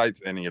your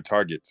sights and your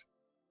targets,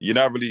 you're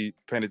not really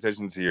paying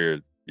attention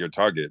to your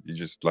target. You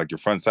just like your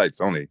front sights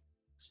only.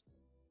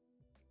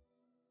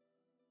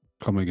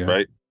 Come again.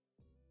 Right?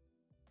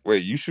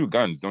 Wait, you shoot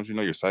guns? Don't you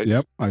know your sights?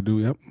 Yep, I do.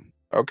 Yep.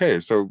 Okay,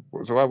 so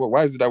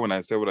why is it that when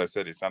I said what I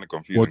said, it sounded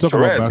confusing? Well, talk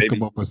about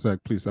basketball for a sec,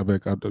 please. I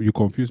beg. You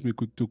confused me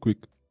too quick.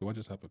 What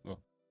just happened? Oh.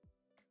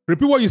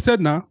 Repeat what you said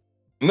now.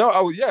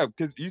 No,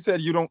 because you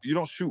said you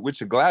don't shoot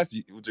with your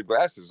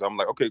glasses. I'm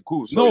like, okay,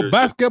 cool. So no,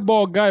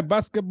 basketball guy,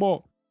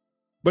 basketball.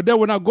 But then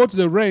when I go to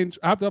the range,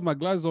 I have to have my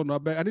glasses on.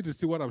 I need to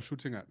see what I'm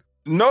shooting at.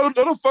 No,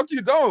 the fuck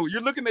you don't.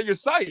 You're looking at your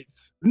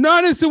sights. No,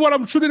 I didn't see what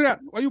I'm shooting at.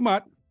 Why you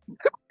mad?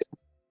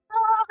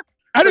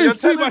 I didn't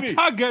see my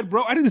target,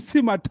 bro. I didn't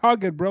see my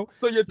target, bro.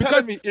 So you're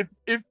telling me if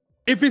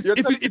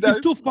it's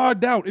too far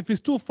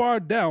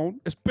down,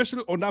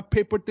 especially on that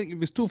paper thing,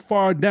 if it's too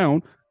far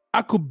down,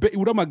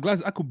 without my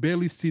glasses, I could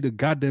barely see the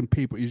goddamn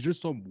paper. It's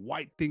just some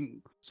white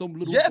thing, some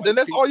little. Yeah, then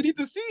that's all you need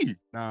to see.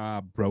 Nah,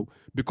 bro.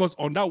 Because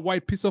on that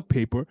white piece of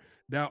paper,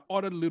 there are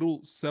other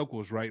little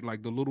circles, right?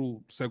 Like the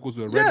little circles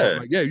with red.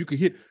 Like, yeah, you can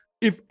hit.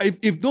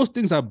 If those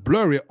things are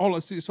blurry, all I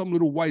see is some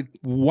little white.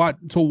 What?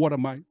 So what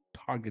am I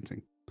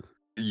targeting?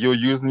 You're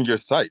using your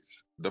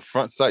sights, the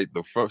front sight,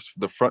 the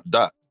front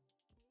dot.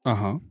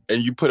 And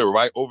you put it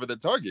right over the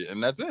target,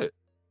 and that's it.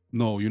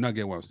 No, you're not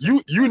getting what I'm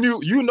saying.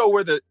 You know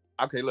where the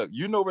look,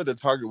 you know where the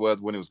target was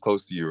when it was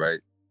close to you, right?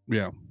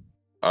 Yeah.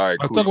 All right.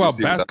 I was talking about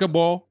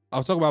basketball. I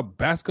was talking about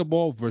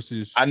basketball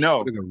versus a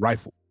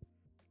rifle.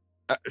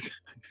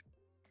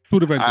 2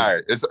 different things. All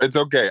right, it's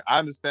okay. I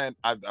understand.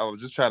 I was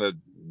just trying to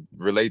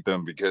relate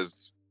them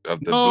because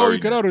of the. No, you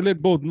cannot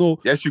relate both. No.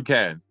 Yes, you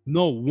can.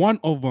 No, one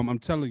of them. I'm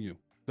telling you,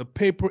 the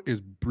paper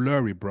is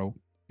blurry, bro.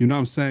 You know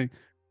what I'm saying?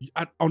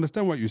 I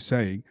understand what you're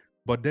saying,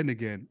 but then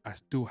again, I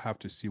still have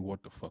to see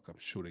what the fuck I'm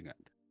shooting at.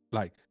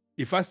 Like,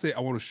 if I say I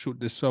want to shoot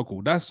this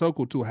circle, that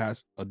circle too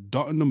has a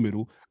dot in the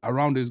middle,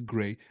 around is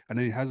gray, and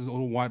then it has its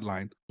own white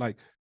line. Like,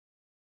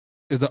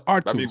 it's the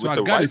art tool. So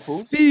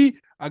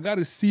I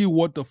gotta see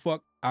what the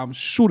fuck I'm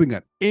shooting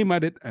at. Aim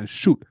at it and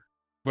shoot.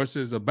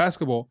 Versus a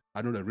basketball,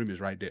 I know the rim is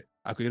right there.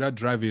 I could either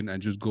drive in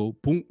and just go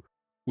boom,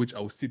 which I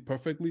will see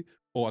perfectly,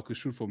 or I could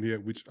shoot from here,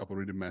 which I've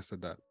already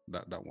mastered that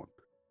one.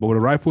 But with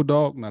a rifle,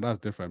 dog, now that's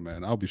different,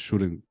 man. I'll be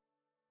shooting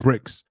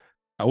bricks.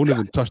 I wouldn't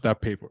even touch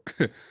that paper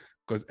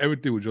because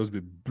everything would just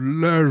be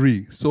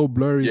blurry, so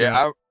blurry.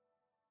 Yeah.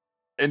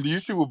 And do you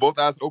shoot with both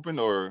eyes open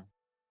or?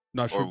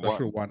 No, I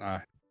shoot one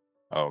eye.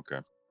 Oh,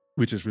 okay.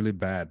 Which is really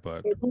bad,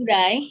 but. Your good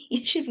eye.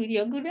 You shoot with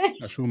your good eye.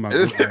 I shoot my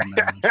good eye,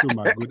 man. I shoot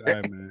my good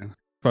eye, man.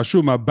 If I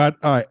shoot my bad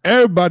eye,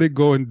 everybody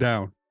going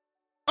down.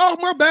 Oh,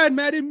 my bad,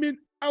 man. I didn't mean.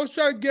 I was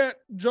trying to get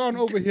John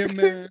over here,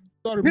 man.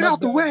 Sorry, get out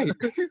the way.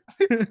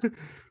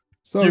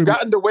 Sorry, you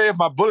got in the way of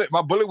my bullet.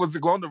 My bullet was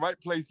going the right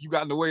place. You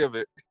got in the way of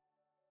it.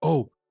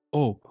 Oh,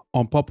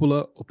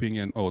 unpopular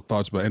opinion or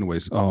thoughts, but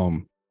anyways,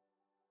 I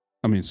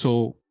mean,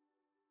 so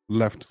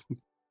left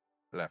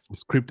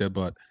scripted,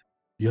 but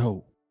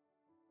yo,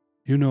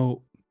 you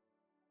know,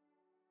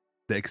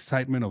 the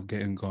excitement of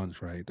getting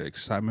guns, right? The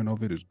excitement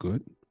of it is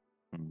good,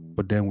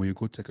 but then when you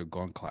go take a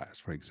gun class,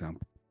 for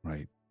example,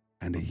 right,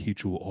 and they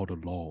hit you with all the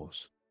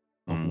laws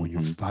of when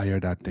you fire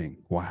that thing,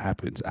 what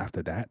happens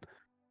after that?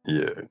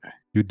 Yeah.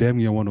 You damn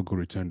near want to go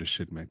return the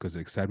shit, man, because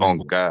the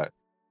excitement. Oh, God.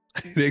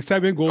 The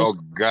excitement goes. Oh,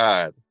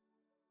 God.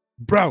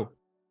 Bro.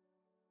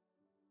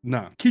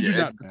 Nah, kid you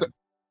not, man.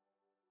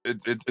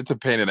 It's a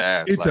pain in the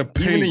ass. It's a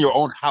pain. Even in your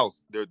own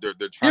house, they're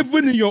trying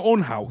even in your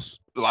own house.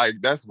 Like,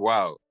 that's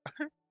wild.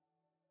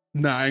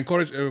 Nah, I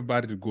encourage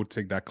everybody to go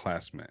take that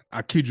class, man.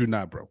 I kid you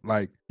not, bro.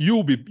 Like,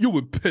 you'll be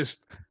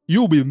pissed.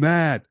 You'll be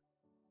mad.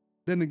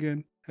 Then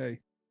again, hey,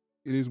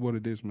 it is what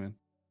it is, man.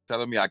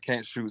 Telling me I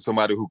can't shoot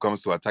somebody who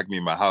comes to attack me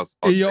in my house.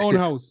 In your own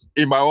house.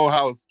 In my own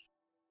house.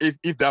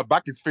 If their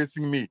back is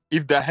facing me,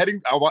 if they're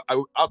heading out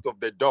of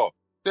the door.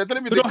 They're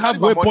telling me they don't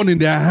have weapon in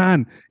their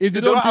hand. If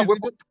they don't have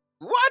weapon.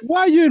 What?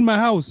 Why are you in my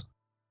house?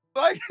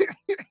 Like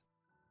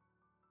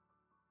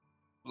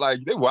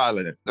Like they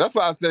wilding. That's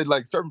why I said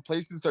like certain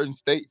places, certain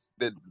states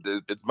that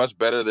it's much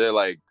better. They're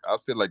like I'll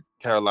say like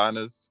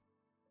Carolinas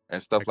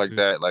and stuff like Texas,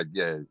 that. Like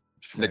yeah,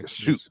 nigga,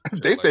 shoot. Texas,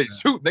 shit They like say that.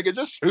 shoot, nigga,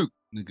 just shoot.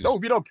 Niggas, No,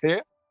 we don't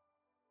care.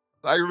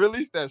 Like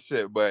release that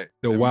shit. But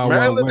the Wild Wild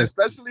Maryland West.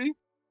 especially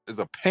is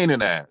a pain in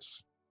the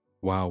ass.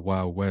 Wild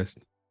Wild West.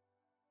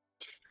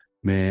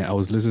 Man, I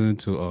was listening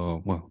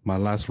to well, my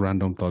last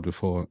random thought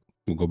before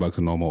we go back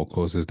to normal, of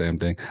course, this damn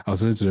thing. I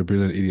was listening to the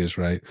Brilliant Idiots,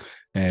 right?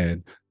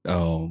 And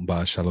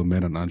by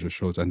Charlemagne and Andrew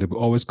Schultz, and they were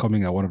always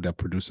coming at one of their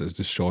producers,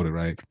 this Shorty,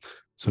 right?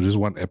 So this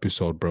one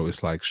episode, bro,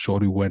 it's like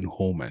Shorty went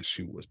home and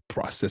she was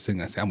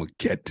processing. I said, I'm gonna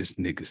get this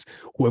niggas.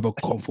 Whoever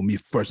come for me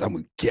first, I'm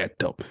gonna get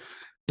them.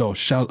 Though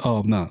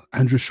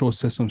Andrew Schultz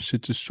said some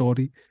shit to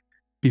Shorty.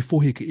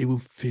 Before he could even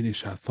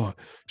finish, I thought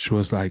she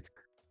was like,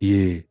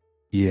 yeah,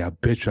 I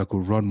bet you I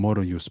could run more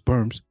than your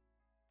sperms.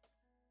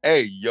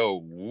 Hey, yo,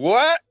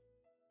 what?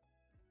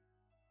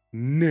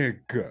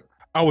 Nigga.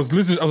 I was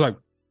listening, I was like,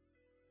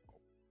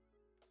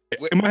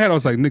 in my head, I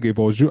was like, nigga, if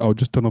I was you, I would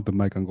just turn off the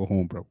mic and go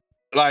home, bro.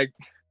 Like,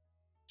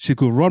 she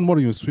could run more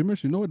than your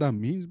swimmers. You know what that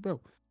means, bro?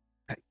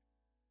 Like,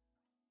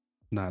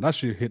 nah, that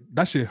shit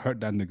hurt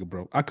that nigga,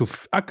 bro. I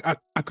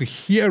could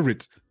hear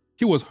it.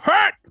 He was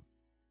hurt.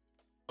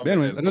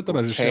 Anyways, I just thought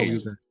I'd share with you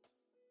guys.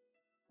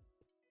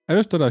 I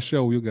just thought I'd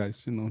share with you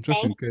guys, you know,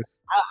 just in case.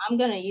 I'm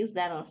gonna use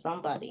that on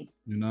somebody.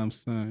 You know what I'm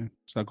saying?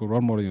 So I could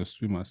run more than your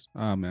swimmers.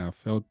 Ah man, I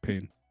felt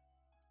pain.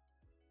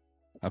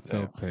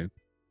 Pain.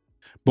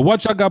 But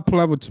what y'all got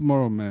planned for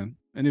tomorrow, man?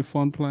 Any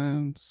fun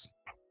plans?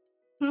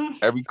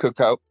 Every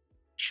cookout,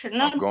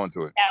 No, I'm going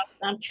to it.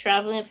 I'm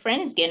traveling. A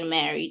friend is getting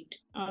married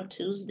on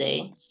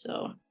Tuesday,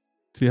 so.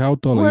 See, how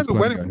tall are you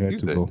planning your hair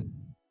to go?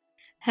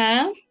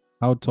 Huh?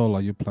 How tall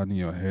are you planning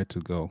your hair to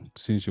go?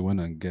 Since you went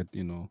and get,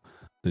 you know,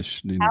 the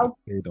fade on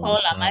the side. How tall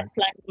am I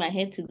planning my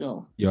hair to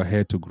go? Your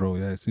hair to grow,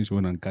 yeah. Since you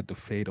went and got the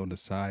fade on the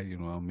side, you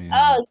know what I mean?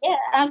 Oh yeah,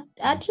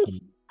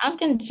 I'm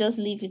gonna just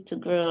leave it to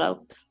grow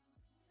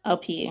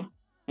up here.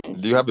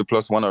 Do you have the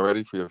 +1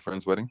 already for your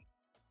friend's wedding?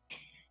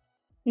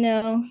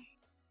 No.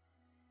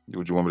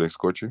 Would you want me to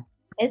escort you?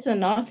 It's in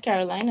North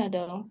Carolina,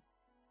 though.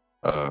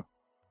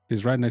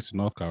 It's right next to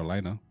North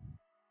Carolina.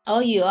 Oh,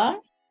 you are?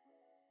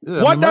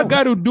 Yeah, what that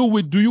got to do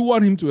with? Do you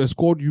want him to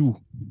escort you?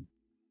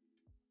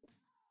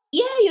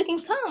 Yeah, you can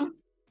come.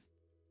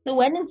 The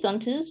wedding's on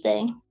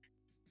Tuesday.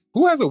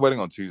 Who has a wedding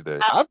on Tuesday?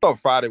 I thought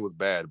Friday was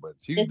bad, but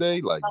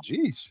Tuesday, like,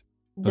 geez.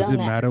 Does it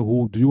matter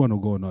who? Do you want to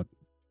go or not?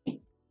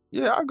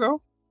 Yeah, I'll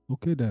go.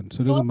 Okay, then.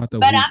 So it doesn't matter.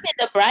 But I'm in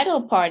the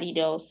bridal party,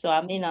 though, so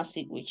I may not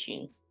sit with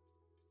you.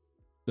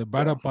 The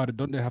bridal party,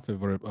 don't they have a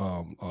very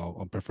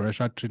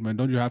preferential treatment?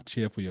 Don't you have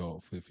chair for your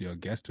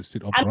guests to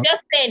sit up front? I'm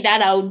just saying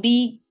that I'll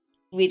be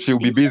with. She'll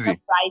be busy.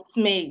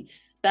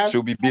 Bridesmaids.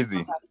 She'll be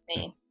busy.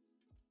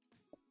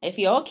 If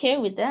you're okay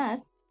with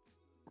that.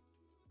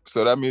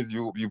 So that means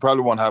you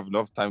probably won't have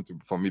enough time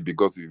for me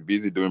because you're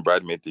busy doing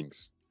bridesmaid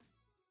things.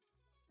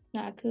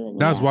 Not good.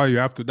 That's why you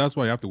have to. That's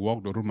why you have to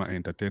walk the room and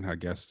entertain her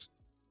guests.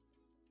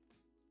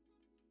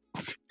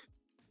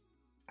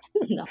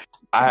 No.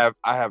 I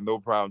have no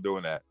problem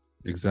doing that.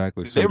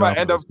 Exactly. So they might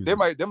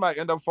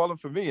end up falling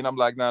for me, and I'm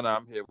like, no,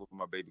 I'm here with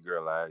my baby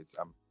girl.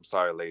 I'm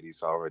sorry,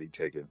 ladies, already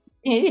taken.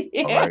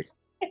 All right.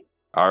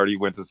 I already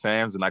went to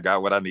Sam's and I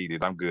got what I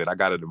needed. I'm good. I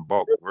got it in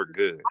bulk. We're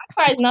good.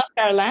 How far is North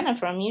Carolina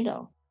from you,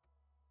 though?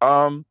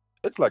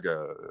 It's like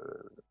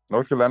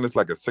North Carolina is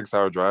like a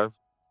 6-hour drive.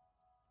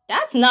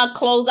 That's not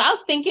close. I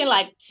was thinking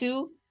like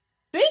 6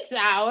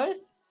 hours.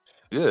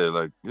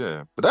 Yeah,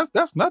 but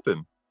that's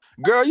nothing,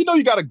 girl. You know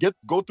you gotta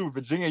go through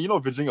Virginia. You know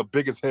Virginia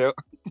big as hell.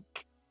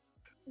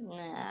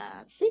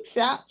 Nah, 6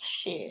 hours.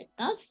 Shit,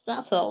 that's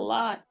a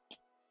lot.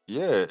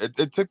 Yeah,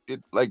 it took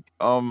it like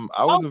I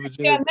was in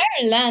Virginia. Yeah,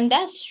 Maryland.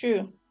 That's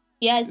true.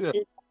 Yeah,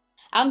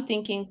 I'm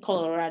thinking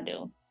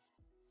Colorado.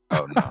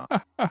 Oh no.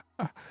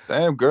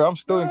 Damn, girl, I'm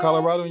still in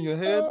Colorado in your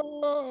head.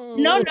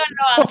 No.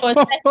 For a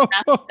second,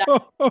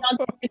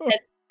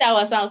 I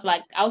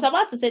was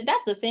about to say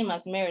that's the same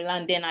as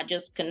Maryland. Then I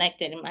just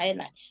connected in my head,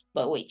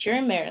 but wait, you're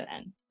in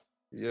Maryland.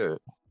 Yeah.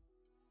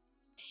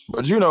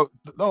 But you know,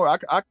 no, I'm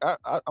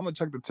gonna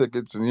check the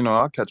tickets and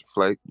I'll catch a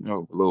flight. A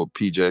little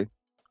PJ.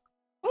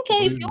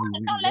 Okay, if you want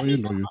to come, let me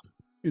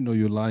know.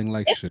 You're lying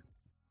like shit.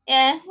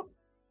 Yeah.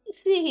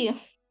 See here.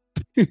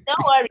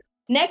 Don't worry.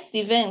 Next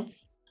event,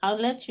 I'll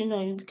let you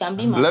know. You can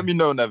be my. Let me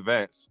know in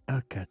advance.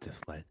 I'll catch a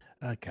flight.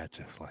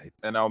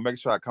 And I'll make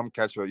sure I come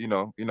catch you.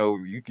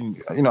 You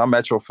can. I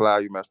match your fly.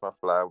 You match my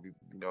fly. We,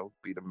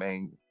 be the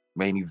main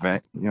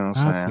event. You know what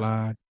I'm saying? I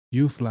fly.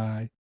 You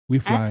fly. We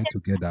fly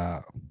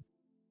together.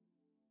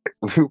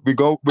 We're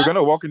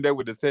gonna walk in there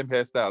with the same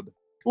hairstyle.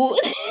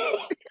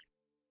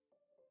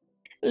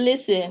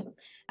 Listen,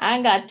 I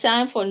ain't got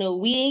time for no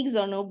wigs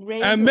or no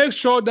braids. And make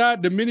sure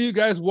that the minute you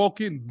guys walk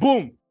in,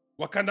 boom,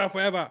 Wakanda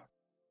forever.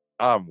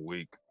 I'm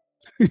weak.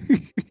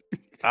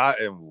 I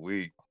am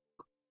weak.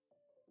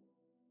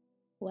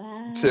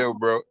 Wow. Chill,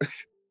 bro.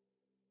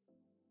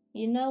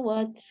 You know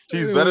what?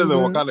 She's better than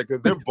Wakanda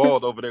because they're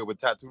bald over there with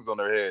tattoos on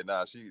their head.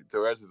 Nah,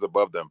 Teresh is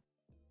above them.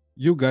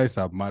 You guys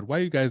are mad. Why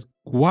you guys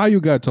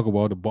talk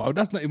about the ball?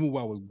 That's not even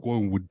where I was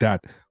going with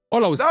that.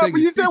 All I was saying but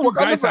is you said you Wakanda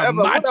guys are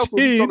forever. What else were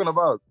we matching. talking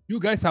about? You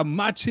guys are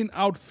matching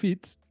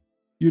outfits.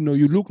 You know,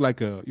 you look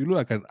like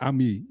an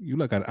army. You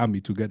look like an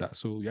army together.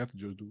 So you have to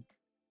just do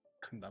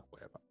that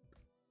forever.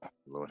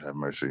 Lord have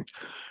mercy.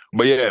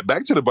 But yeah,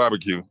 back to the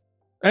barbecue.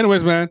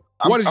 Anyways, man,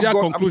 what is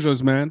your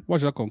conclusions, man?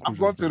 What's your conclusions?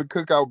 I'm going to the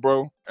cookout,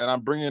 bro, and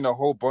I'm bringing a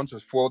whole bunch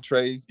of foil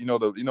trays. You know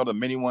the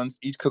mini ones.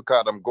 Each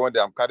cookout, I'm going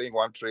there. I'm cutting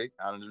one tray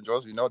and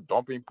just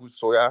dumping put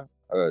soya,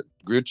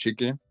 grilled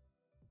chicken,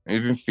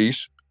 even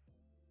fish.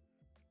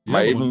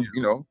 Might even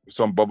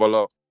some bubble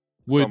up.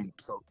 With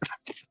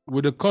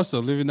the cost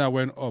of living that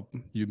went up,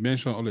 you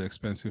mentioned all the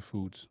expensive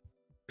foods.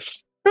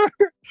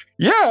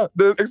 Yeah,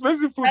 the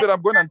expensive food that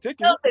I'm going and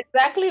taking. That's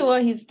exactly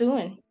what he's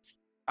doing.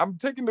 I'm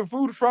taking the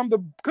food from the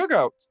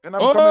cookouts, and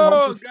I'm coming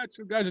home.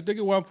 Got you.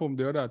 Taking one from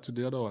the other to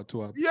the other one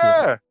too.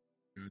 Yeah.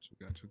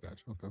 Got you.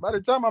 Okay. By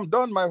the time I'm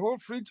done, my whole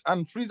fridge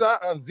and freezer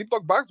and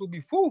Ziploc bags will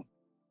be full.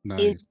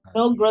 Nice.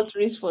 No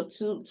groceries for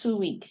 2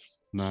 weeks.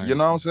 Nice. You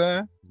know what I'm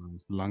saying?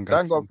 Nice.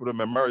 Thank God for the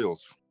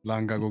memorials.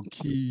 Langa go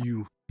kill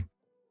you.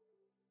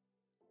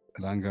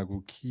 Langa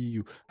go kill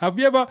you. Have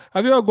you ever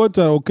got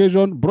to an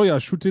occasion, bro? You're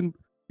shooting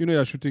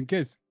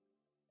case,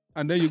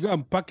 and then you go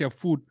and pack your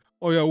food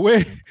on your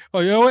way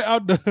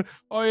out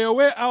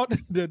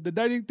the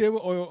dining table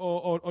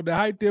or the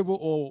high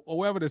table or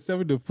wherever they're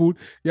serving the food.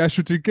 You're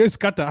shooting case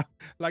scatter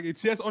like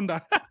it's yes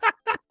under.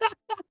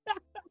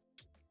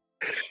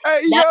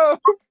 Hey, yo.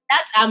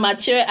 That's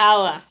amateur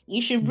hour.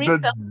 You should bring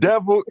the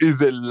devil is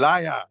a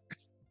liar.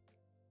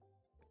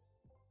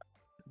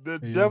 The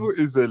devil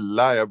is a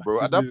liar,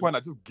 bro. At that point, I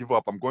just give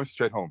up. I'm going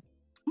straight home.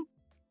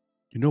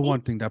 You know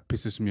one thing that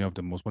pisses me off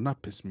the most, but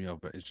not piss me off,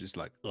 but it's just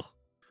like, ugh.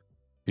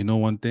 You know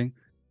one thing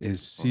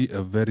is see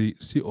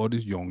all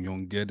these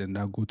young girls and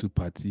now go to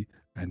party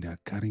and they are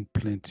carrying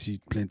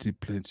plenty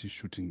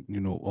shooting,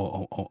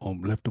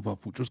 on leftover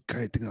food, just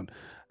carrying it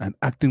and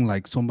acting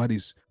like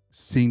somebody's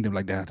seeing them,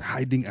 like they're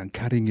hiding and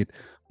carrying it.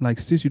 Like,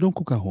 sis, you don't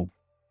cook at home.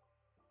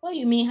 What do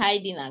you mean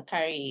hiding and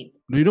carrying it?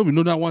 No, you don't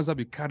know that ones that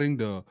be carrying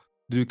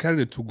they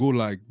carry it to go,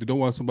 like they don't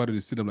want somebody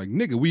to see them. Like,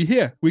 nigga, we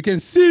here, we can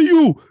see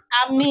you.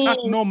 I mean, that's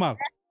normal.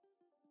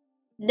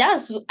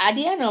 That's at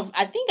the end of,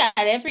 I think at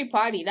every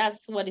party,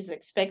 that's what is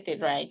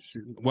expected, right?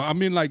 Well, I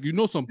mean, like,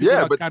 some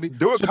people carry,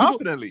 do it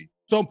confidently.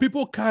 Some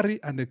people carry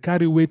and they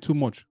carry way too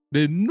much.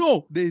 They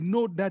know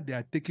that they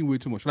are taking way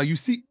too much. Like, you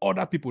see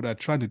other people that are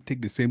trying to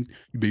take the same,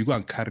 but you go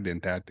and carry the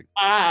entire thing.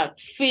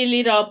 Fill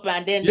it up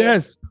and then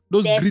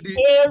those greedy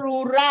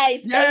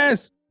rice.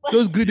 Yes,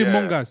 those greedy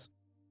mongers.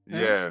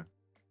 Yeah.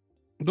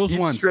 Those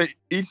ones.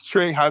 Each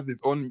tray has its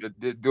own.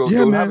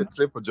 They'll have a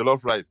tray for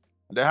jollof rice.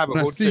 They have a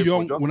whole tray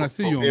when I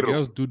see young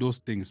girls do those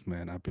things,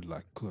 man, I'd be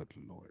like, good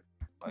Lord.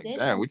 Like,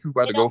 damn, what you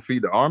about to go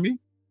feed the army?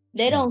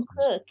 They don't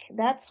cook.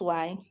 That's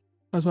why.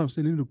 That's what I'm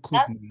saying. They don't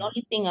cook. That's the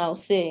only thing I'll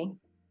say.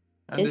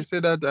 And they say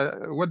that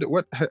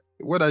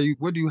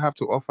what do you have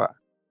to offer?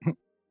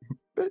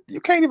 You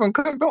can't even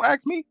cook. Don't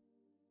ask me.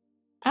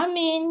 I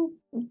mean,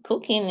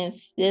 cooking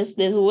is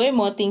there's way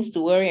more things to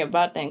worry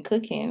about than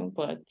cooking,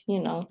 but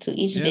to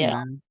each their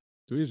own.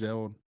 To each their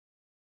own.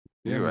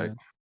 Yeah, you're right.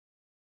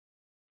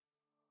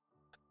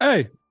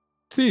 Hey,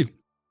 see.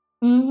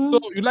 Mm-hmm. So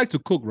you like to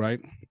cook,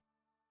 right?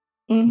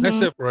 Mm-hmm. Let's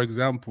say, for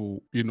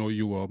example,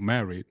 you were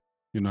married.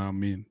 You know what I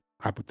mean?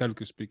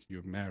 Hypothetically speaking,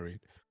 you're married,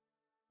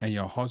 and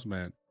your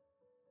husband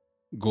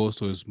goes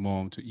to his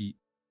mom to eat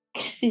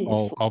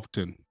all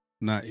often.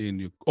 Not in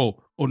you. Oh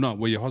no!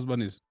 When your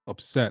husband is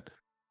upset,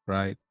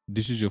 right?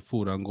 Dishes your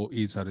food and go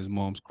eat at his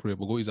mom's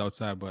crib or go eat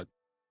outside, but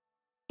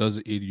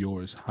doesn't eat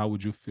yours. How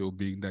would you feel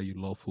being that you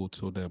love food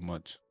so damn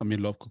much? I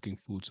mean, love cooking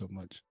food so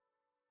much.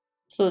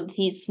 So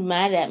he's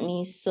mad at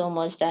me so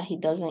much that he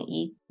doesn't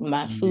eat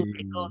my food.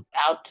 He goes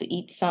out to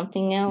eat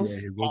something else.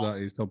 Yeah, he goes out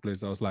eat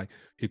someplace else. Like,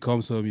 he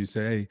comes home, you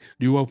say, "Hey,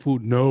 do you want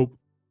food?" Nope.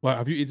 What,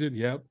 have you eaten?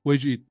 Yeah.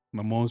 Where'd you eat?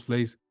 My mom's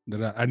place.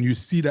 And you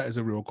see that as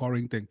a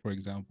recurring thing, for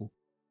example.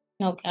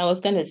 Okay, I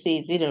was gonna say,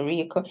 is it a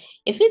reoccurring?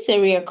 If it's a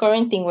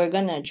reoccurring thing, we're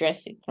gonna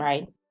address it,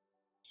 right?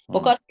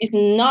 Because it's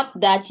not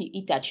that you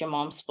eat at your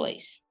mom's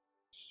place.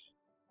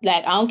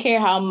 Like, I don't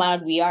care how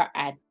mad we are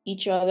at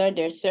each other,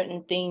 there's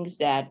certain things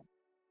that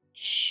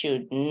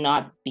should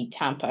not be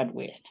tampered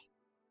with.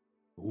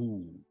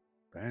 Ooh,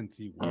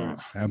 fancy word.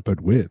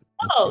 Tampered with.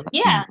 Oh,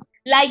 yeah.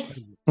 Like,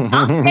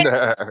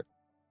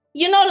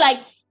 like,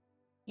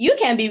 you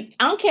can be,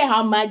 I don't care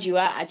how mad you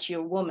are at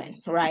your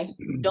woman, right?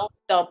 You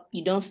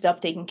don't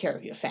stop taking care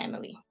of your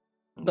family.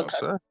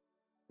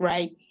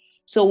 Right?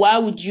 So why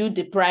would you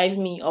deprive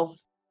me of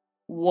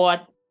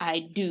what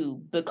I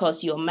do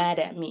because you're mad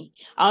at me?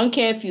 I don't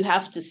care if you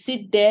have to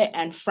sit there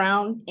and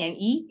frown and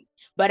eat,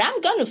 but I'm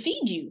gonna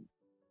feed you.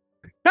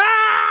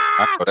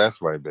 I know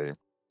that's right, babe.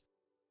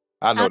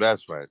 I know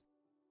that's right.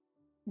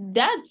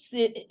 That's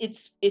it.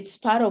 It's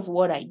part of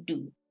what I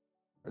do.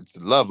 It's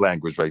love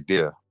language right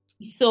there.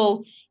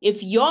 So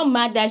if you're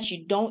mad that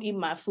you don't eat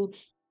my food,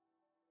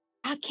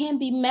 I can't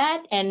be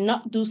mad and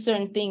not do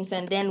certain things,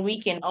 and then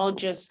we can all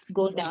just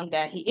go down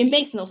that. It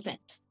makes no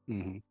sense.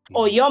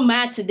 Or you're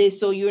mad today,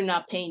 so you're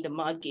not paying the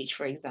mortgage,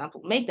 for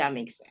example. Make that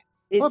make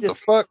sense. What the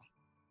fuck?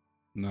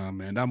 Nah,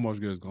 man, that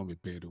mortgage is gonna be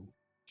paid.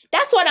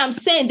 That's what I'm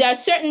saying. There are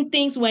certain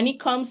things when it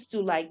comes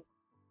to like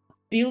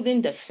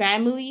building the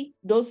family,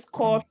 those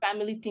core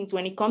family things,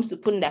 when it comes to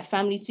putting that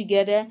family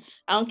together.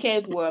 I don't care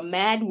if we're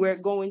mad, we're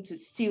going to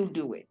still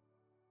do it.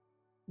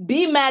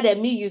 Be mad at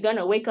me, you're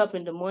gonna wake up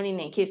in the morning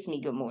and kiss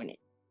me good morning.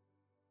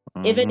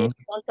 Even if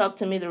you don't talk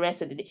to me the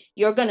rest of the day,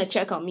 you're gonna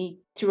check on me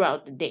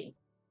throughout the day.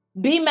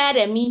 Be mad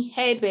at me,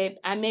 hey babe,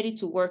 I made it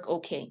to work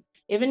okay.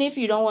 Even if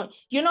you don't want,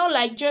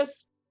 like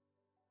just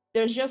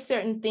there's just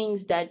certain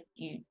things that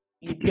you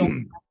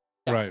don't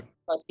right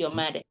because you're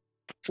mad at.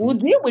 We'll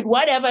deal with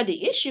whatever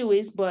the issue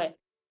is, but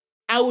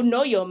I will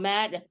know you're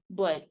mad,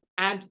 but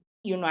I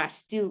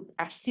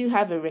still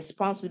have a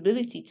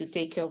responsibility to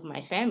take care of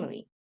my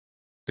family.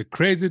 The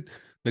crazy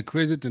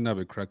thing that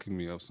be cracking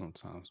me up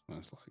sometimes, man.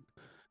 It's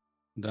like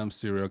damn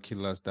serial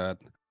killers that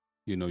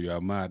you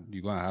are mad,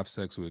 you're gonna have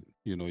sex with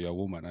your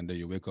woman, and then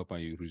you wake up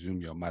and you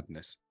resume your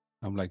madness.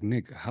 I'm like,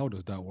 Nick, how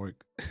does that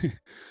work?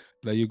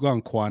 Like you go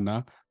on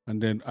Kwana,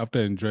 and then after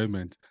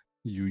enjoyment,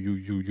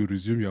 you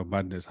resume your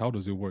madness. How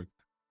does it work?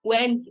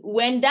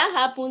 When that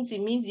happens, it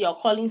means you're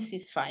calling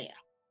ceasefire.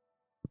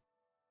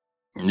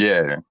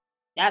 Yeah.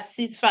 That's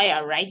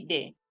ceasefire right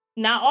there.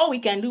 Now all we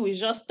can do is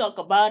just talk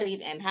about it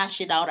and hash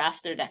it out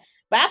after that.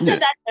 But after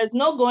that, there's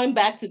no going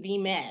back to be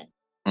mad.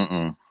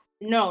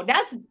 No,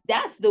 that's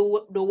the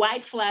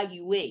white flag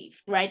you wave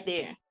right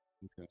there.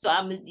 Okay.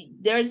 So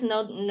there's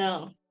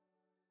no.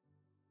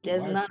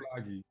 There's white not.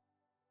 Flaggy.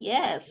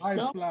 Yes. White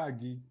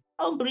flaggy.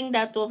 Don't bring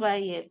that over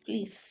here,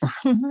 please.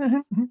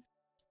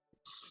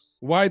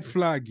 White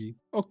flaggy.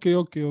 Okay.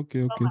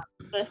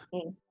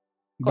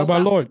 Baba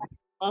Lord.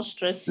 Don't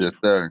stress you. Yes,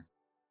 sir.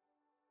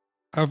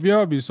 Have you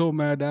ever been so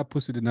mad that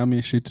pussy did not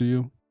mean shit to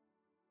you?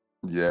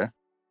 Yeah.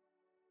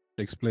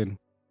 Explain.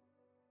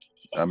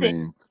 I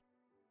mean,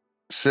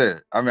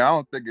 shit. I mean, I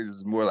don't think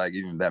it's more like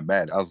even that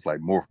bad. I was like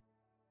more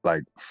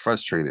like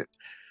frustrated.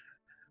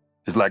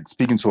 It's like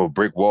speaking to a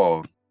brick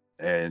wall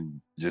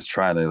and just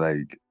trying to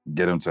like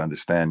get them to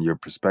understand your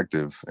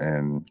perspective,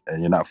 and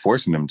you're not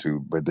forcing them to,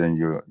 but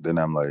then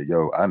I'm like,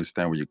 yo, I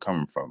understand where you're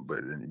coming from, but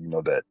you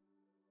know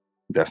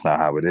that's not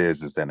how it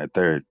is. It's then a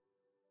third.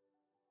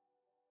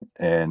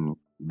 And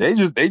they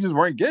just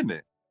weren't getting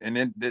it. And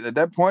then at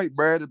that point,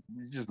 Brad,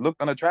 you just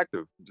looked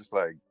unattractive. Just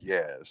like,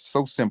 yeah, it's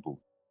so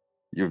simple.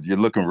 You're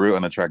looking real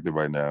unattractive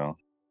right now.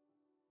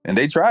 And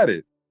they tried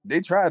it.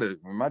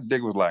 My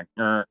dick was like,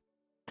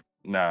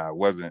 nah,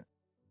 wasn't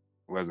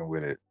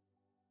with it.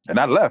 And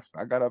I left.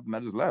 I got up and I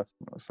just left.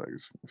 I was like,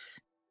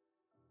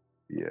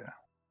 yeah.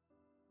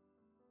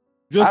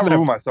 I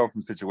remove myself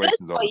from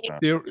situations all the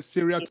time.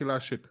 Serial killer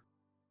shit.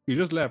 You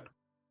just left.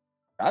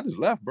 I just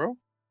left, bro.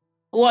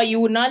 Well, you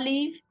would not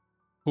leave?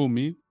 Who,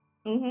 me?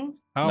 Nah,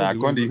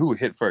 Condi, who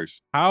hit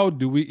first? How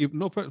do we,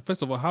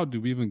 first of all, how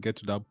do we even get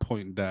to that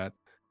point that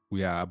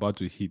we are about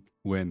to hit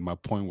when my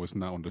point was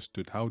not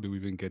understood? How do we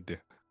even get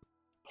there?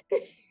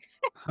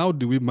 How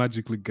do we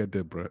magically get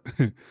there, bro?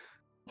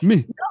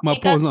 My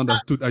point was not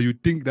understood. And you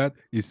think that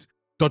is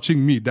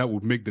touching me that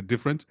would make the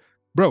difference?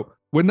 Bro,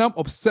 when I'm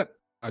upset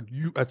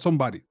at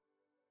somebody,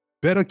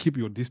 better keep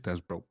your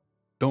distance, bro.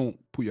 Don't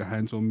put your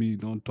hands on me.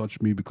 Don't touch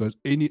me, because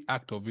any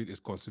act of it is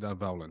considered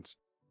violence.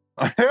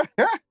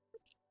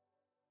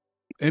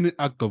 Any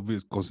act of it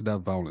is considered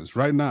violence.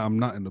 Right now, I'm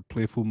not in the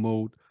playful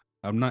mode.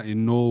 I'm not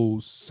in no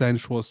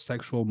sensual,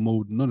 sexual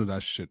mode. None of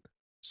that shit.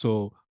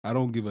 So I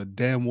don't give a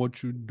damn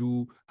what you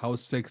do, how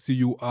sexy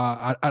you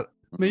are.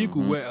 Man, you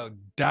could wear a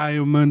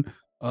diamond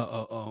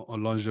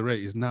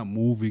lingerie. It's not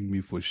moving me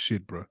for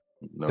shit, bro.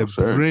 No,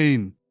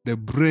 the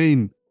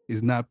brain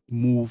is not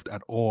moved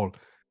at all.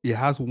 It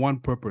has one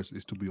purpose,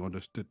 is to be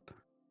understood.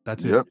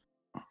 That's it.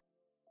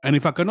 And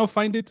if I cannot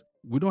find it,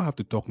 we don't have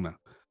to talk now.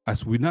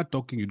 As we're not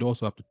talking, you'd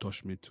also have to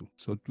touch me too.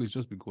 So please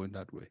just be going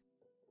that way.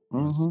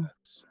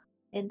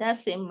 In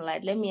that same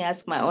light, let me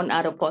ask my own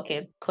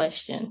out-of-pocket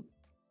question.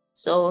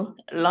 So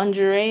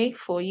lingerie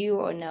for you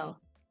or no?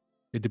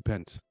 It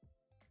depends.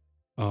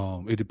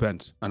 It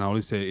depends. And I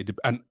always say it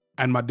depends.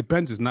 And my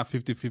depends is not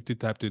 50-50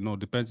 type thing. No,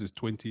 depends is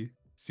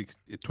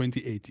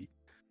 20-80,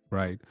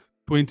 right?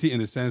 20 in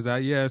the sense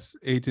that yes,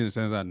 80 in the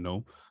sense that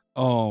no.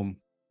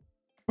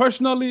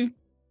 Personally,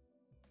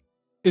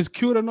 it's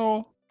cute and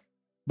all,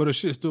 but the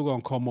shit's still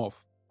gonna come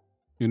off.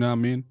 You know what I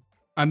mean?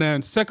 And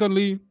then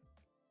secondly,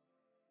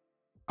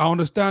 I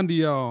understand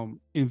the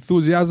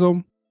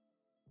enthusiasm,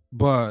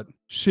 but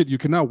shit, you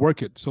cannot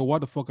work it. So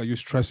what the fuck are you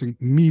stressing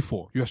me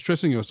for? You're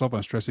stressing yourself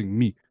and stressing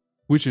me,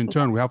 which in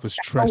turn we have a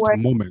stressed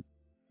moment.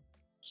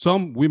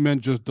 Some women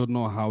just don't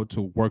know how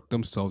to work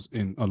themselves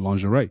in a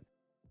lingerie.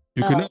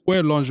 You cannot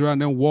wear lingerie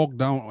and then walk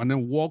down and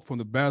then walk from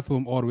the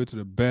bathroom all the way to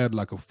the bed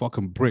like a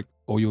fucking brick,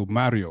 or you're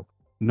Mario.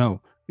 No,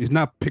 it's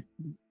not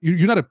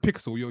you're not a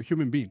pixel, you're a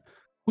human being.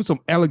 Put some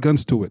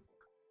elegance to it.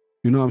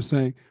 You know what I'm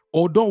saying?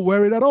 Or don't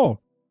wear it at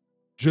all.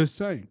 Just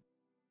saying.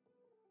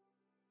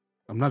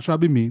 I'm not trying to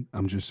be mean.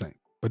 I'm just saying.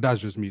 But that's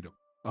just me though.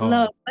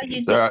 No,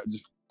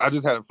 I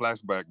just had a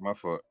flashback. My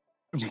fault.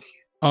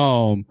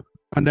 And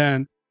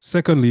then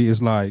secondly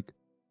is like,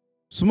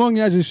 what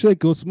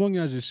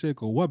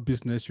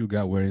business you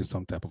got wearing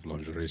some type of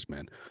lingerie,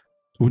 man?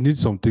 We need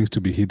some things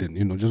to be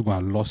hidden, just go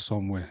and lost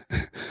somewhere.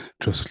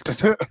 just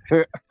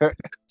disappear.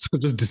 So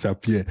just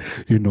disappear,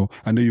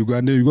 and then you go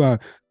and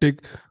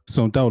take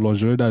some type of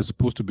lingerie that is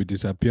supposed to be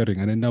disappearing,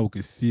 and then now we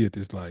can see it.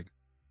 It's like,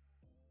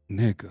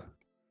 nigga.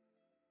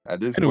 At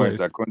this point,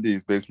 Akondi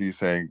is basically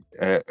saying,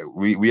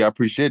 we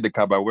appreciate the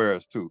kaba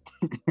wearers too.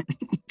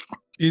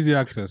 Easy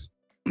access.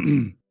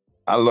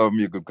 I love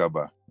me a good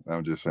kaba.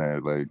 I'm just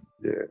saying, like,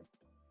 yeah.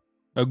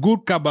 A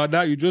good kaba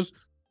that you just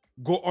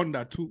go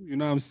under too. You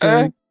know what I'm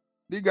saying?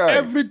 The guy.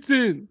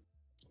 Everything.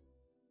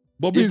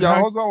 Bobby's if your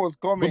husband was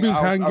coming,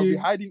 I'll be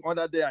hiding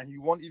under there and he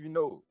won't even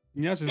know.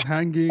 Nyash is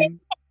hanging.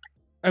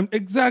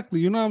 Exactly.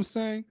 You know what I'm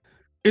saying?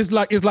 It's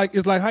like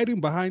hiding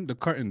behind the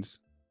curtains.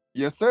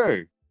 Yes,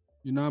 sir.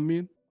 You know what I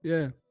mean?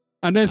 Yeah.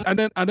 And then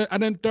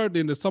third,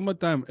 in the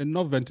summertime,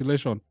 enough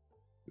ventilation.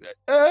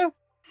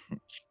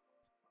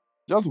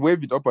 Just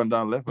wave it up and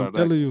down, left and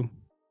right. I'm telling you.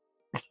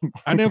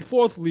 And then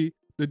fourthly,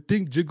 the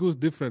thing jiggles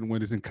different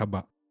when it's in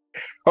kaba.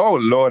 Oh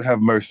Lord, have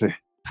mercy.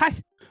 Hi.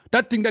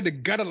 That thing that they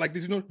gather like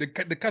this, they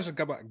catch the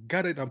kaba,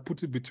 gather it and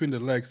put it between the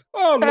legs.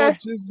 Oh Lord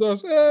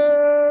Jesus.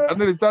 And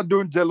then they start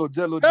doing jello. And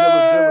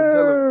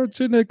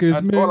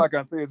all I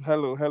can say is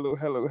hello.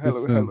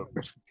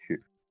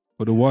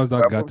 For the ones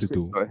that got to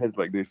do. Heads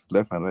like this,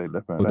 left and right.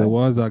 For the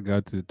ones that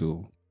got to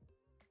do.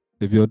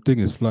 If your thing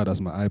is flat as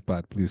my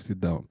iPad, please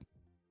sit down.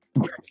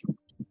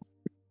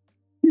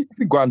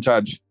 Go and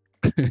charge.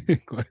 Go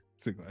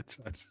and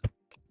charge.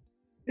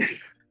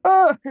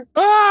 I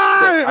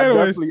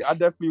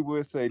definitely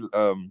would say,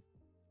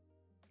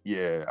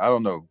 yeah, I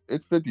don't know.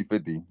 It's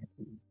 50-50.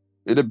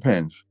 It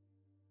depends.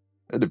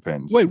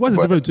 Wait, what's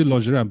the difference between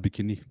lingerie and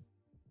bikini?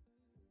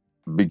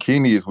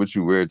 Bikini is what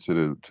you wear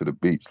to the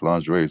beach.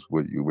 Lingerie is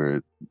what you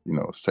wear,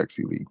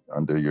 sexily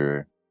under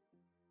your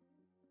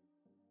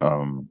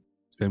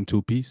same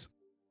two-piece.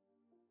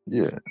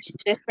 Yeah,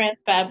 different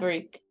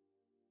fabric,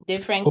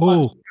 different.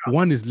 Oh,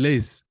 one is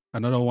lace,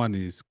 another one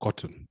is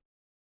cotton.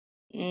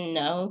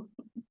 No,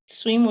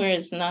 swimwear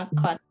is not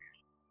cotton.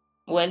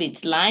 Well,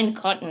 it's lined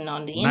cotton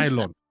on the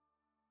nylon.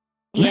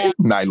 Inside. Yeah,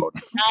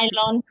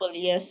 nylon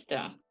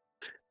polyester.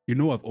 You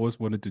know, I've always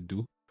wanted to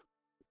do,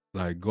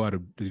 like, go at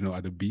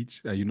the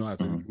beach, as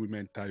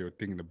women tie your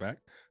thing in the back.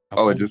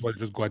 Just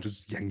go and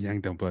just yang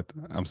them, but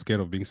I'm scared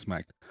of being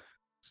smacked.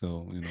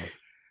 So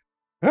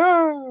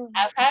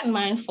I've had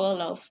mine fall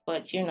off,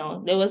 but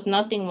there was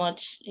nothing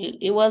much.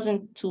 It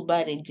wasn't too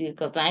bad a deal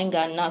because I ain't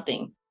got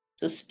nothing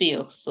to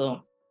spill.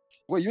 So.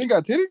 Wait, you ain't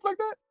got titties like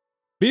that?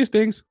 These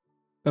things.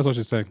 That's what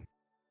she's saying.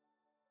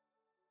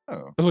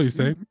 Oh. That's what you're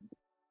saying.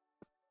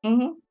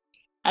 Mm-hmm.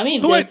 I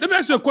mean, so wait. Let me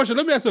ask you a question,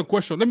 right? Let me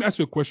ask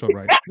you a question.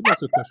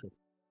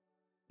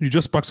 You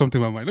just sparked something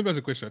in my mind. Let me ask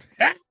you a question.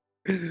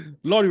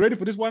 Lord, you ready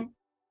for this one?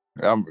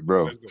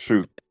 Bro,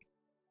 shoot.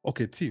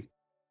 Okay, team.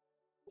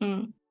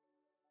 Mm.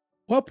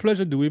 What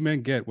pleasure do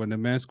women get when the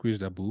man squeezes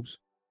their boobs?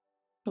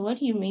 What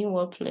do you mean,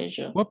 what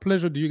pleasure? What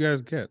pleasure do you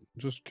guys get?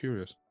 Just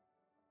curious.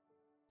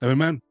 If a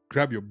man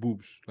grab your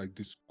boobs, like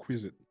this,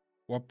 squeeze it,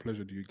 what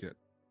pleasure do you get?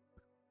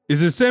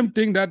 It's the same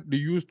thing that they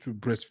use to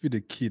breastfeed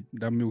a kid,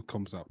 that milk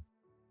comes out.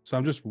 So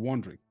I'm just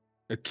wondering.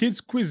 A kid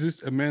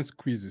squeezes, a man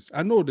squeezes.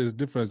 I know there's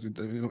difference in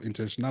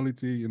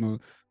intentionality,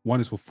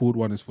 one is for food,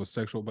 one is for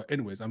sexual. But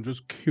anyways, I'm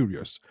just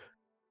curious.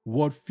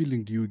 What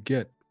feeling do you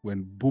get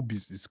when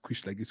boobies is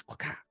squished like this?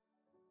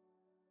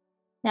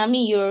 I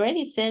mean, you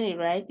already said it,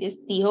 right? It's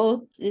the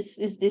whole,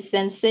 it's the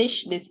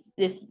sensation, this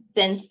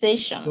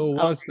sensation. So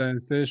what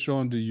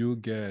sensation do you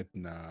get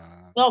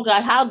now? Oh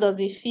God, how does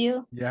it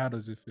feel? Yeah, how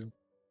does it feel?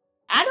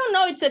 I don't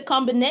know. It's a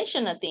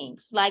combination of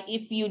things. Like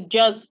if you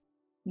just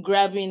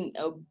grabbing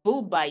a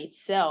boob by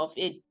itself,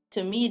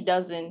 to me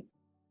doesn't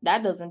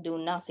do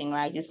nothing,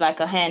 right? It's like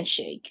a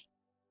handshake.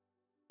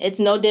 It's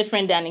no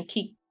different than a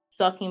kick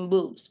sucking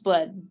boobs,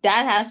 but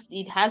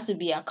it has to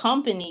be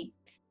accompanied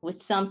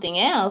with something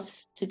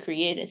else to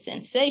create a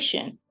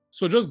sensation.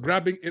 So just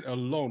grabbing it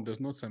alone,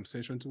 there's no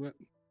sensation to it?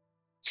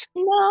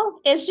 No,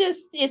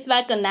 it's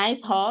like a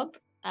nice hug.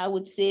 I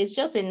would say it's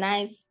just a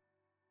nice,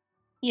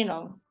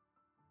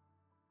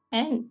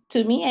 and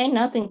to me ain't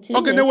nothing to it.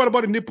 Okay, then what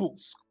about the nipple?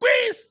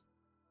 Squeeze!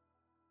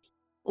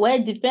 Well,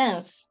 it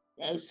depends.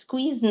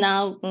 Squeeze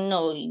now,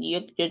 no,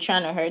 you're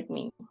trying to hurt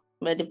me.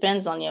 But it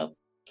depends on your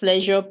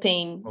pleasure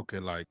pain. Okay,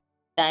 like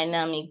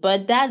dynamic.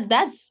 But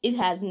it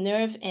has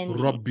nerve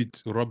endings. Rub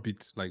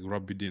it, like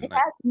rub it in. It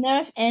has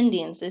nerve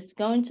endings. It's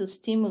going to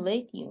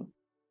stimulate you.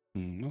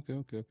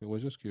 Okay. I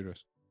was just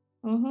curious.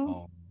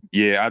 Mm-hmm.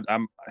 Yeah,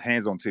 I'm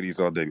hands on titties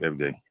all day, every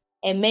day.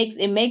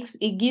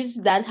 It gives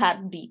that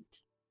heartbeat.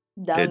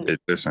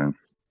 Listen.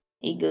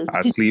 It goes.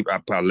 I sleep. I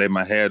lay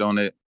my head on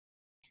it.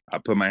 I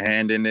put my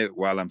hand in it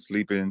while I'm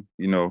sleeping.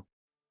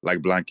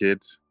 Like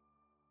blankets,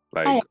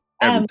 like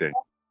everything.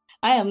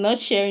 I am not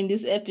sharing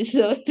this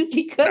episode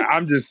because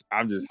I'm just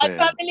my saying.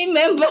 family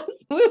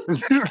members will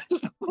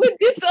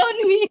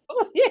disown me.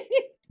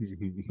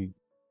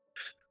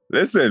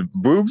 Listen,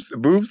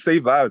 boobs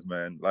save lives,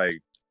 man.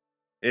 Like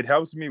it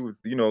helps me with,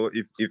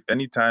 if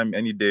anytime,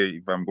 any day,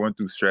 if I'm going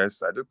through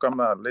stress, I just come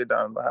out, lay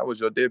down. How was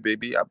your day,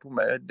 baby? I put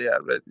my head there, I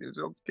rest. It's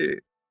okay.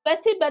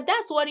 But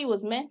that's what it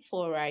was meant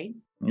for, right?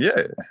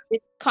 Yeah.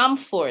 It's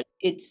comfort.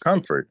 It's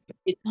comfort.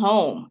 It's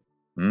home.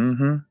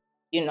 Mm-hmm.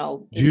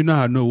 Do you know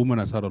how no woman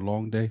has had a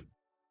long day?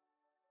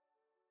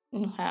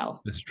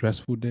 How? A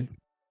stressful day.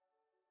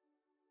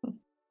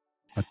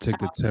 I take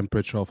the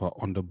temperature of her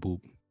under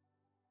boob.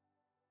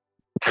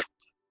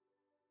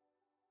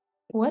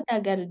 What I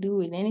got to do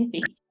with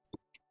anything?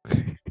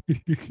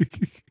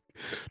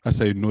 That's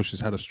how you know she's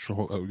had a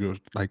strong,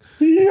 like,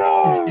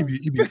 yeah.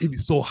 It be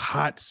so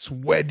hot,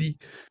 sweaty.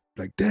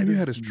 Like, damn, you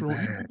had a strong,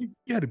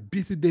 you had a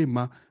busy day,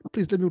 man.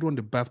 Please let me run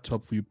the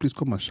bathtub for you. Please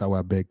come and shower,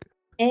 I beg.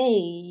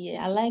 Hey,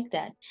 I like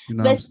that. You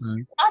know but what I'm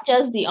saying? Not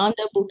just the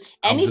underboob.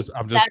 I'm just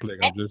playing.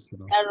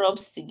 That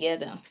rubs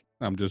together.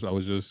 I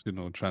was just,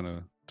 trying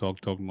to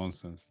talk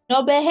nonsense.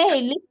 No, but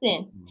hey,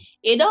 listen,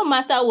 it don't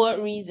matter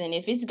what reason.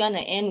 If it's gonna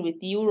end with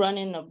you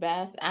running a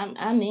bath,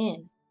 I'm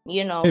in.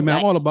 Hey man,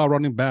 I'm all about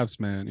running baths,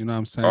 man. You know what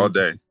I'm saying? All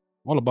day.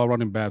 All about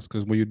running baths,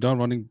 because when you're done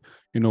running,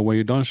 when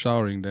you're done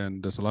showering,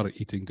 then there's a lot of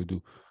eating to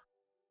do.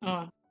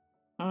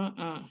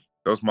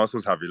 Those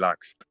muscles have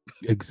relaxed.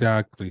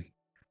 Exactly.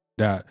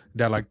 They're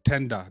like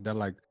tender. They're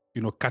like,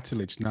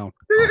 cartilage now.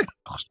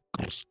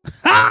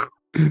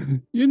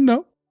 You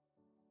know.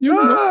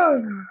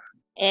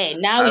 Hey,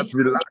 now it's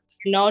relaxed.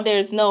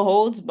 There's no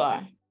holds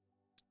bar.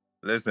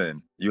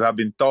 Listen, you have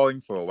been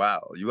thawing for a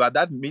while. You are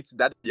that meat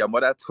that your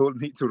mother told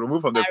me to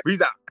remove from the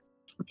freezer.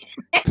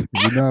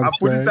 You know what I'm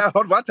put inside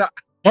hot water.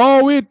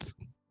 Thaw it.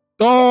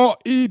 Thaw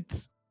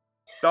it.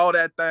 Thaw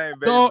that thing,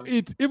 baby. Thaw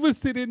it. Even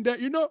sitting there,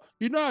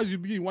 as you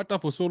be in water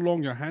for so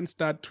long, your hands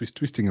start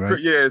twisting, right?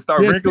 Yeah,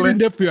 start wrinkling. Sitting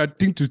there for your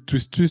thing to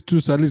twist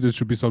too, so at least there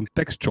should be some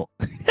texture.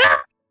 So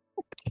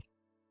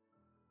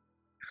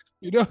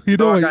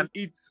I can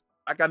eat.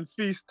 I can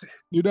feast.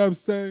 You know what I'm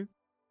saying?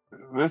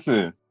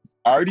 Listen,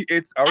 I already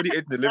ate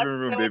in the living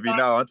room, baby.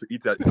 Now I want to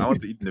eat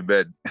in the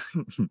bed.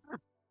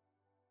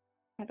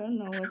 I don't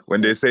know.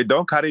 When they say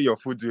don't carry your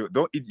food,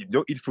 don't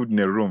eat food in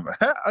the room.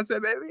 I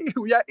said, baby,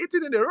 we are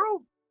eating in the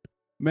room.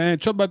 Man,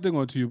 chop that thing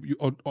until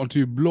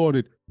you blow on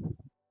it.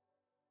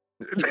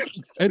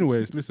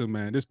 Anyways, listen,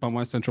 man. This is Palm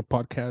Wine Central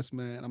podcast,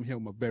 man. I'm here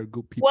with my very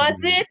good people. Was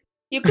it?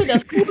 You could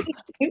have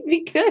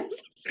because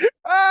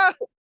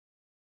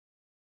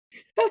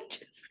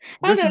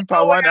this is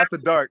Palm Wine After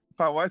Dark.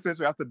 Palm Wine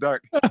Central After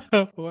Dark.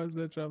 Palm Wine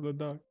Central After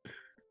Dark.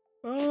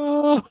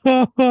 Oh.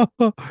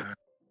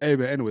 Hey,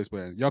 man. Anyways,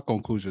 man. Your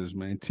conclusions,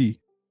 man. T,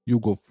 you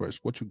go first.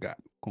 What you got?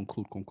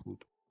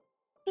 Conclude.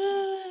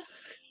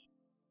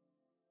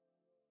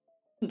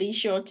 Be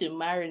sure to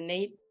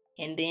marinate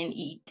and then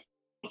eat.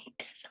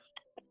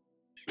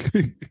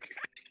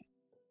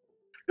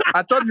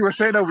 I thought you were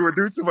saying that we were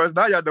doing too much.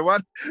 Now you're the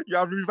one. You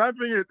are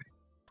revamping it.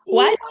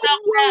 Why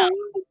now?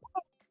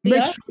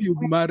 Make sure you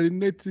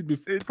marinate it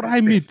before.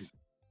 Prime it.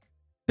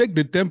 Take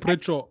the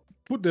temperature.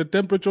 Put the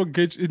temperature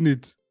gauge in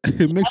it.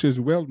 Make sure it's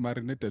well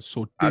marinated.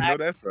 So I know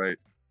that's right.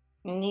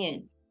 Yeah.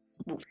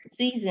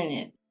 Season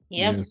it.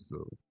 Yep.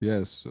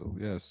 Yes,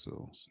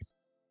 so.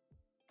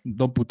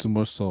 Don't put too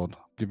much salt.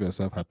 Give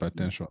yourself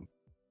hypertension.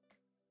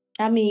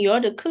 I mean, you're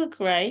the cook,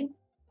 right?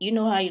 You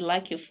know how you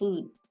like your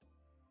food.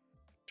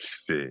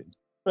 Shit.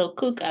 So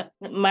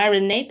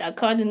marinate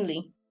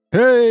accordingly.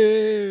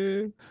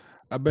 Hey,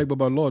 I beg,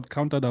 Baba Lord,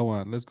 counter that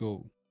one. Let's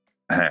go.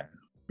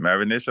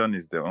 Marination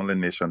is the only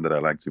nation that I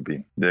like to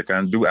be. They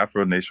can do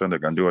Afro nation, they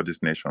can do all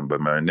this nation,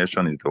 but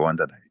marination is the one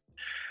that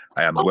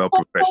I am well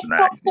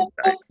professionalized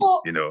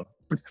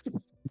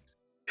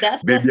in.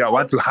 Baby, I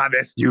want to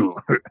harvest you.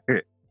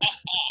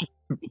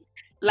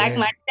 Like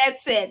my dad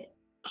said.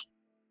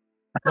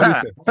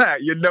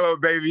 You know,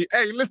 baby.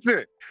 Hey,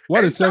 listen.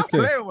 What is stop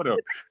playing with him?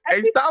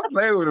 Hey, stop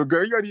playing with him,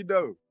 girl. You already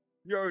know.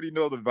 You already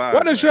know the vibe.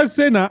 What does Shirt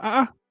say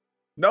now?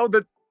 No,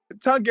 the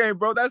tongue game,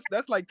 bro.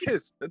 That's like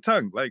kiss. The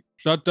tongue, like.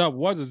 Shut up.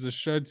 What does the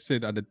shirt say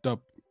at the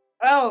top?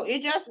 Oh,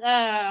 it just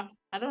I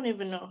don't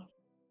even know.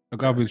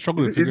 Like, I've been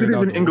struggling to figure it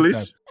out. Is it even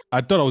English?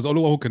 I thought I was the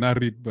only one who cannot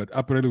read, but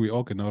apparently we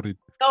all cannot read.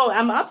 Oh,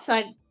 I'm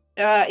upside.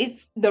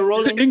 It's the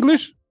Rolling. Is it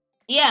English?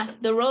 Yeah,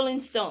 the Rolling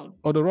Stone.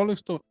 Oh, the Rolling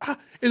Stone.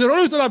 Is the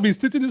Rolling Stone? I've been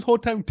sitting this whole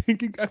time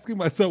asking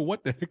myself,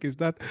 what the heck is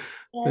that?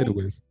 Yeah.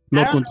 Anyways,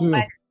 no,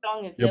 continue.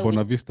 Yeah,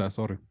 Bonavista,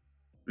 sorry.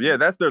 Yeah,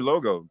 that's their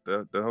logo.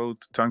 The whole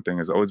tongue thing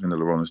has always been the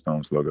Rolling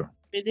Stones logo.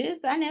 It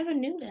is? I never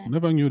knew that.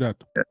 Never knew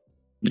that. Yeah.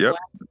 Yep.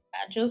 Well,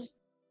 I just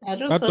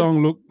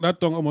that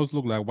tongue almost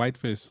looked like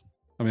whiteface.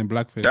 I mean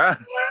blackface.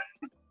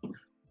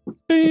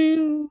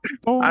 Ding,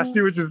 I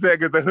see what you're saying,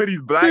 because the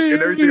hoodie's black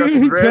and everything else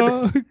is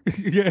red.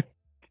 Yeah.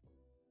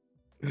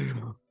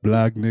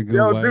 Black nigga.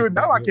 Yo, white dude,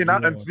 now nigga, I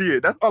cannot unsee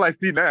it. That's all I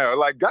see now.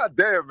 Like,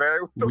 goddamn, man.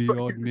 We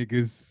all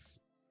niggas.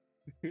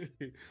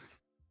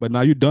 But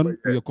now you done with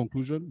your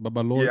conclusion,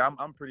 Baba Lord? Yeah,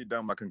 I'm pretty done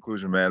with my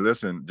conclusion, man.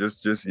 Listen,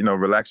 just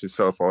relax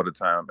yourself all the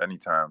time,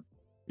 anytime.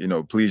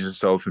 Please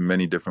yourself in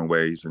many different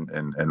ways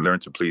and learn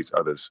to please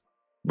others.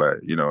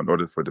 But in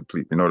order for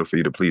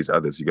you to please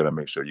others, you gotta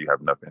make sure you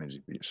have enough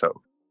energy for yourself.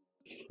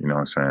 You know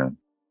what I'm saying?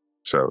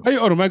 So how you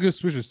automatically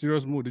switch to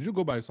serious mood? Did you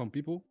go by some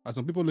people? Are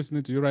some people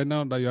listening to you right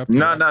now that you have to?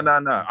 No.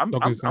 I'm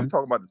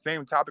talking about the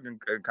same topic in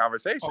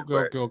conversation.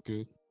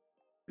 Okay.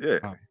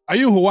 Yeah. Are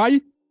you in Hawaii?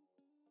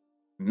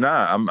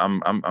 Nah,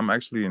 I'm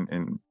actually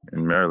in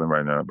Maryland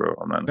right now, bro.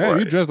 I'm not in Man,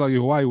 Hawaii. you dressed like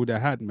Hawaii with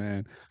that hat,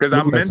 man. Because I'm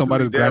like mentally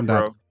somebody's there, granddad.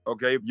 bro.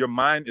 Okay, your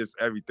mind is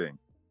everything.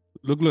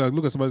 Look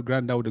at somebody's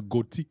granddad with a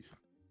goatee.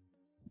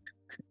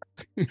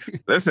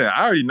 Listen,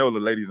 I already know the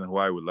ladies in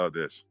Hawaii would love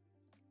this.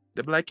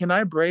 They'd be like, "Can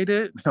I braid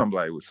it?" I'm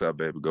like, "What's up,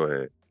 baby? Go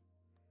ahead."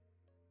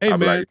 Hey, I'll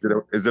be man.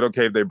 like, is it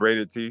okay if they braid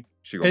it, T?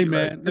 She gonna hey, be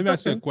man. like, Let me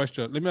ask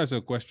you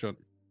a question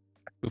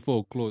before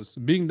we close.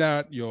 Being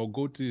that your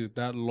goatee is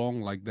that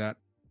long like that,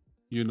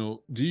 you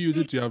know, do you use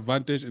it to your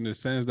advantage in the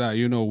sense that,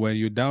 you know, when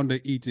you're down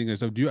there eating and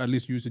stuff, do you at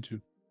least use it to?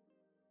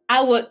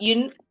 I would,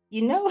 you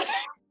know.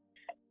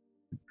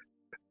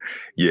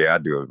 Yeah, I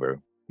do it,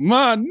 bro.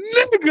 My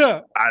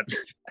nigga! My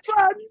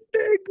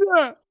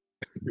nigga!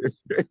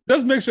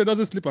 Just make sure it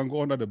doesn't slip and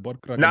go under the butt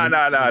crack. Nah.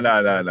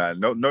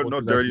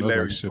 No dirty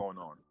Larry's like going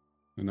on.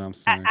 You know what I'm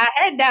saying? I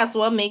heard that's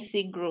what makes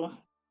it grow.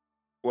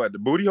 What, the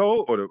booty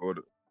hole or the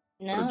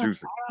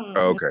juices?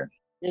 Oh, okay.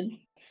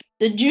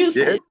 The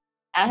juices. Yeah,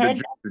 I heard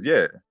the juices,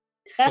 yeah.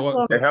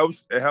 So it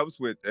helps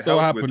with. So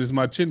what happened? Is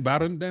my chin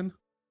barren then?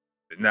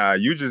 Nah,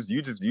 you just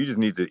need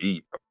to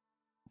eat.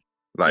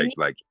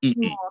 Like eat.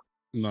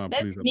 No,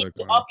 please, I beg.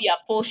 Up your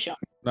portion.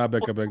 No, I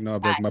beg.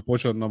 My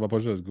portion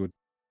is good.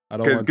 I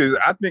don't want. Because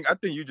I think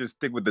you just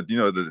stick with the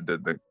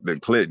the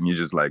clit and you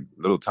just like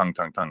little tongue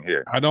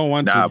here. I don't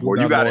want nah, to. Boy,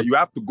 you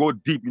have to go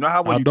deep. You know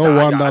how when I you don't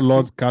want that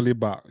Lord's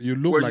caliber. You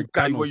look like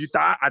Thanos. When you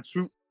die at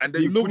truth, and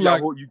then you put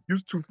you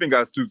use 2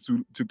 fingers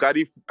to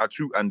carry a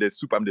truth and the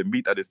soup and the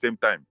meat at the same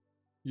time.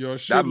 Your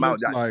shit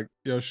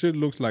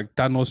looks like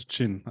Thanos'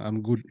 chin.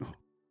 I'm good.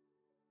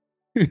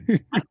 I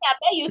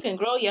bet you can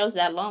grow yours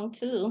that long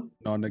too.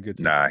 No,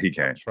 negative. Nah, he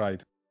can't. I've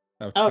tried.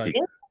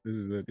 Yeah? This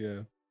is it. Yeah.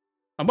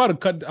 I'm about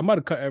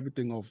to cut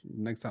everything off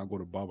next time I go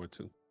to barber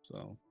too.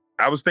 So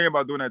I was thinking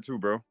about doing that too,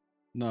 bro.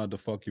 No, the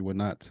fuck you were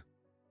not.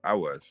 I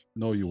was.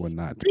 No, you were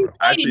not, bro.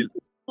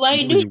 Why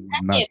you do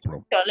not,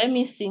 bro? Let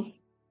me see.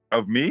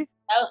 Of me?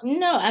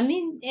 No, I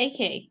mean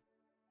AK.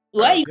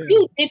 Why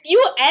if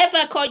you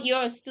ever cut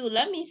yours too,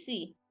 let me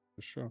see.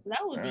 For sure. That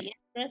would be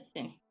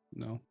interesting.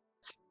 No.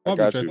 I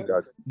got you.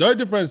 The only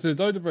difference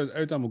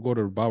every time I go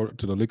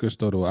to the liquor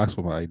store, they'll ask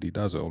for my ID.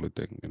 That's the only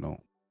thing, you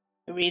know.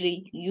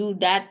 Really? You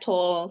that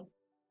tall?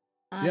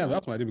 Yeah,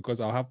 that's my ID because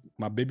I'll have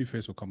my baby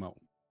face will come out.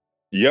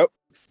 Yep.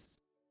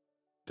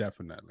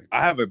 Definitely.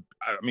 I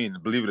mean,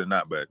 believe it or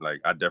not, but like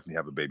I definitely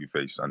have a baby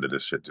face under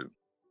this shit too.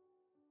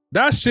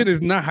 That shit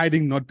is not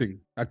hiding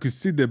nothing. I could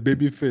see the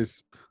baby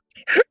face.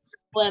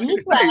 Well, me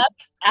too,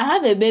 I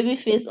have a baby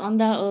face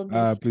under all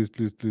this.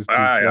 Please. All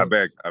right, I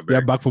beg.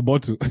 Yeah, back for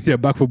bottle. Yeah,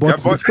 back for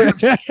bottle.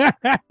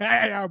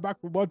 Yeah, back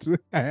for bottle.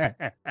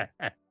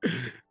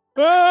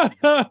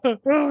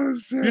 Oh,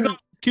 shit. You know,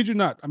 kid you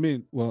not. I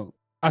mean, well,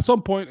 at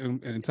some point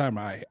in time,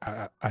 I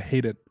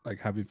hated like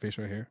having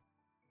facial hair.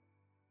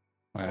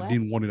 I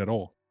didn't want it at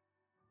all.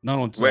 Not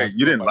until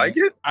you didn't like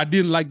it? I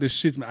didn't like the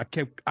shit, man.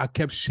 I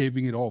kept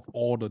shaving it off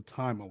all the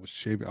time. I was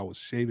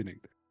shaving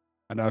it.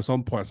 And at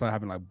some point I started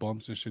having like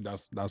bumps and shit.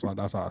 That's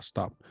how I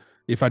stopped.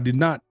 If I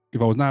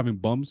was not having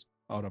bumps,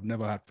 I would have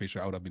never had facial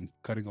hair. I would have been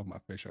cutting off my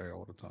facial hair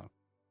all the time.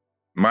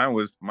 Mine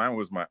was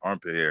my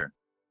armpit hair.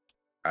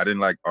 I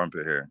didn't like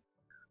armpit hair.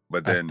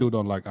 But then I still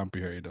don't like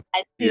armpit hair either.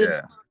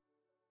 Yeah.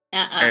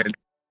 And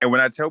when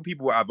I tell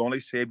people I've only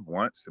shaved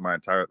once in my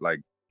entire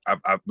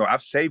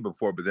I've shaved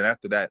before, but then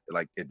after that,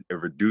 like it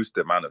reduced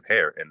the amount of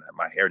hair, and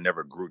my hair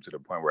never grew to the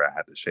point where I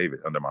had to shave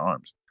it under my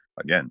arms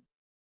again.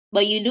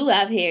 But you do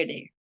have hair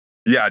there.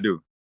 Yeah, I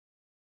do.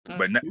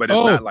 But it's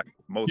not like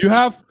most. You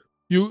have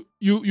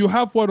you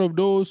have one of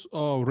those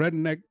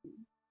redneck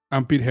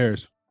armpit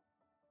hairs.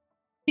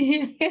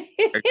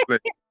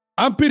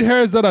 Armpit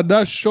hairs that are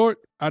that short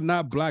are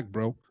not black,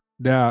 bro.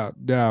 They are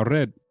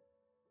red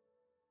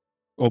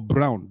or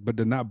brown, but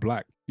they're not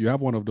black. You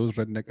have one of those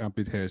redneck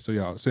armpit hairs, so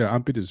your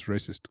armpit is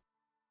racist.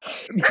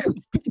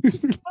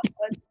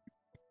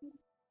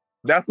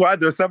 That's why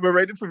they're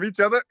separated from each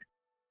other.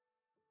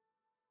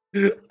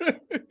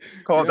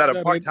 Call that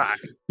apartheid.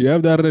 You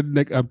have that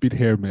redneck armpit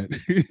hair, man.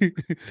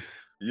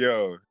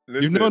 Yo,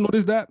 listen. You've never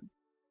noticed that?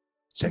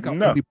 Check out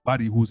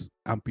anybody whose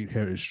armpit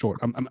hair is short.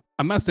 I'm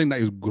not saying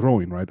that it's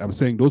growing, right? I'm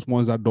saying those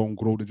ones that don't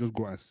grow, they just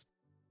grow as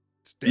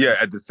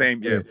at the same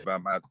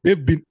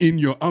they've been in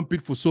your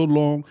armpit for so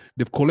long,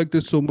 they've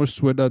collected so much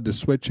sweat that the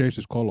sweat changed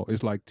its color.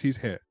 It's like T's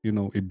hair, you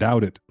know, it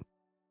dowed it.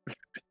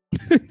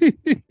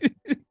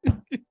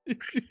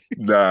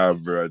 Nah,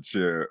 bro,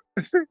 chill.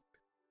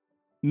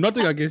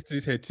 Nothing against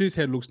T's hair. T's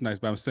hair looks nice,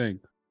 but I'm saying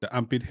the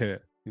armpit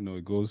hair, you know,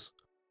 it goes.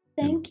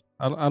 Thank you.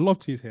 I love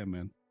T's hair,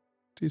 man.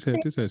 T's hair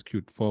is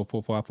cute for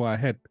our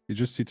head. It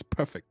just sits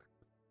perfect.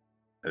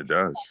 It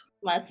does.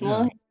 My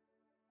small hair.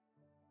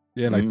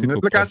 Yeah, like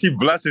look how she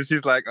blushes.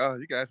 She's like, "Oh,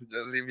 you guys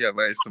just leave me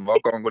alone.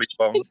 Smoke on what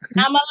you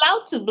I'm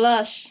allowed to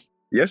blush.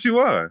 Yes, you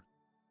are.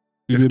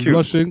 You've been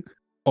blushing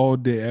all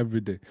day,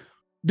 every day.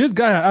 This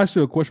guy asked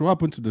you a question. What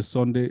happened to the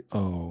Sunday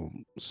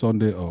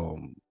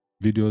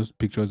videos,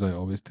 pictures I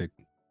always take?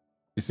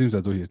 It seems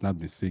as though he's not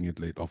been seeing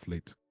it off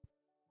late.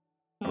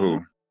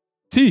 Who?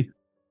 T.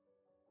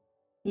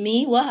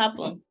 Me? What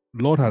happened?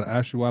 Lord had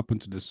asked you what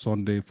happened to the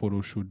Sunday photo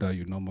shoot that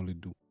you normally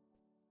do.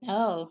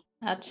 Oh,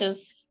 I've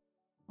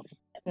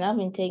not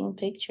been taking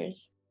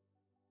pictures.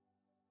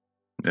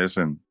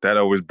 Listen, that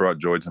always brought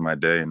joy to my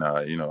day, and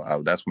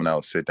that's when I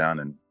would sit down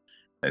and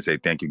say,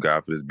 "Thank you,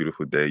 God, for this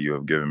beautiful day you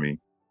have given me."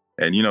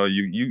 And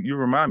you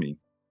remind me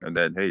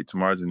that, hey,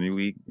 tomorrow's a new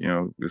week.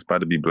 It's about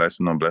to be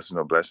blessing on blessings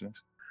on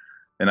blessings,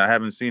 and I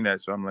haven't seen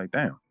that, so I'm like,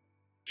 damn,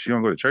 she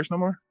don't go to church no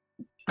more.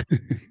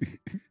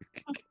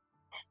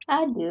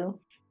 I do.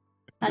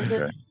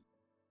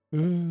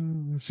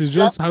 She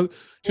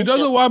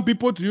doesn't want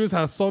people to use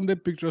her Sunday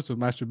pictures to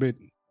masturbate.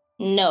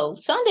 No,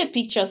 Sunday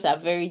pictures are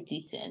very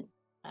decent.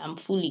 I'm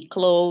fully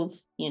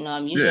clothed.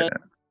 I'm usually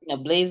in a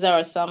blazer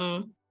or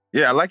something.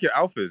 Yeah, I like your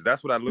outfits.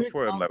 That's what I look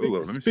for. I'm like,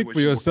 let me speak for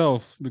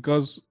yourself,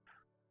 because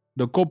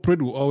the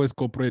corporate will always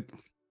cooperate.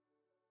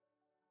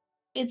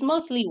 It's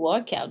mostly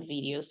workout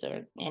videos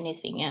or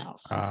anything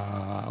else.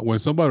 When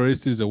somebody already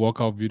sees the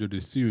workout video,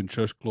 they see you in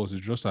church clothes.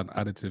 It's just an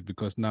additive,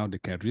 because now they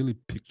can really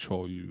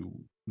picture you.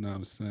 You know what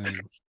I'm saying?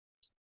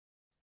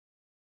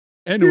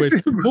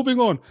 Anyways, moving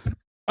on.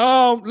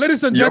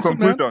 Ladies and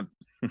gentlemen.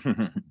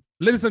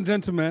 Ladies and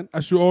gentlemen,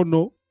 as you all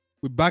know,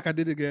 we're back at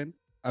it again,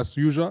 as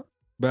usual.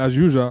 But as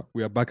usual,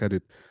 we are back at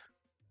it.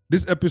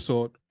 This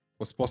episode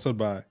was sponsored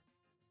by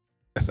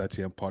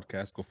SITM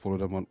Podcast. Go follow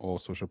them on all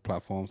social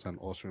platforms and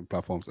all streaming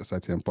platforms.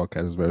 SITM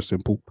Podcast is very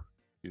simple.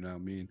 You know what I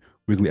mean?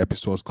 Weekly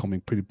episodes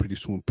coming pretty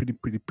soon.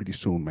 Pretty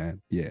soon,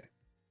 man. Yeah.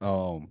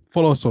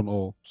 Follow us on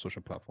all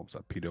social platforms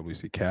at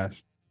PWC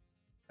Cash.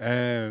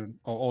 And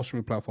on all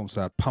streaming platforms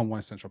at Palm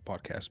Wine Central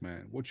Podcast,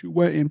 man. What you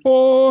waiting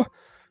for?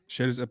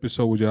 Share this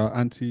episode with your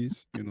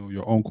aunties,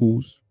 your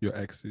uncles, your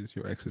exes,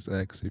 your ex's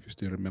ex, if you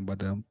still remember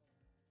them.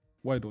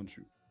 Why don't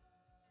you?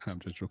 I'm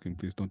just joking.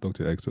 Please don't talk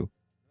to your ex.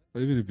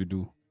 But even if you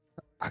do,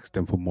 ask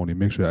them for money.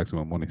 Make sure you ask them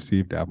for money. See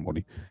if they have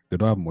money. They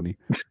don't have money.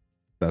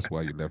 That's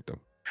why you left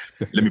them.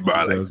 Let me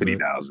borrow like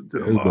 50,000 to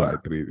the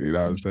bar. You know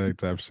what I'm saying?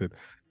 Type shit.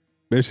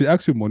 But if she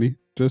asks you money,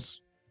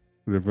 just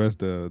reverse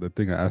the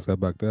thing I asked her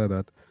back there,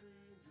 that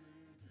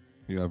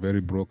you are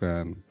very broke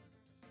and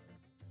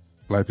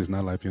life is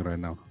not lifing right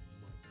now.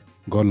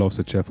 God loves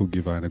a cheerful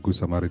giver and a good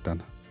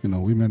Samaritan.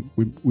 Women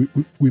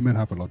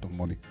have a lot of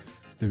money.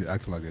 If you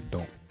act like they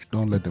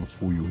don't let them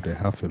fool you. They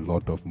have a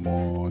lot of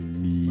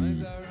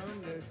money.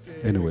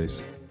 Anyways,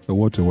 the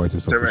water white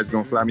is Sarah's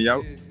gonna fly me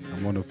out.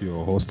 I'm one of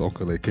your hosts,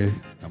 Uncle AK.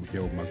 I'm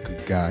here with my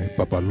good guy,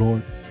 Papa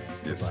Lord.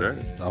 Yes, sir.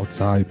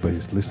 Outside, but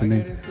he's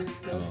listening.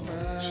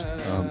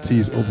 T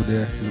is over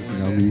there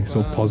looking at me,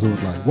 so puzzled,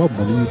 like, what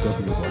money are you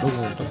talking about? Don't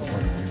worry, talk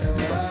about it.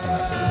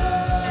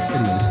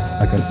 Anyways,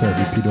 like I said,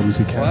 the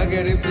PWC Cast.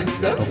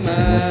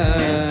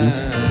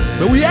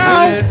 But we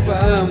out!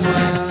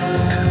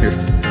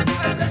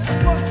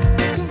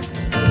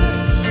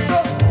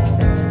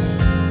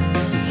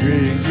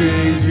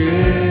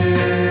 Drink.